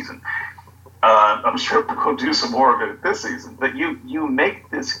last season. I'm sure we'll do some more of it this season. That you make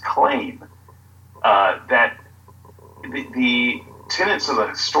this claim that the tenets of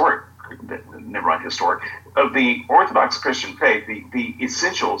the of the Orthodox Christian faith, the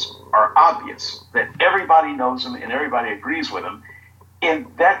essentials are obvious, that everybody knows them and everybody agrees with them, And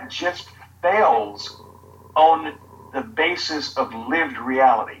that just fails on the basis of lived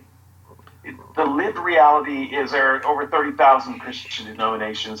reality. The lived reality is there are over 30,000 Christian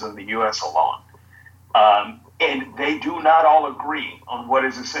denominations in the U.S. alone. And they do not all agree on what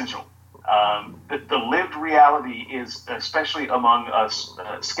is essential. The lived reality is, especially among us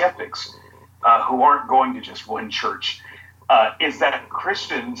skeptics who aren't going to just one church, is that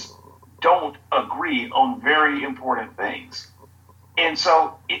Christians don't agree on very important things. And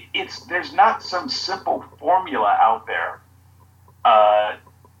so there's not some simple formula out there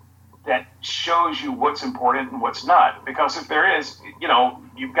that shows you what's important and what's not. Because if there is,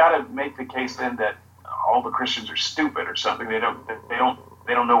 you've got to make the case then that all the Christians are stupid or something. They don't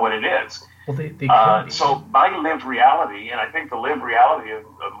know what it is. Well, they could be. So my lived reality, and I think the lived reality of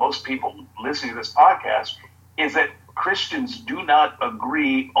most people listening to this podcast, is that Christians do not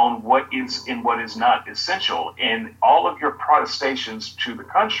agree on what is and what is not essential, and all of your protestations to the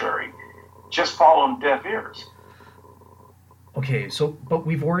contrary just fall on deaf ears. Okay, but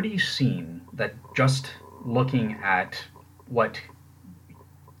we've already seen that just looking at what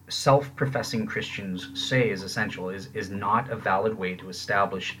self-professing Christians say is essential is not a valid way to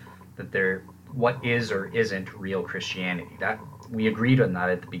establish that what is or isn't real Christianity. That we agreed on that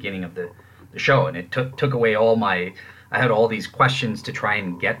at the beginning of the show, and it took away I had all these questions to try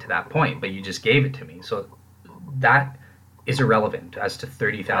and get to that point, but you just gave it to me. So that is irrelevant as to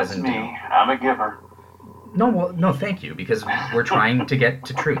 30,000. That's me. I'm a giver. No, thank you, because we're trying to get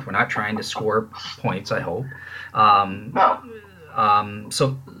to truth. We're not trying to score points, I hope. No.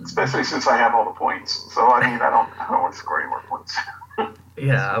 So especially since I have all the points. So I mean, I don't want to score any more points.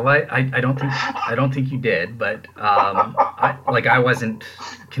 Yeah, well, I don't think you did, but I wasn't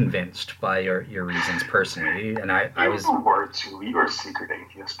convinced by your reasons personally, and I was. You were too. You were a secret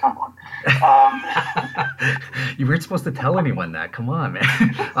atheist. Come on. You weren't supposed to tell anyone that. Come on,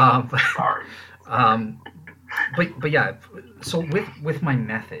 man. Sorry. But yeah. So with my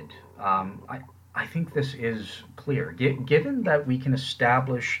method, I think this is clear. Given that we can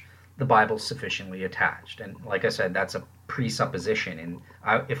establish the Bible sufficiently attached, and like I said, that's a presupposition, and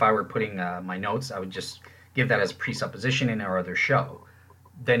if I were putting my notes, I would just give that as a presupposition in our other show.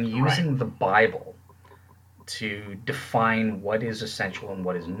 Then using the Bible to define what is essential and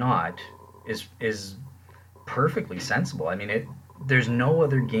what is not is perfectly sensible. I mean, there's no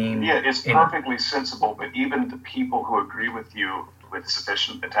other game. Yeah, it's perfectly sensible, but even the people who agree with you with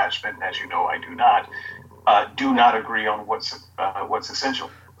sufficient attachment, as you know I do not agree on what's essential.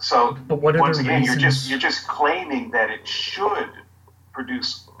 So but what once are the again, reasons? you're just claiming that it should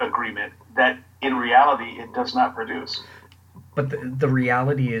produce agreement that in reality it does not produce. But the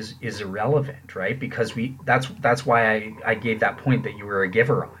reality is irrelevant, right? Because that's why I gave that point that you were a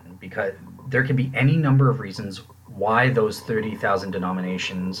giver on, because there can be any number of reasons why those 30,000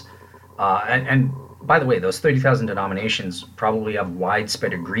 denominations, and by the way, those 30,000 denominations probably have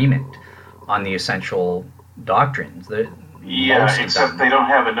widespread agreement on the essential doctrines. Yeah, except they don't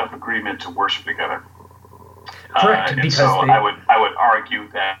have enough agreement to worship together. Correct. And so I would argue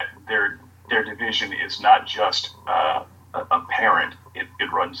that their division is not just apparent;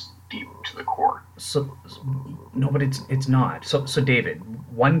 it runs deep to the core. So no, but it's not. So David,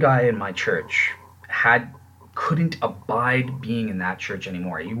 one guy in my church couldn't abide being in that church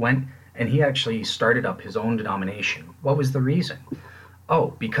anymore. He went and he actually started up his own denomination. What was the reason?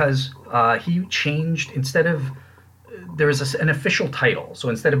 Oh, because he changed, instead of, there was an official title. So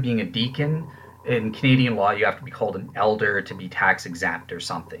instead of being a deacon, in Canadian law, you have to be called an elder to be tax exempt or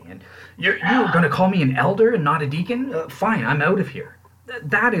something. And you're going to call me an elder and not a deacon? Fine, I'm out of here.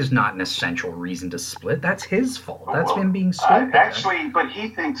 That is not an essential reason to split. That's his fault. That's him being stupid. But he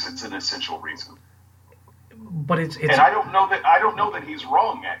thinks it's an essential reason. But it's and I don't know that he's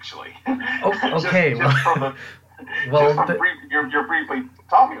wrong, actually. Oh, okay. You're briefly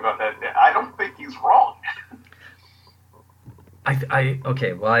talking about that. I don't think he's wrong. I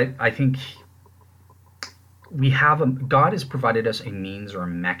think God has provided us a means or a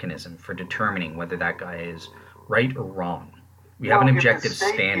mechanism for determining whether that guy is right or wrong. We have an objective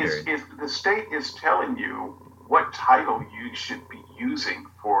standard. If the state is telling you what title you should be using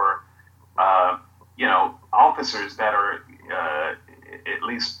for, officers that are at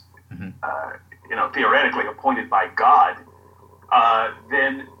least, theoretically appointed by God,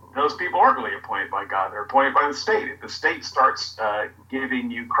 then those people aren't really appointed by God. They're appointed by the state. If the state starts giving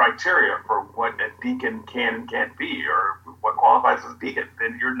you criteria for what a deacon can and can't be, or what qualifies as a deacon,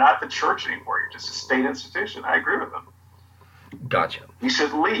 then you're not the church anymore. You're just a state institution. I agree with them. Gotcha. He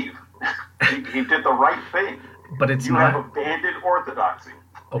should leave. He did the right thing. But you have abandoned orthodoxy.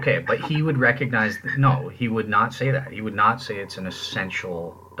 Okay, but he would recognize no, he would not say that. He would not say it's an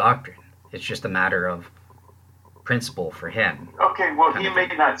essential doctrine. It's just a matter of principle for him. Okay, well, he may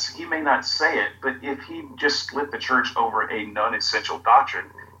not say it, but if he just split the church over a non-essential doctrine,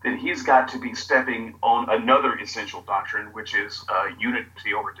 then he's got to be stepping on another essential doctrine, which is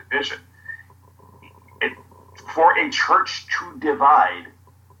unity over division. For a church to divide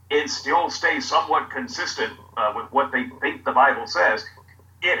and still stay somewhat consistent with what they think the Bible says,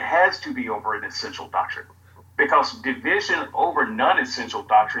 it has to be over an essential doctrine, because division over non-essential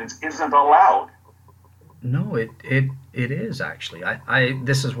doctrines isn't allowed. No, it is actually. I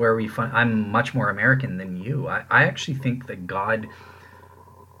this is where I'm much more American than you. I actually think that God,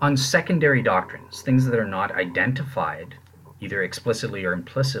 on secondary doctrines, things that are not identified either explicitly or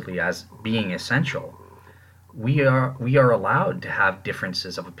implicitly as being essential, we are allowed to have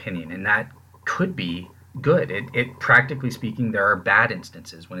differences of opinion, and that could be good. It practically speaking, there are bad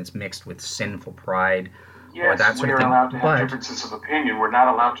instances when it's mixed with sinful pride or that Yes, sort we of are thing. allowed to have But differences of opinion. We're not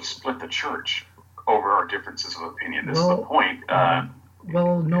allowed to split the church over our differences of opinion. This is the well, point.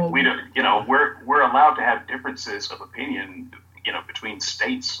 well, no, We don't, we're allowed to have differences of opinion, between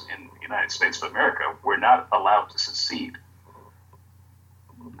states in the United States of America. We're not allowed to secede.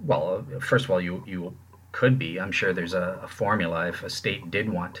 well, first of all, you could be. I'm sure there's a formula if a state did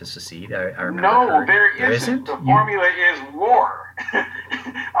want to secede. I remember No, there there isn't. isn't. The formula is war.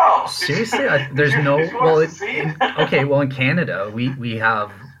 Oh, Seriously, there's did you, no. did you Well, want to secede? okay. Well, in Canada, we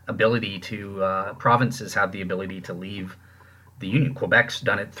have ability to provinces have the ability to leave the union. Quebec's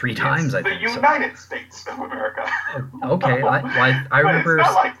done it three times, I The think. So, United States of America. okay, I But remember.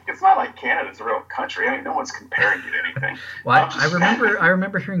 it's not like Canada's a real country. I mean, no one's comparing it to anything. Well, I'm just saying. I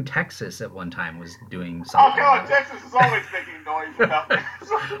remember hearing Texas at one time was doing Oh something. God, Texas is always making noise about this.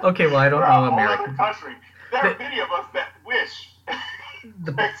 Okay, well, I don't We're know a whole American. other country. There are The- many of us that wish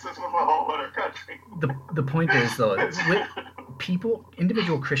The, Texas was a whole other country. the point is though,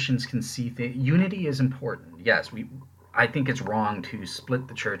 individual Christians can see things. Unity is important. Yes, I think it's wrong to split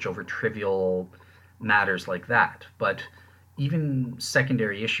the church over trivial matters like that. But even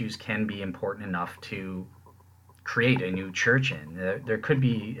secondary issues can be important enough to create a new church in. There could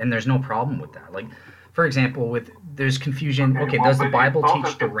be, and there's no problem with that. Like, for example, there's confusion. Okay, well, does the but Bible both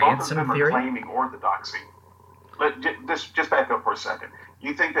teach of- the both of ransom them are theory? claiming orthodoxy. Just back up for a second.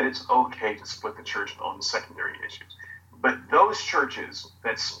 You think that it's okay to split the church on secondary issues, but those churches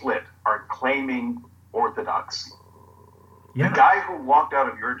that split are claiming orthodoxy. Yeah. The guy who walked out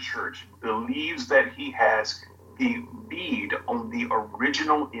of your church believes that he has the bead on the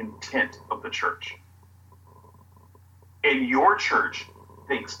original intent of the church. And your church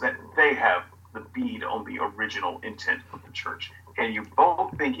thinks that they have the bead on the original intent of the church. And you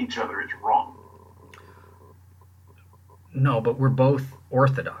both think each other is wrong. No, but we're both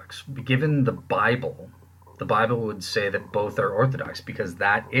Orthodox. Given the Bible would say that both are Orthodox because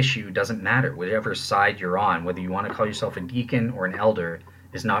that issue doesn't matter. Whatever side you're on, whether you want to call yourself a deacon or an elder,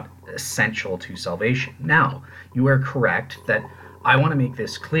 is not essential to salvation. Now, you are correct that I want to make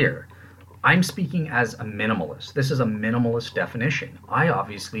this clear. I'm speaking as a minimalist. This is a minimalist definition. I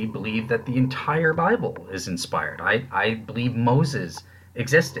obviously believe that the entire Bible is inspired. I believe Moses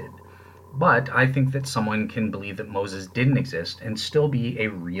existed. But I think that someone can believe that Moses didn't exist and still be a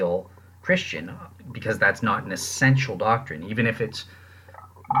real Christian, because that's not an essential doctrine, even if it's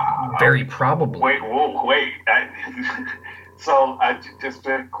very probably. Wait. So just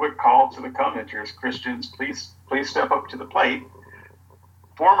a quick call to the commenters. Christians, please step up to the plate.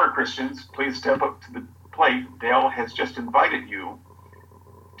 Former Christians, please step up to the plate. Dale has just invited you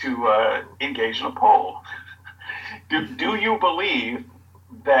to engage in a poll. Do you believe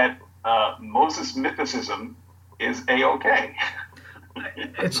that Moses mythicism is a-okay?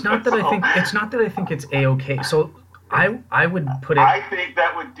 It's not that I think it's a-okay. So I would put it. I think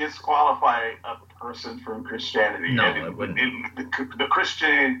that would disqualify a person from Christianity. No, And it wouldn't. The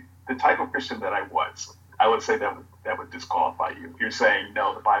type of Christian that I would say that would disqualify you. If you're saying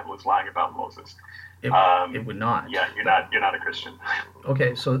no, the Bible is lying about Moses. It would not. Yeah, you're not a Christian.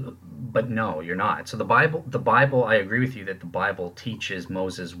 Okay, but no, you're not. So the Bible, I agree with you that the Bible teaches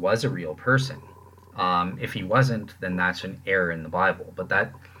Moses was a real person. If he wasn't, then that's an error in the Bible. But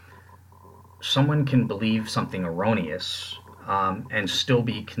that someone can believe something erroneous and still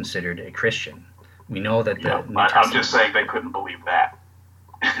be considered a Christian. We know that the New I'm Testament. just saying they couldn't believe that.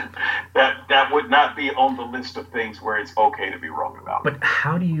 that would not be on the list of things where it's okay to be wrong about. But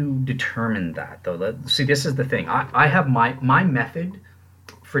how do you determine that, though? See, this is the thing. I have my method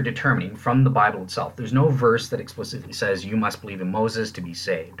for determining from the Bible itself. There's no verse that explicitly says you must believe in Moses to be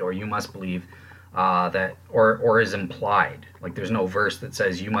saved, or you must believe that or is implied. Like there's no verse that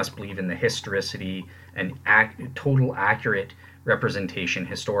says you must believe in the historicity and total accurate representation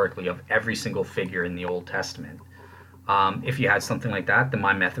historically of every single figure in the Old Testament. If you had something like that, then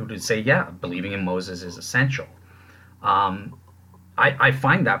my method would say, yeah, believing in Moses is essential. Um, I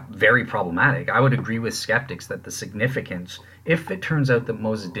find that very problematic. I would agree with skeptics that the significance, if it turns out that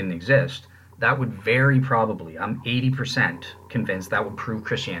Moses didn't exist, that would very probably, I'm 80% convinced that would prove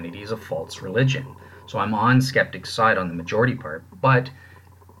Christianity is a false religion. So I'm on skeptics' side on the majority part, but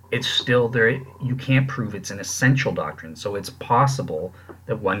it's still there. You can't prove it's an essential doctrine. So it's possible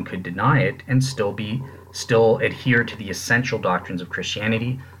that one could deny it and still adhere to the essential doctrines of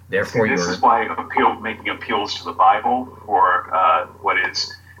Christianity. Therefore, this is why making appeals to the Bible for what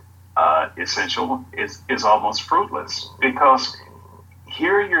is essential is almost fruitless, because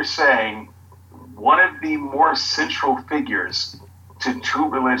here you're saying one of the more central figures to two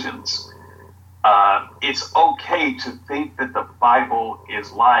religions. It's okay to think that the Bible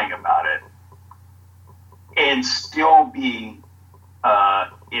is lying about it and still be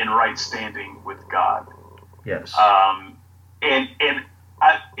in right standing with God. Yes.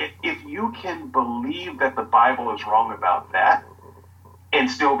 If you can believe that the Bible is wrong about that and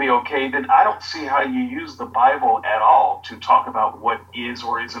still be okay, then I don't see how you use the Bible at all to talk about what is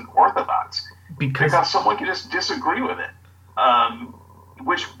or isn't orthodox. Because someone can just disagree with it.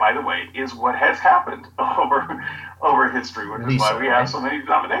 Which, by the way, is what has happened over history, which is why we have so many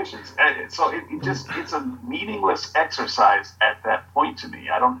denominations. And so it's a meaningless exercise at that point to me.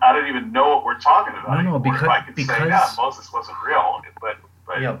 I don't even know what we're talking about. No, because I could say that Moses wasn't real, but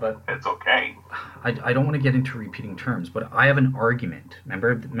it's okay. I don't want to get into repeating terms, but I have an argument.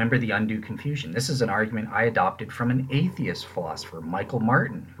 Remember the undue confusion. This is an argument I adopted from an atheist philosopher, Michael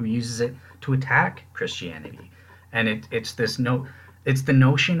Martin, who uses it to attack Christianity, and it's the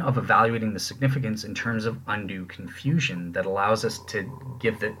notion of evaluating the significance in terms of undue confusion that allows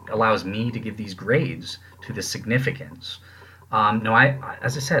me to give these grades to the significance.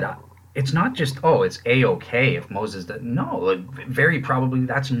 As I said, it's not just it's a-okay if Moses did. No, very probably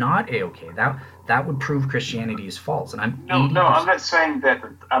that's not a-okay. That would prove Christianity is false. And I'm I'm not saying that.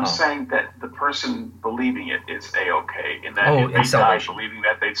 I'm saying that the person believing it is a-okay, and that if they die believing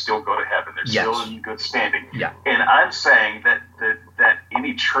that, they'd still go to heaven. They're still in good standing. Yeah. And I'm saying that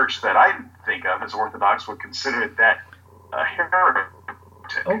any church that I think of as Orthodox would consider that a heretic.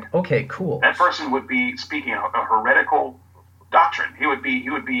 Okay, cool. That person would be speaking a heretical doctrine. He would be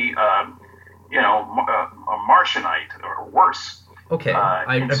a Marcionite or worse. Okay,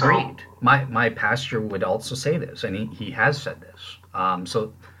 I agreed. So, my pastor would also say this, and he has said this.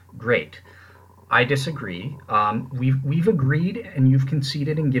 So great. I disagree. We've agreed, and you've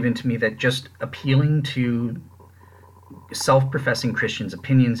conceded and given to me that just appealing to self-professing Christians'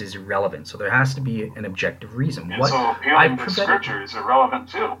 opinions is irrelevant. So there has to be an objective reason. And so appealing to Scripture is irrelevant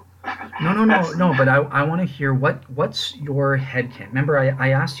too. No. But I want to hear what's your headcanon. Remember, I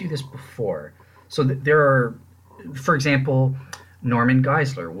asked you this before. So there are, for example, Norman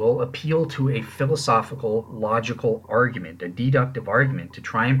Geisler will appeal to a philosophical, logical argument, a deductive argument, to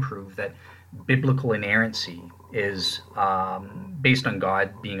try and prove that biblical inerrancy is based on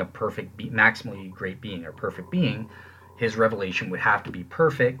God being a perfect, maximally great being, or perfect being. His revelation would have to be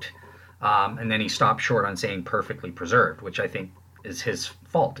perfect, and then he stopped short on saying perfectly preserved, which I think is his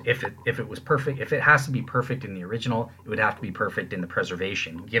fault. If it was perfect, if it has to be perfect in the original, it would have to be perfect in the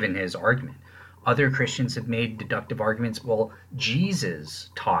preservation, given his argument. Other Christians have made deductive arguments. Well,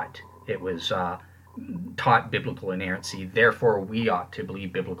 Jesus taught biblical inerrancy, therefore we ought to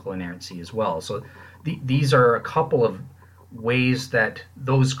believe biblical inerrancy as well. So these are a couple of ways that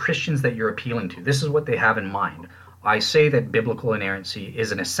those Christians that you're appealing to, this is what they have in mind. I say that biblical inerrancy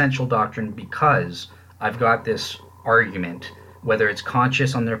is an essential doctrine because I've got this argument, whether it's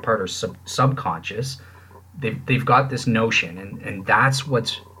conscious on their part or subconscious, they've got this notion, and that's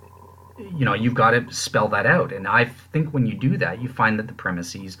what's, you've got to spell that out. And I think when you do that, you find that the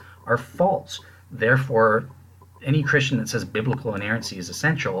premises are false. Therefore, any Christian that says biblical inerrancy is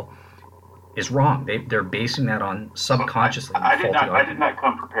essential is wrong. They're basing that on subconsciously. I did not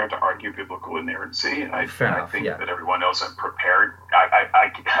come prepared to argue biblical inerrancy. I think that everyone else is prepared.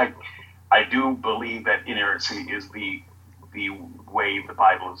 I do believe that inerrancy is the way the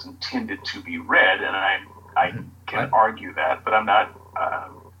Bible is intended to be read, and I can argue that, but I'm not.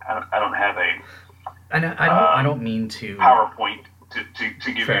 I don't have I don't mean to PowerPoint to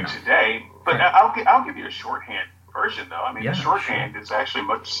give you today, but I'll give you a shorthand version though. I mean, the shorthand is actually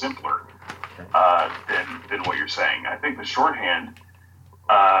much simpler than what you're saying. I think the shorthand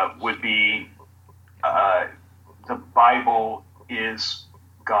would be the Bible is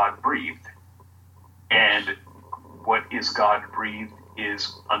God breathed, And what is God-breathed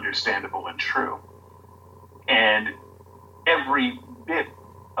is understandable and true. And every bit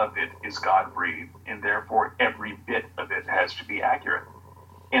of it is God-breathed, and therefore every bit of it has to be accurate.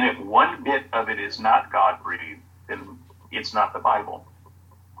 And if one bit of it is not God-breathed, then it's not the Bible.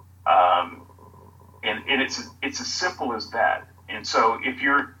 And it's as simple as that. And so if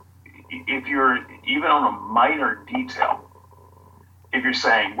you're even on a minor detail, if you're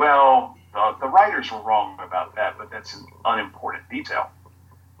saying, well, the writers were wrong about that, but that's an unimportant detail.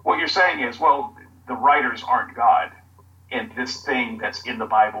 What you're saying is, well, the writers aren't God, and this thing that's in the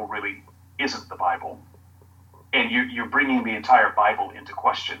Bible really isn't the Bible. And you're bringing the entire Bible into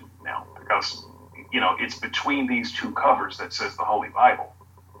question now, because, it's between these two covers that says the Holy Bible.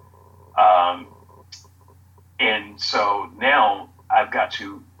 And so now I've got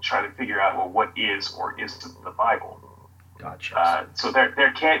to try to figure out, well, what is or isn't the Bible? Gotcha. So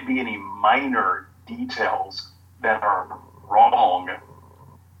there can't be any minor details that are wrong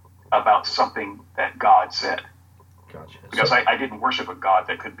about something that God said. Gotcha. Because I didn't worship a God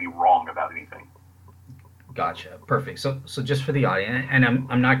that could be wrong about anything. Gotcha. Perfect. So just for the audience, and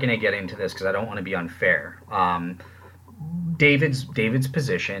I'm not going to get into this because I don't want to be unfair. David's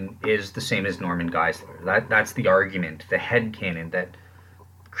position is the same as Norman Geisler. That's the argument, the headcanon that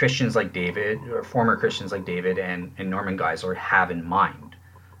Christians like David, or former Christians like David and Norman Geisler have in mind.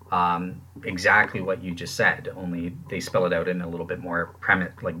 Exactly what you just said, only they spell it out in a little bit more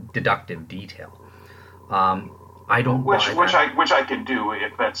deductive detail. I don't which I can do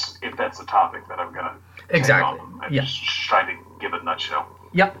if that's the topic that I'm gonna exactly. take on. I'm just trying to give a nutshell.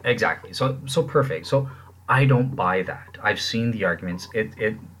 Yep, exactly. So perfect. So I don't buy that. I've seen the arguments.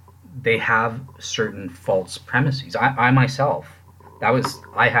 They have certain false premises. I myself,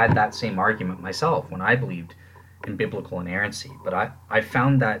 I had that same argument myself when I believed in biblical inerrancy. But I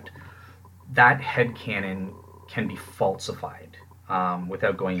found that headcanon can be falsified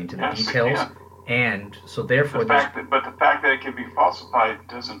without going into the details. And so therefore the fact that it can be falsified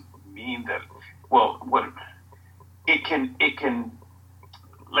doesn't mean that, well, what it can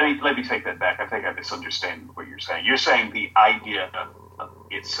let me take that back. I think I misunderstand what you're saying. You're saying the idea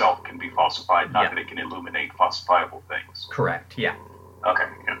itself can be falsified, not that it can illuminate falsifiable things. Correct. Yeah. Okay.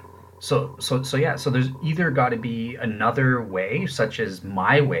 Yeah. So there's either got to be another way, such as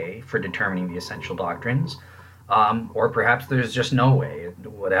my way, for determining the essential doctrines, or perhaps there's just no way,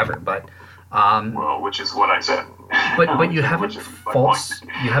 whatever. But well, which is what I said. But you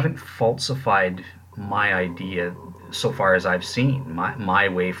haven't falsified my idea so far as I've seen, my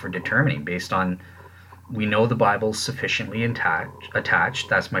way for determining, based on, we know the Bible's sufficiently attached.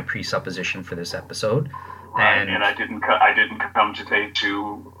 That's my presupposition for this episode. Right, and I didn't come today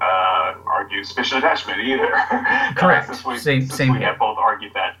to argue sufficient attachment either. Correct. Since we have both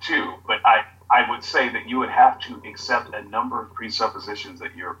argued that too. But I would say that you would have to accept a number of presuppositions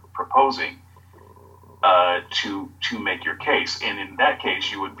that you're proposing to make your case. And in that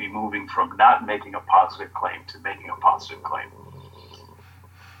case, you would be moving from not making a positive claim to making a positive claim.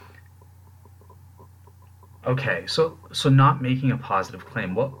 Okay, so not making a positive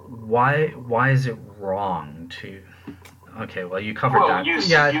claim. Why is it wrong to? Okay, well, you covered that. You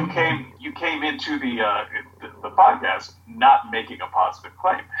came into the podcast not making a positive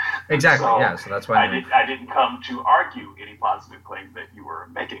claim. Exactly. So that's why I didn't come to argue any positive claim that you were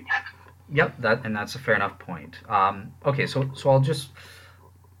making. Yep, that's a fair enough point. Okay, so I'll just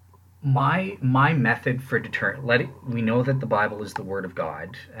my method for we know that the Bible is the Word of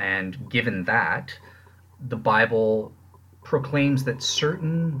God, and given that, the Bible proclaims that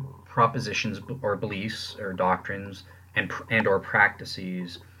certain propositions or beliefs or doctrines and or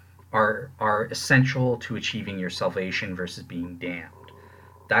practices are essential to achieving your salvation versus being damned.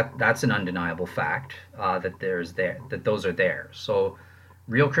 That's an undeniable fact, that those are there. So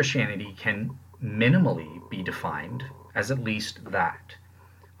real Christianity can minimally be defined as at least that.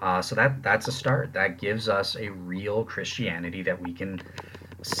 So that's a start. That gives us a real Christianity that we can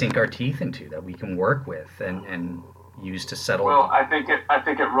sink our teeth into, that we can work with and use to settle. Well, I think it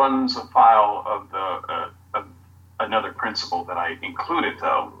runs afoul of another principle that I included,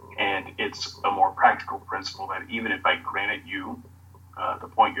 though, and it's a more practical principle that even if I granted you the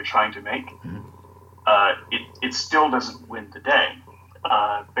point you're trying to make, it still doesn't win the day,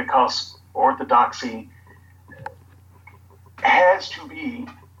 because orthodoxy has to be.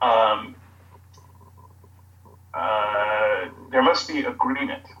 There must be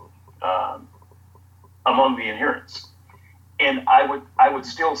agreement among the adherents, and I would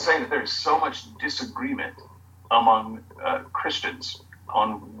still say that there's so much disagreement among Christians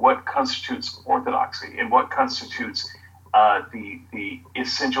on what constitutes orthodoxy and what constitutes the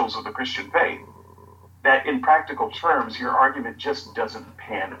essentials of the Christian faith, that in practical terms, your argument just doesn't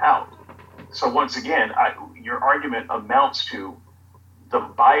pan out. So once again, your argument amounts to the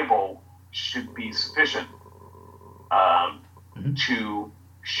Bible should be sufficient to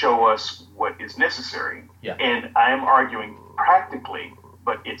show us what is necessary. Yeah. And I am arguing practically,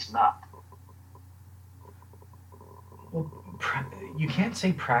 but it's not. Well, you can't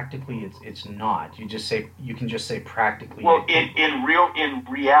say practically it's not. You can just say practically. Well, in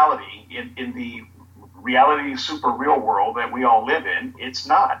reality, in the reality super real world that we all live in, it's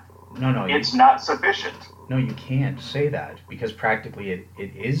not. No, it's not sufficient. No, you can't say that because practically it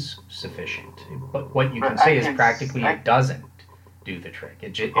is sufficient. But what you can say is practically it doesn't do the trick.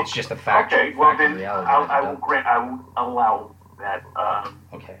 It's just a fact. Okay, well then reality I will allow that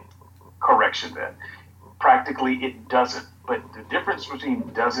correction then. Practically it doesn't. But the difference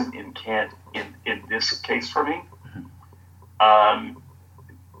between doesn't and can't in this case for me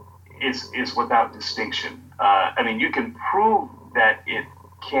is without distinction. I mean, you can prove that it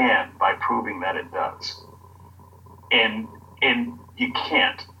can by proving that it does. And you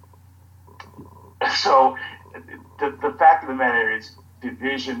can't. So the fact of the matter is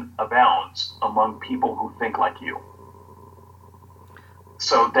division abounds among people who think like you.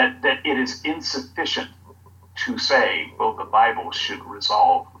 So that it is insufficient to say, well, the Bible should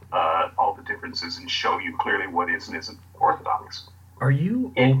resolve all the differences and show you clearly what is and isn't orthodox. Are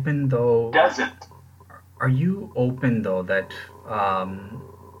you open though? Doesn't. Are you open though that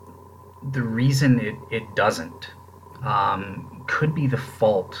the reason it doesn't could be the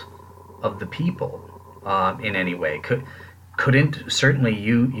fault of the people in any way? Couldn't certainly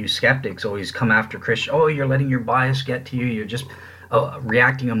you skeptics always come after Christian? Oh, you're letting your bias get to you. You're just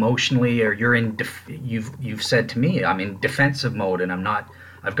reacting emotionally, or you're in. You've said to me, I'm in defensive mode, and I'm not.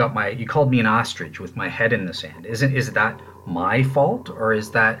 I've got my. You called me an ostrich with my head in the sand. Is that my fault, or is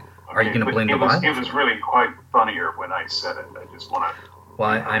that? Are you going to blame the Bible? It was really quite funnier when I said it. I just want to. Well,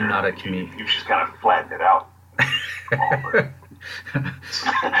 I'm not a comedian. You just kind of flattened it out.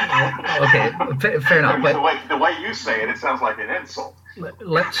 Okay, fair enough. But the way you say it, it sounds like an insult.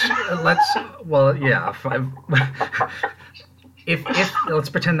 Let's. Well, yeah. If let's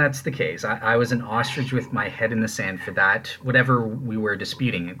pretend that's the case. I was an ostrich with my head in the sand for that. Whatever we were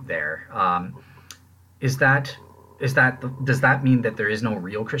disputing there. Does that mean that there is no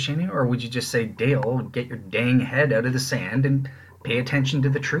real Christianity, or would you just say, Dale, get your dang head out of the sand and pay attention to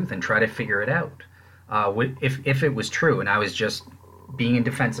the truth and try to figure it out? If it was true and I was just being in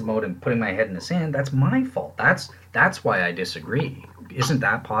defensive mode and putting my head in the sand, that's my fault. That's why I disagree. Isn't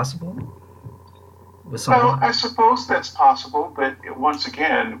that possible? Well, I suppose that's possible, but once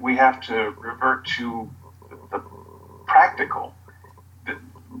again, we have to revert to the practical.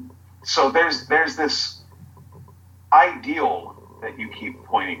 So there's this ideal that you keep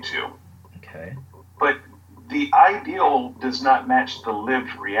pointing to. Okay. But the ideal does not match the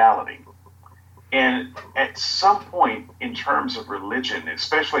lived reality. And at some point in terms of religion,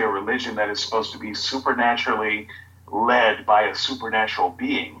 especially a religion that is supposed to be supernaturally led by a supernatural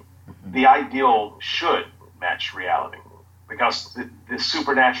being, the ideal should match reality, because the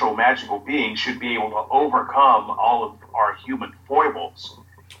supernatural magical being should be able to overcome all of our human foibles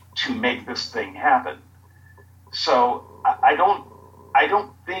to make this thing happen. So I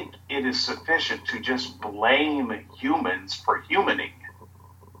don't think it is sufficient to just blame humans for humaning.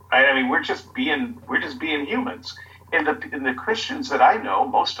 I mean, we're just being humans. And the Christians that I know,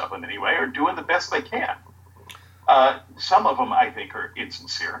 most of them anyway, are doing the best they can. Some of them, I think, are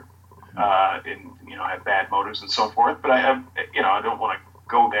insincere. And have bad motives and so forth. But I don't want to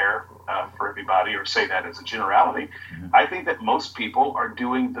go there for everybody or say that as a generality. Mm-hmm. I think that most people are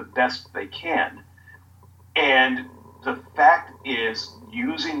doing the best they can, and the fact is,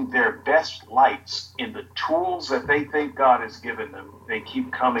 using their best lights in the tools that they think God has given them, they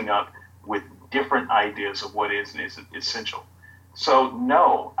keep coming up with different ideas of what is and isn't essential. So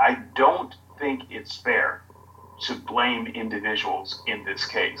no, I don't think it's fair to blame individuals in this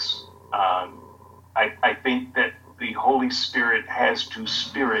case. I think that the Holy Spirit has to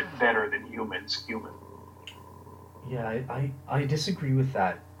spirit better than humans human. Yeah, I disagree with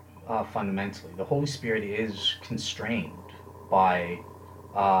that fundamentally. The Holy Spirit is constrained by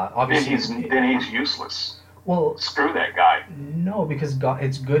obviously. Then he's useless. Well, screw that guy. No, because God,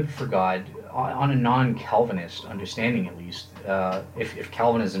 it's good for God on a non-Calvinist understanding, at least. If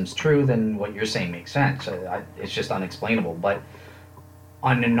Calvinism's true, then what you're saying makes sense. It's just unexplainable. But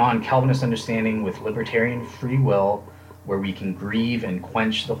on a non-Calvinist understanding with libertarian free will, where we can grieve and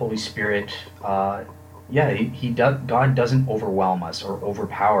quench the Holy Spirit, God doesn't overwhelm us or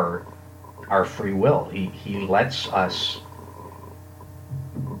overpower our free will. He lets us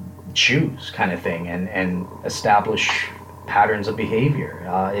choose kind of thing and establish patterns of behavior.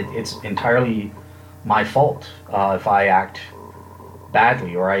 It's entirely my fault if I act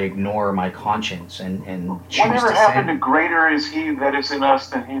badly or I ignore my conscience and choose Whatever to happened to sin. greater is he that is in us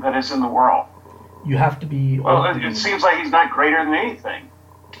than he that is in the world? You have to be Well, open. it seems like he's not greater than anything.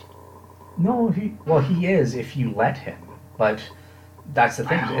 No, he is if you let him. But that's the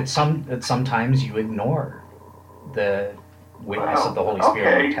thing. Sometimes you ignore the witness of the Holy Spirit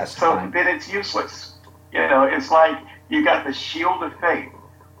Okay, and so testify. then it's useless. It's like you got the shield of faith.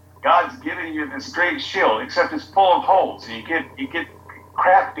 God's giving you this great shield, except it's full of holes, and you get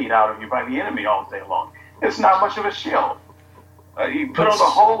crap beat out of you by the enemy all day long. It's not much of a shield. You put on the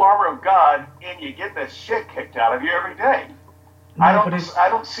whole armor of God, and you get the shit kicked out of you every day. No, I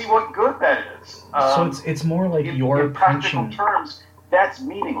don't see what good that is. So it's more like you're in practical punching. terms, that's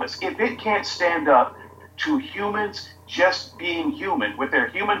meaningless. If it can't stand up to humans just being human with their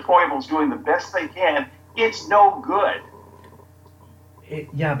human foibles doing the best they can, it's no good.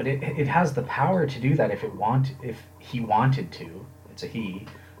 Yeah, but it has the power to do that if he wanted to. It's a he,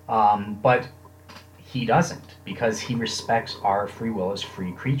 but he doesn't because he respects our free will as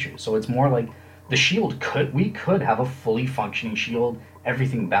free creatures. So it's more like the shield we could have a fully functioning shield.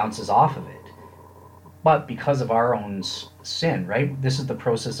 Everything bounces off of it, but because of our own sin, right? This is the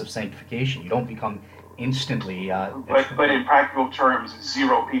process of sanctification. You don't become instantly. But in practical terms,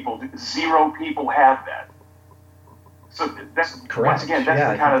 zero people have that. So that's Correct. Once again, that's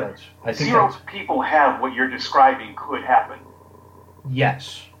Yeah, the kind of I think zero people have what you're describing could happen.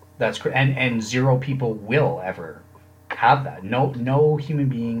 Yes, that's correct. And zero people will ever have that. No human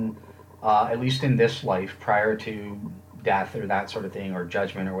being, at least in this life, prior to death or that sort of thing, or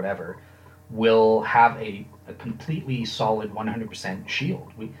judgment or whatever, will have a completely solid 100%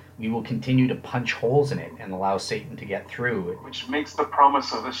 shield. We will continue to punch holes in it and allow Satan to get through. Which makes the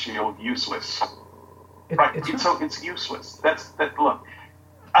promise of the shield useless. It's useless. Look,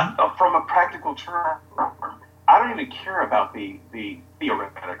 from a practical term, I don't even care about the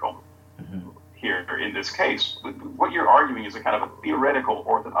theoretical here in this case. What you're arguing is a kind of a theoretical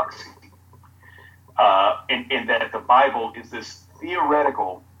orthodoxy, in that the Bible is this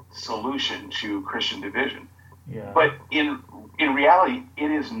theoretical solution to Christian division. Yeah. But in reality,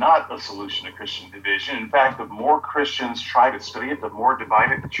 it is not a solution to Christian division. In fact, the more Christians try to study it, the more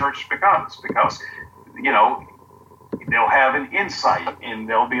divided the church becomes, because they'll have an insight and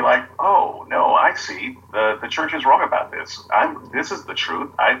they'll be like, oh, no, I see. The church is wrong about this. This is the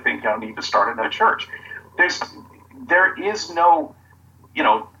truth. I think I need to start another church. There is no,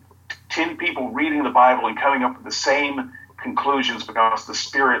 10 people reading the Bible and coming up with the same conclusions because the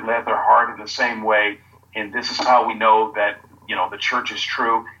Spirit led their heart in the same way, and this is how we know that, the church is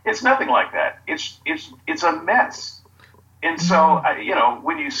true. It's nothing like that. It's a mess. And so,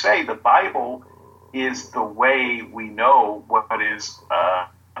 when you say the Bible is the way we know what is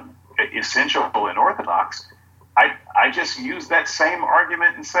essential and orthodox, I just use that same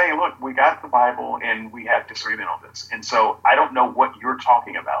argument and say, look, we got the Bible and we have disagreement on this. And so I don't know what you're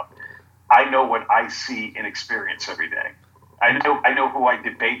talking about. I know what I see and experience every day. I know who I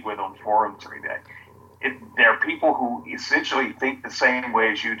debate with on forums every day. There are people who essentially think the same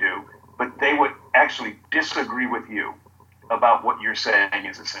way as you do, but they would actually disagree with you about what you're saying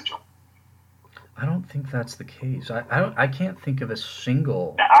is essential. I don't think that's the case. I can't think of a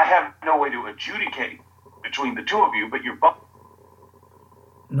single. Now, I have no way to adjudicate between the two of you, but you're both.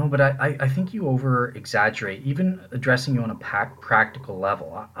 No, but I think you over exaggerate, even addressing you on a practical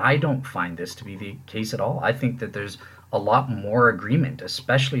level. I don't find this to be the case at all. I think that there's a lot more agreement,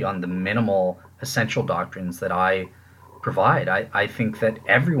 especially on the minimal essential doctrines that I provide. I think that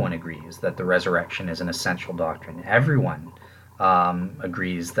everyone agrees that the resurrection is an essential doctrine. Everyone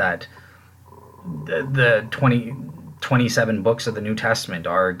agrees that the 27 books of the New Testament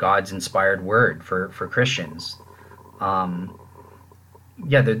are God's inspired word for Christians.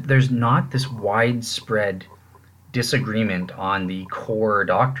 There's not this widespread disagreement on the core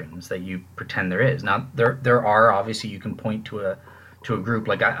doctrines that you pretend there is. Now, there are, obviously, you can point to a group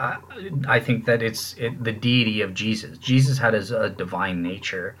like I think that the deity of Jesus. Jesus had as a divine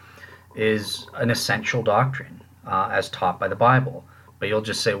nature is an essential doctrine as taught by the Bible. But you'll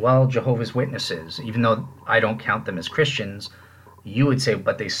just say, well, Jehovah's Witnesses, even though I don't count them as Christians, you would say,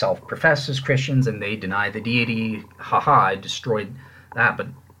 but they self-profess as Christians and they deny the deity. I destroyed that. But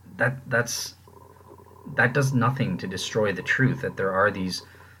that does nothing to destroy the truth that there are these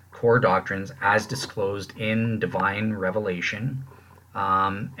core doctrines as disclosed in divine revelation.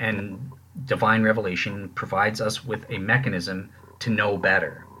 And divine revelation provides us with a mechanism to know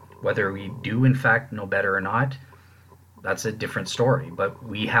better. Whether we do, in fact, know better or not, that's a different story. But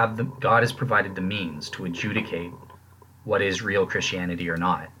God has provided the means to adjudicate what is real Christianity or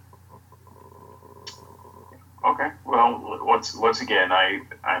not. Okay. Well, once again,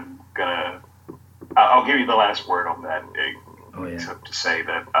 I'll give you the last word on that. To say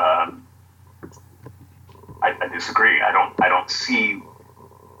that I disagree. I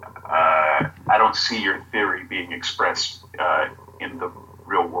don't see your theory being expressed in the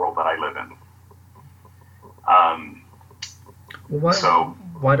real world that I live in. Why?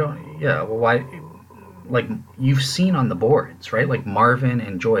 Like, you've seen on the boards, right? Like Marvin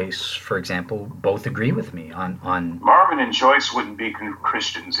and Joyce, for example, both agree with me on. Marvin and Joyce wouldn't be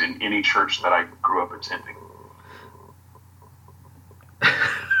Christians in any church that I grew up attending.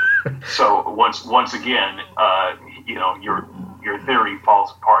 So once again, your theory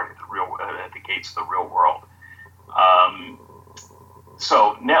falls apart at the gates of the real world.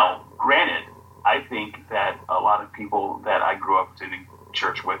 So now, granted, I think that a lot of people that I grew up attending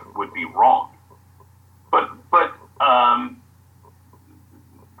church with would be wrong. But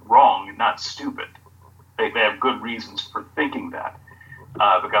wrong, not stupid. They have good reasons for thinking that,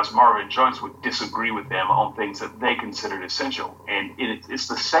 because Marvin and Joyce would disagree with them on things that they considered essential. And it's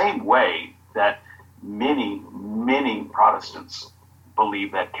the same way that many Protestants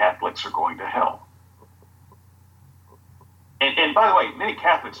believe that Catholics are going to hell. And by the way, many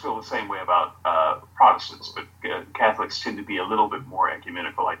Catholics feel the same way about Protestants, but Catholics tend to be a little bit more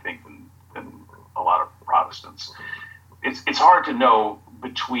ecumenical, I think, than a lot of Protestants. It's hard to know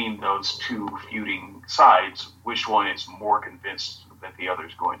between those two feuding sides which one is more convinced that the other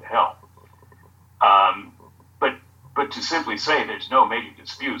is going to hell. But to simply say there's no major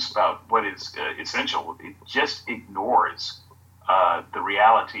disputes about what is essential, it just ignores the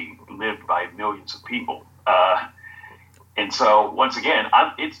reality lived by millions of people. And so, once again,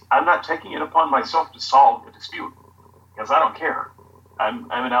 I'm not taking it upon myself to solve the dispute, because I don't care.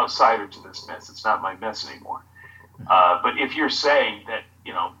 I'm an outsider to this mess. It's not my mess anymore. But if you're saying that,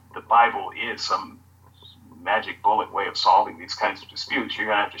 the Bible is some magic bullet way of solving these kinds of disputes, you're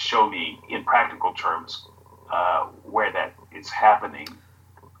going to have to show me in practical terms where that is happening,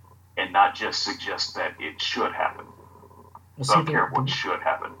 and not just suggest that it should happen. I don't care what should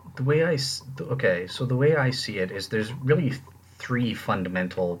happen. The way I see it is there's really three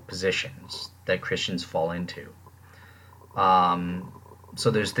fundamental positions that Christians fall into.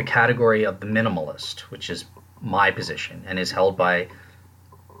 So there's the category of the minimalist, which is my position and is held by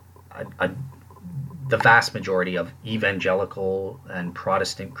the vast majority of evangelical and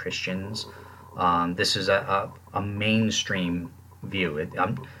Protestant Christians. This is a mainstream view.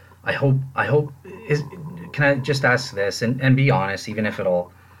 I hope. Can I just ask this and be honest, even if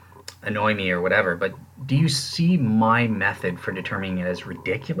it'll annoy me or whatever? But do you see my method for determining it as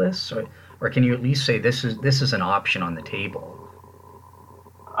ridiculous, or can you at least say this is an option on the table?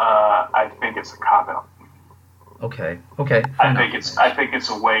 I think it's a cop-out. Okay. I think it's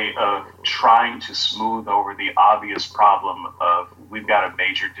a way of trying to smooth over the obvious problem of we've got a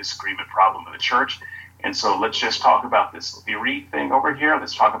major disagreement problem in the church, and so let's just talk about this theory thing over here.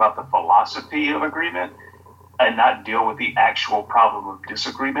 Let's talk about the philosophy of agreement, and not deal with the actual problem of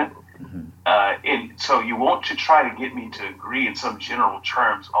disagreement. Mm-hmm. And so you want to try to get me to agree in some general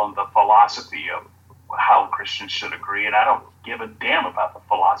terms on the philosophy of how Christians should agree, and I don't give a damn about the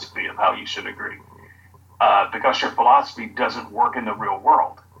philosophy of how you should agree. Because your philosophy doesn't work in the real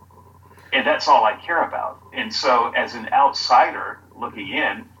world. And that's all I care about. And so as an outsider looking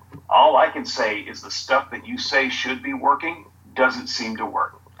in, all I can say is the stuff that you say should be working doesn't seem to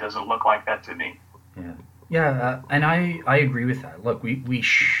work. Doesn't look like that to me. Yeah, and I agree with that. Look,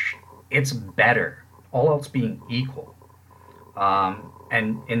 it's better, all else being equal.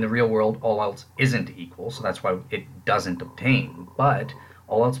 And in the real world, all else isn't equal, so that's why it doesn't obtain. But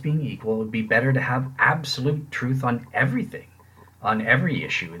all else being equal, it would be better to have absolute truth on everything, on every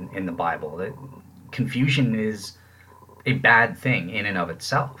issue in the Bible. That confusion is a bad thing in and of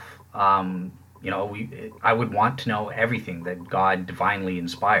itself. I would want to know everything that God divinely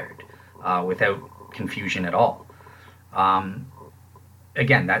inspired without confusion at all.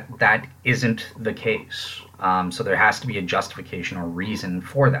 Again, that isn't the case. So there has to be a justification or reason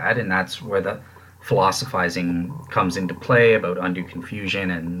for that, and that's where the philosophizing comes into play about undue confusion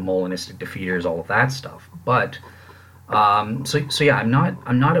and Molinistic defeaters, all of that stuff. But I'm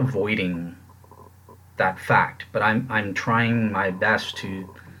not avoiding that fact, but I'm trying my best to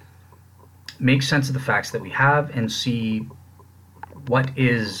make sense of the facts that we have and see what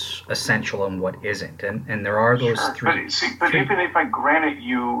is essential and what isn't. And there are those three. But even if I granted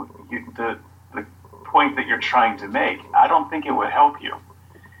you the point that you're trying to make, I don't think it would help you.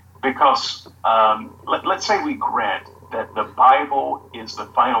 Because let's say we grant that the Bible is the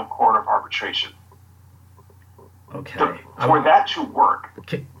final court of arbitration. Okay. For that to work,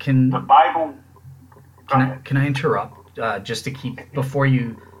 can the Bible... Can I interrupt just to keep, before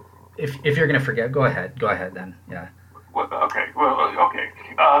you, if you're going to forget, go ahead then, yeah. Well, okay.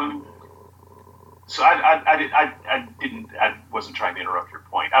 So I wasn't trying to interrupt your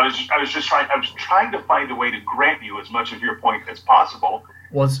point. I was trying to find a way to grant you as much of your point as possible.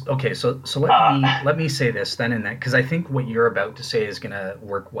 Well, okay. So let me say this then, and that, because I think what you're about to say is going to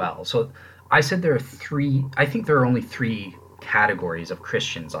work well. So I said there are three. I think there are only three categories of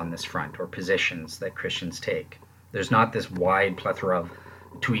Christians on this front, or positions that Christians take. There's not this wide plethora of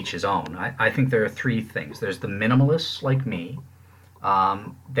to each his own. I think there are three things. There's the minimalists like me.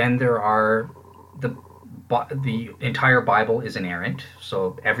 Then there are the entire Bible is inerrant,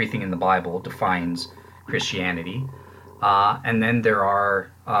 so everything in the Bible defines Christianity. And then there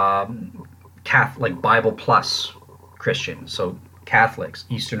are Catholic Bible plus Christians, so Catholics,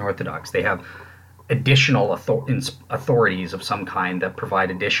 Eastern Orthodox. They have additional authorities of some kind that provide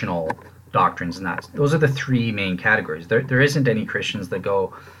additional doctrines, and those are the three main categories. There isn't any Christians that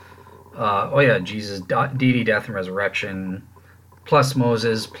go, oh yeah, Jesus, deity, death, and resurrection, plus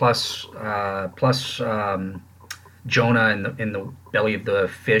Moses, plus Jonah in the belly of the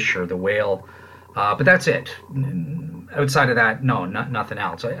fish or the whale, but that's it. Outside of that, no, nothing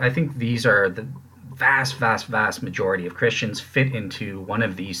else. I think these are the vast majority of Christians fit into one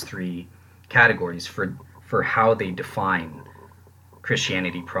of these three categories for how they define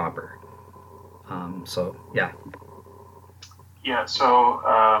Christianity proper. So yeah. Yeah. So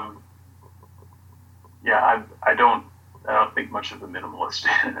I don't think much of the minimalist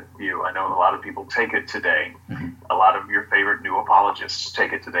view. I know a lot of people take it today. Mm-hmm. A lot of your favorite new apologists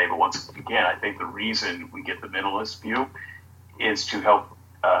take it today. But once again, I think the reason we get the minimalist view is to help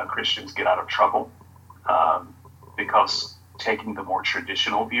Christians get out of trouble, because taking the more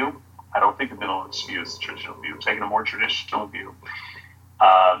traditional view, I don't think the minimalist view is the traditional view. Taking a more traditional view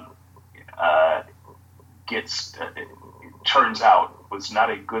turns out was not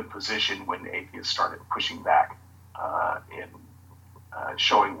a good position when atheists started pushing back in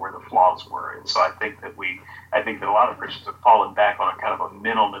showing where the flaws were. And so I think that a lot of Christians have fallen back on a kind of a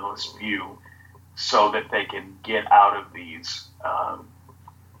minimalist view so that they can get out of these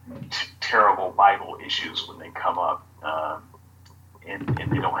terrible Bible issues when they come up. And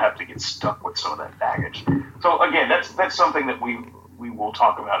they don't have to get stuck with some of that baggage. So again, that's something that we will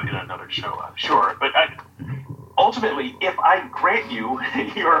talk about in another show, I'm sure. But ultimately, if I grant you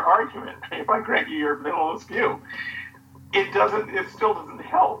your argument, if I grant you your minimalist view, it still doesn't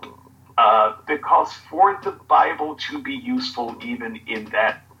help, because for the Bible to be useful, even in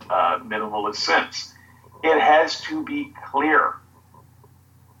that minimalist sense, it has to be clear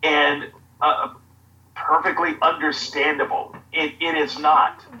and perfectly understandable. It is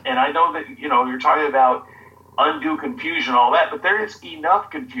not. And I know that, you're talking about undue confusion, all that, but there is enough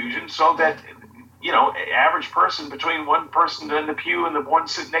confusion so that, average person, between one person in the pew and the one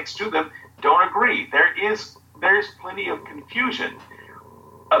sitting next to them, don't agree. There's plenty of confusion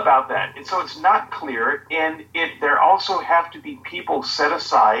about that. And so it's not clear. And there also have to be people set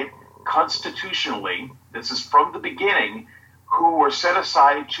aside constitutionally, this is from the beginning, who were set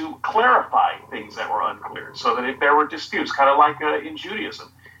aside to clarify things that were unclear, so that if there were disputes, kind of like in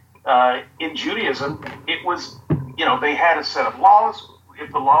Judaism. In Judaism, it was, they had a set of laws.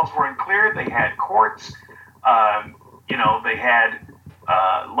 If the laws were unclear, they had courts. They had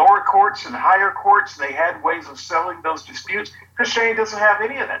lower courts and higher courts. They had ways of settling those disputes. Christianity doesn't have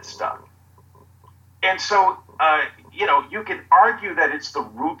any of that stuff. And so, you can argue that it's the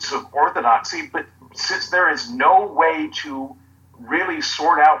roots of orthodoxy, but since there is no way to really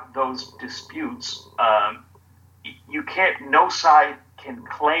sort out those disputes, no side can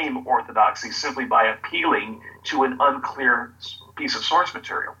claim orthodoxy simply by appealing to an unclear piece of source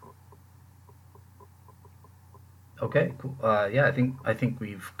material. Okay, cool. Yeah, I think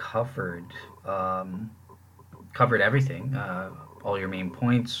we've covered everything, all your main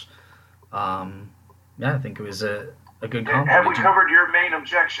points. Yeah, I think it was a good comment. Have we covered your main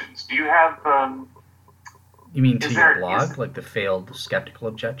objections? Do you have? You mean to your blog, like the failed skeptical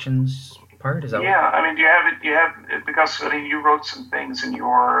objections part? Is that? Yeah, I mean, do you have because you wrote some things in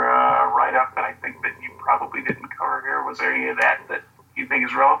your write-up that I think that you probably didn't cover here. Was there any of that you think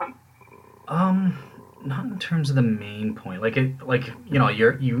is relevant? Not in terms of the main point.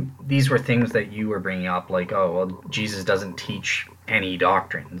 These were things that you were bringing up, like, oh, well, Jesus doesn't teach any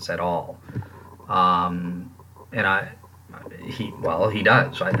doctrines at all, and he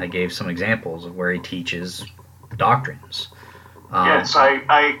does. I gave some examples of where he teaches doctrines. Yes,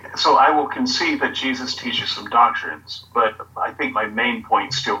 I will concede that Jesus teaches some doctrines, but I think my main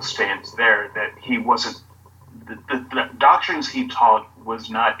point still stands there, that he wasn't, the doctrines he taught was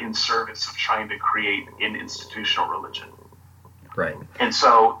not in service of trying to create an institutional religion. Right. And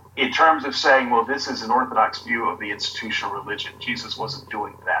so in terms of saying, well, this is an orthodox view of the institutional religion, Jesus wasn't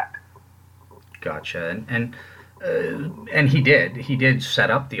doing that. Gotcha. And he did set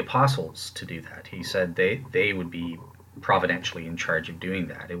up the apostles to do that. He said they would be providentially in charge of doing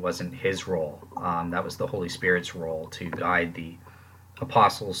that. It wasn't his role. That was the Holy Spirit's role to guide the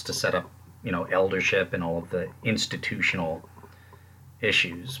apostles to set up, eldership and all of the institutional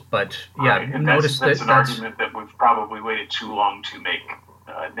issues. But yeah, notice that's an argument that we've probably waited too long to make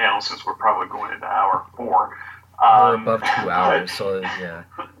now, since we're probably going into hour 4. We're above 2 hours, so yeah.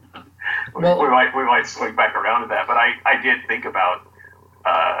 Well, we might swing back around to that, but I did think about,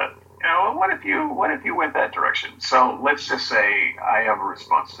 what if you went that direction? So let's just say I have a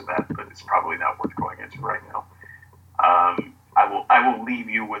response to that, but it's probably not worth going into right now. I will leave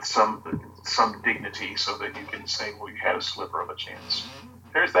you with some dignity so that you can say, well, you had a sliver of a chance.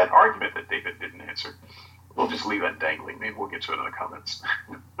 There's that argument that David didn't answer. We'll just leave that dangling. Maybe we'll get to it in the comments.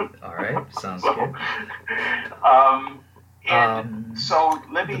 All right, sounds good. So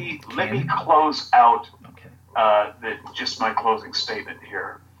let me close out just my closing statement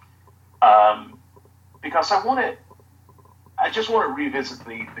here, because I just want to revisit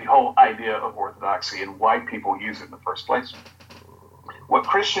the whole idea of orthodoxy and why people use it in the first place. What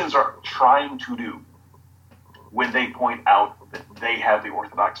Christians are trying to do when they point out that they have the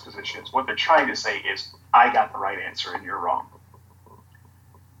orthodox positions, what they're trying to say is, I got the right answer and you're wrong.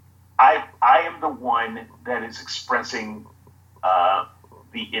 I am the one that is expressing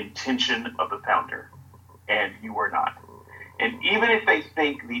the intention of the founder, and you are not. And even if they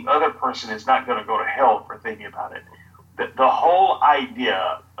think the other person is not going to go to hell for thinking about it, the whole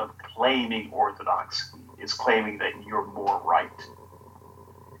idea of claiming orthodoxy is claiming that you're more right.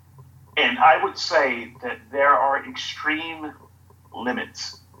 And I would say that there are extreme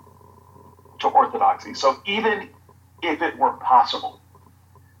limits to orthodoxy. So even if it were possible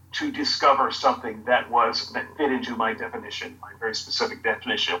to discover something that fit into my definition, my very specific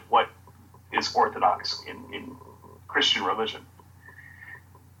definition of what is orthodox in Christian religion,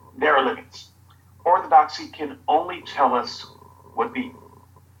 there are limits. Orthodoxy can only tell us what the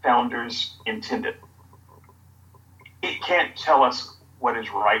founders intended. It can't tell us what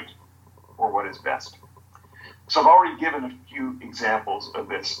is right or what is best. So I've already given a few examples of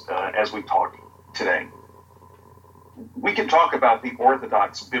this as we talked today. We can talk about the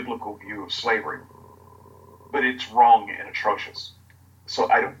orthodox biblical view of slavery, but it's wrong and atrocious, so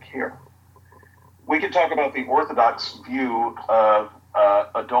I don't care. We can talk about the orthodox view of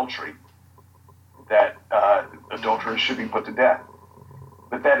adultery, that adulterers should be put to death,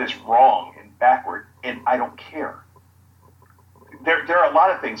 but that is wrong and backward, and I don't care. There are a lot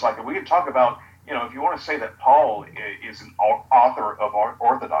of things like it. We can talk about, if you want to say that Paul is an author of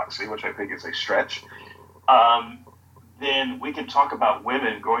orthodoxy, which I think is a stretch, then we can talk about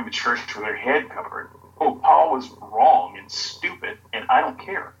women going to church with their head covered. Oh, Paul was wrong and stupid, and I don't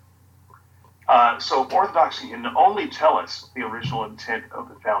care. So orthodoxy can only tell us the original intent of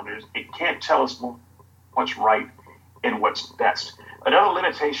the founders. It can't tell us what's right and what's best. Another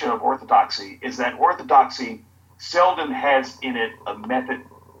limitation of orthodoxy is that orthodoxy seldom has in it a method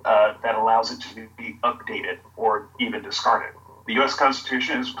that allows it to be updated or even discarded. The U.S.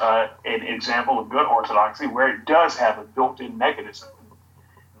 Constitution is an example of good orthodoxy, where it does have a built-in mechanism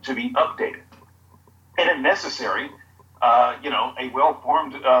to be updated. And if necessary, a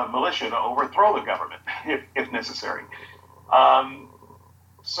well-formed militia to overthrow the government, if necessary.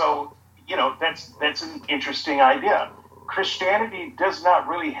 So that's an interesting idea. Christianity does not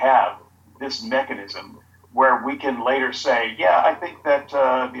really have this mechanism where we can later say, yeah, I think that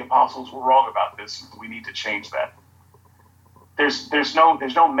the apostles were wrong about this. We need to change that. There's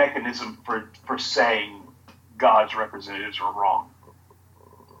no mechanism for saying God's representatives are wrong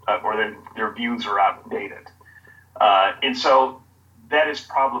or their views are outdated. And so that is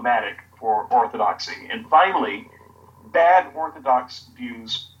problematic for orthodoxy. And finally, bad orthodox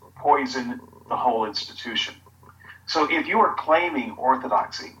views poison the whole institution. So if you are claiming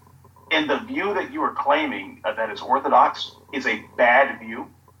orthodoxy, and the view that you are claiming that is orthodox is a bad view,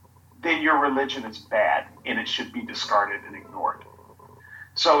 then your religion is bad and it should be discarded and ignored.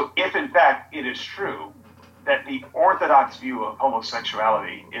 So if in fact it is true that the orthodox view of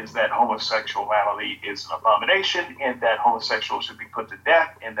homosexuality is that homosexuality is an abomination and that homosexuals should be put to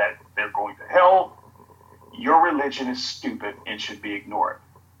death and that they're going to hell, your religion is stupid and should be ignored.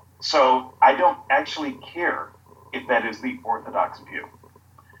 So I don't actually care if that is the Orthodox view.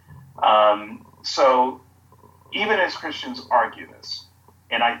 So even as Christians argue this,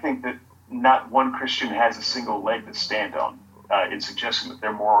 and I think that not one Christian has a single leg to stand on in suggesting that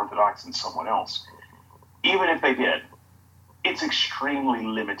they're more Orthodox than someone else, even if they did, it's extremely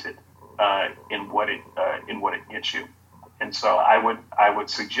limited in what it gets you. And so I would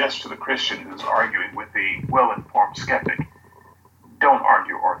suggest to the Christian who's arguing with the well-informed skeptic, don't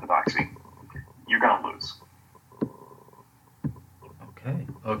argue orthodoxy. You're going to lose.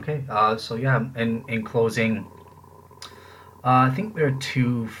 Okay. So yeah, in closing, I think there are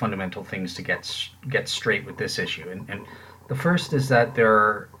two fundamental things to get straight with this issue, and the first is that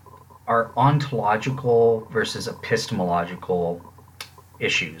there are ontological versus epistemological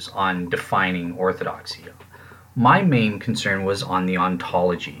issues on defining orthodoxy. My main concern was on the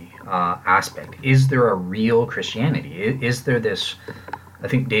ontology aspect. Is there a real Christianity? Is there this, I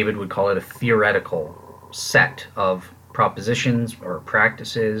think David would call it a theoretical set of propositions or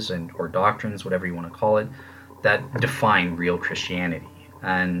practices or doctrines, whatever you want to call it, that define real Christianity?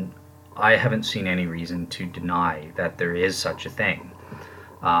 And I haven't seen any reason to deny that there is such a thing,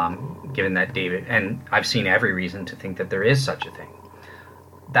 given that David, and I've seen every reason to think that there is such a thing.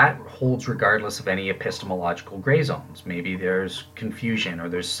 That holds regardless of any epistemological gray zones. Maybe there's confusion, or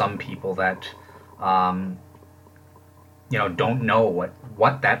there's some people that don't know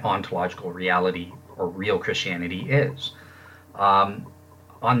what that ontological reality or real Christianity is.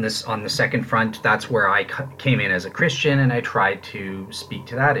 On the second front, that's where I came in as a Christian, and I tried to speak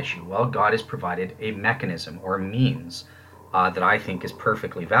to that issue. Well, God has provided a mechanism or a means that I think is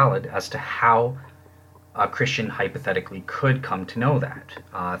perfectly valid as to how a Christian hypothetically could come to know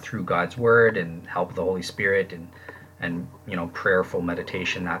that through God's word and help of the Holy Spirit and prayerful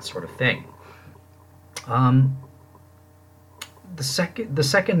meditation, that sort of thing. The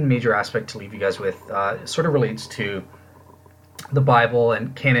second major aspect to leave you guys with sort of relates to the Bible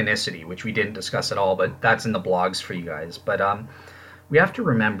and canonicity, which we didn't discuss at all, but that's in the blogs for you guys. But we have to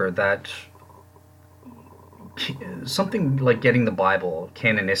remember that something like getting the Bible,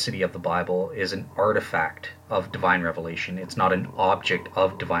 canonicity of the Bible, is an artifact of divine revelation. It's not an object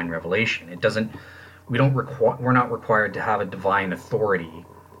of divine revelation. We're not required to have a divine authority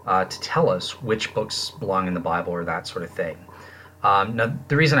to tell us which books belong in the Bible or that sort of thing. Now,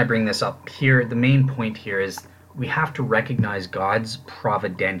 the reason I bring this up here, the main point here is we have to recognize God's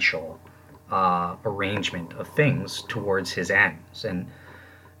providential arrangement of things towards his ends. And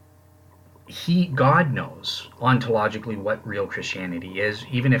God knows ontologically what real Christianity is.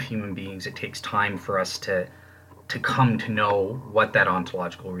 Even if human beings, it takes time for us to come to know what that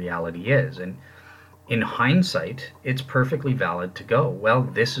ontological reality is. And in hindsight, it's perfectly valid to go, well,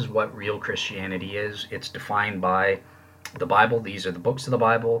 this is what real Christianity is. It's defined by the Bible. These are the books of the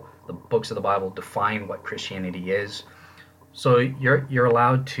Bible. The books of the Bible define what Christianity is. So you're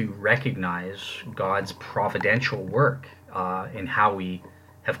allowed to recognize God's providential work in how we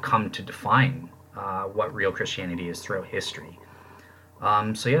have come to define what real Christianity is throughout history.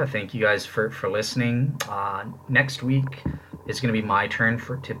 So yeah, thank you guys for listening. Next week is going to be my turn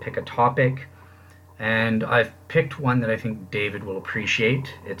to pick a topic, and I've picked one that I think David will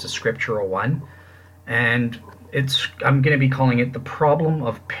appreciate. It's a scriptural one, and I'm going to be calling it the problem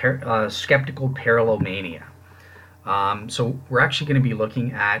of skeptical parallelomania. So we're actually going to be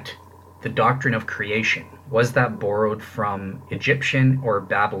looking at the doctrine of creation. Was that borrowed from Egyptian or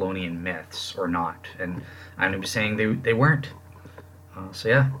Babylonian myths or not? And I'm going to be saying they weren't. So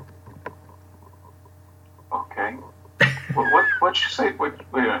yeah. Okay. What'd you say? Wait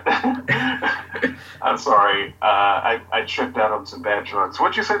a minute. I'm sorry. I tripped out on some bad drugs.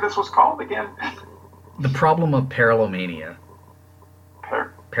 What'd you say this was called again? The problem of parallelomania.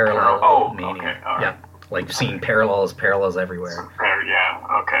 Parallelomania. Oh, okay. All right. Yeah. Like seeing parallels everywhere.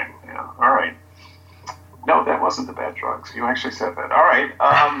 Yeah. Okay. Yeah. All right. No, that wasn't the bad drugs. You actually said that. All right.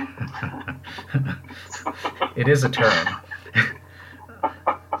 It is a term.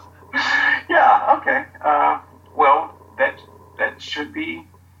 Yeah. Okay. Well, that should be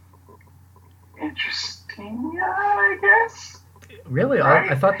interesting, I guess. Really?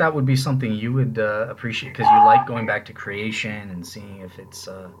 Right? I thought that would be something you would appreciate, because you like going back to creation and seeing if it's...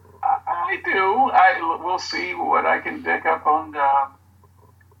 I do. We'll see what I can dig up on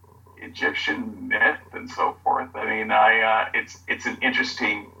Egyptian myth and so forth. I mean, it's an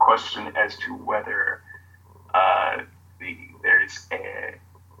interesting question as to whether there's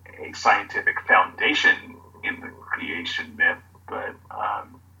a scientific foundation in the creation myth, but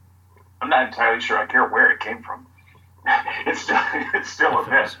I'm not entirely sure I care where it came from. It's still a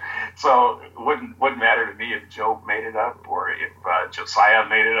myth. So it wouldn't matter to me if Job made it up or if Josiah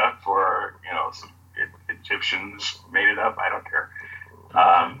made it up, or it Egyptians made it up. I don't care.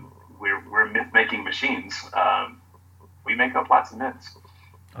 We're myth-making machines. We make up lots of myths.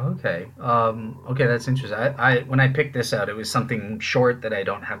 Okay. Okay, that's interesting. I when I picked this out, it was something short that I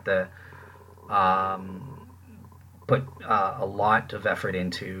don't have to put a lot of effort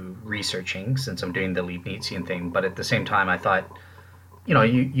into researching since I'm doing the Leibnizian thing. But at the same time, I thought,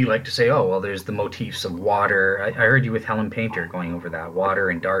 you like to say, oh, well, there's the motifs of water. I heard you with Helen Painter going over that, water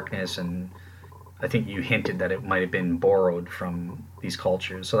and darkness, and I think you hinted that it might have been borrowed from these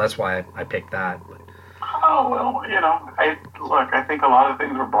cultures. So that's why I picked that. But oh, well, I think a lot of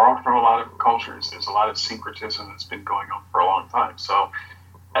things were borrowed from a lot of cultures. There's a lot of syncretism that's been going on for a long time. So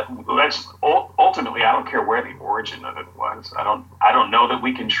that's ultimately, I don't care where the origin of it was. I don't know that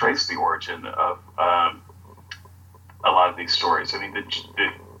we can trace the origin of a lot of these stories. I mean,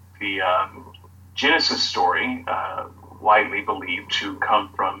 the Genesis story, widely believed to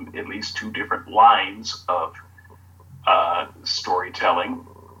come from at least two different lines of storytelling,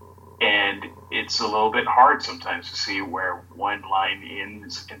 and it's a little bit hard sometimes to see where one line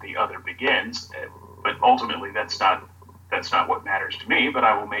ends and the other begins. But ultimately, that's not what matters to me. But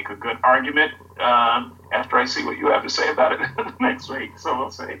I will make a good argument after I see what you have to say about it next week. So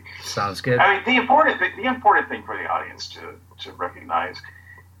we'll see. Sounds good. I mean, the important thing for the audience to recognize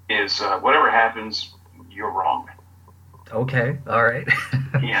is whatever happens, you're wrong. Okay. All right.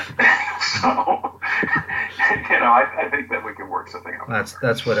 Yeah. So, I think that we can work something out.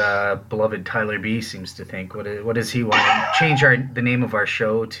 That's what beloved Tyler B seems to think. What does he want to change the name of our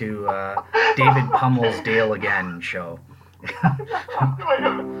show to David Pummel's Dale Again show? I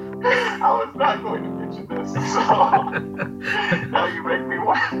was not going to mention this, so now you make me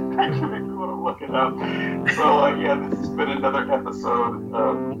want to look it up. So this has been another episode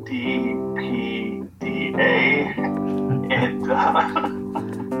of DPDA, and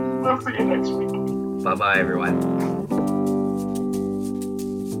we'll see you next week. Bye-bye, everyone.